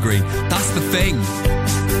to Evergreen. That's the thing.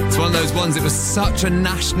 It's one of those ones, it was such a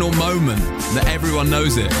national moment that everyone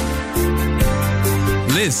knows it.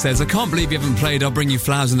 Liz says, I can't believe you haven't played I'll Bring You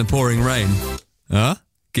Flowers in the Pouring Rain. Huh?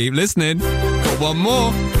 Keep listening. Got one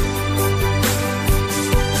more.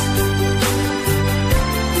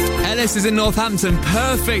 Ellis is in Northampton.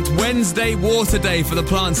 Perfect Wednesday water day for the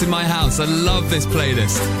plants in my house. I love this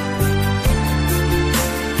playlist.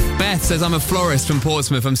 Beth says, I'm a florist from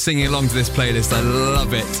Portsmouth. I'm singing along to this playlist. I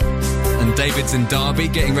love it. And David's in Derby,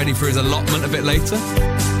 getting ready for his allotment a bit later.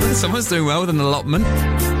 Someone's doing well with an allotment.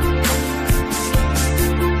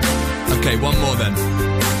 Okay, one more then.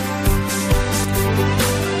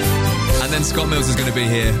 And then Scott Mills is going to be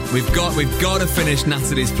here. We've got to finish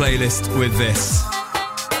Natalie's playlist with this.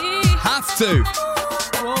 Have to.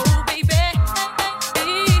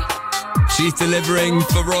 She's delivering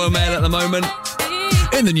for Royal Mail at the moment.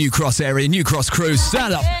 In the New Cross area, New Cross crew,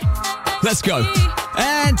 stand up. Let's go.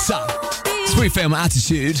 And time. Sweet Film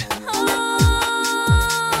Attitude.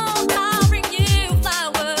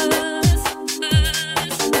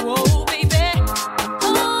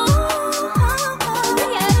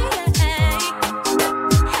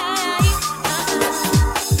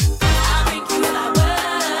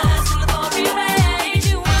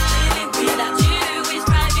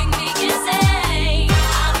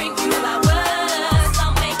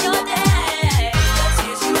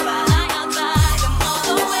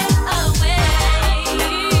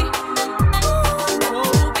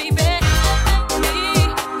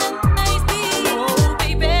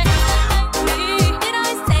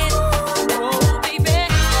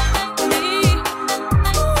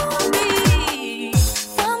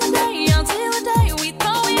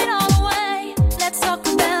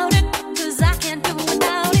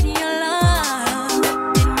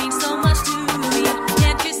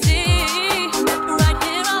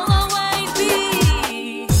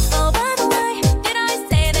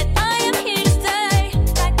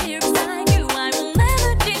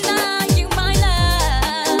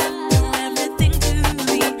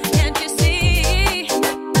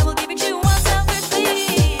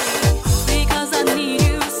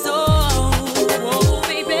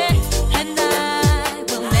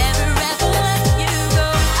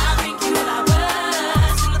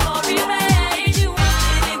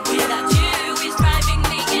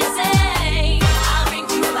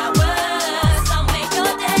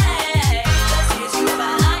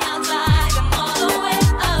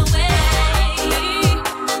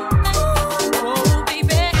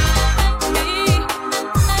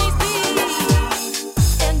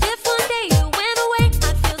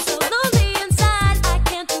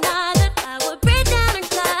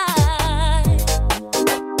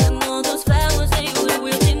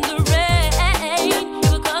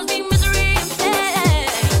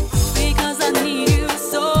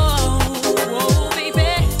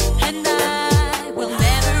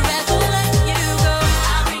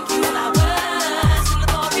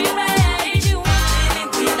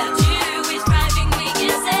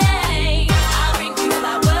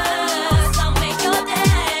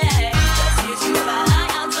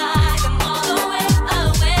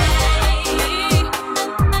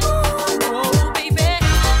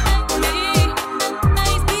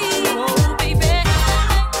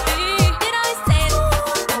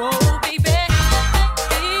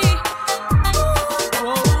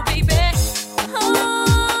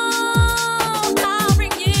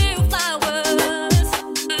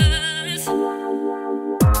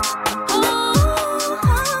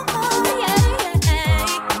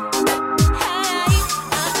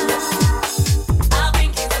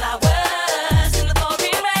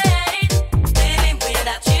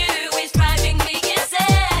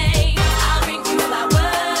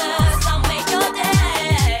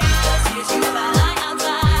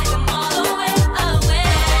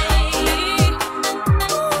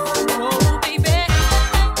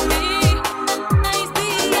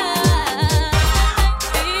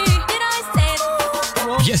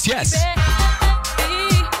 Yes.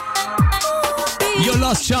 Your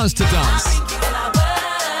last chance to dance.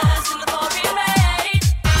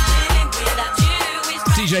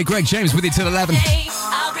 DJ Greg James with you till 11.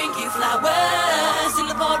 I'll bring you flowers in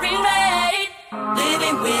the pouring rain.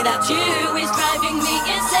 Living without you is driving me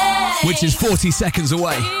insane. Which is 40 seconds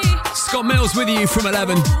away. Scott Mills with you from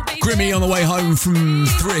 11. Grimmy on the way home from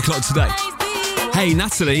 3 o'clock today. Hey,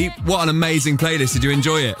 Natalie, what an amazing playlist. Did you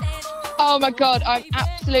enjoy it? Oh my God, I'm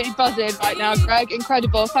absolutely buzzing right now, Greg.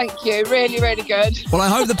 Incredible, thank you. Really, really good. Well, I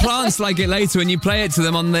hope the plants like it later when you play it to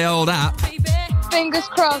them on the old app. Fingers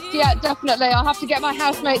crossed, yeah, definitely. I'll have to get my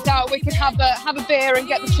housemates out. We can have a beer and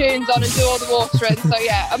get the tunes on and do all the watering. So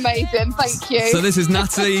yeah, amazing. Thank you. So this is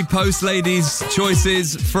Natalie Post Ladies'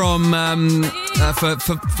 choices from for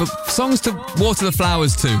songs to water the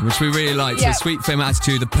flowers to, which we really liked. Yeah. So Sweet Fame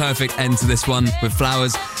Attitude, the perfect end to this one with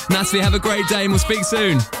flowers. Natalie, have a great day and we'll speak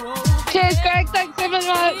soon. Cheers, Greg. Thanks so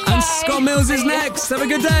much. And Scott Mills is next. Have a good day.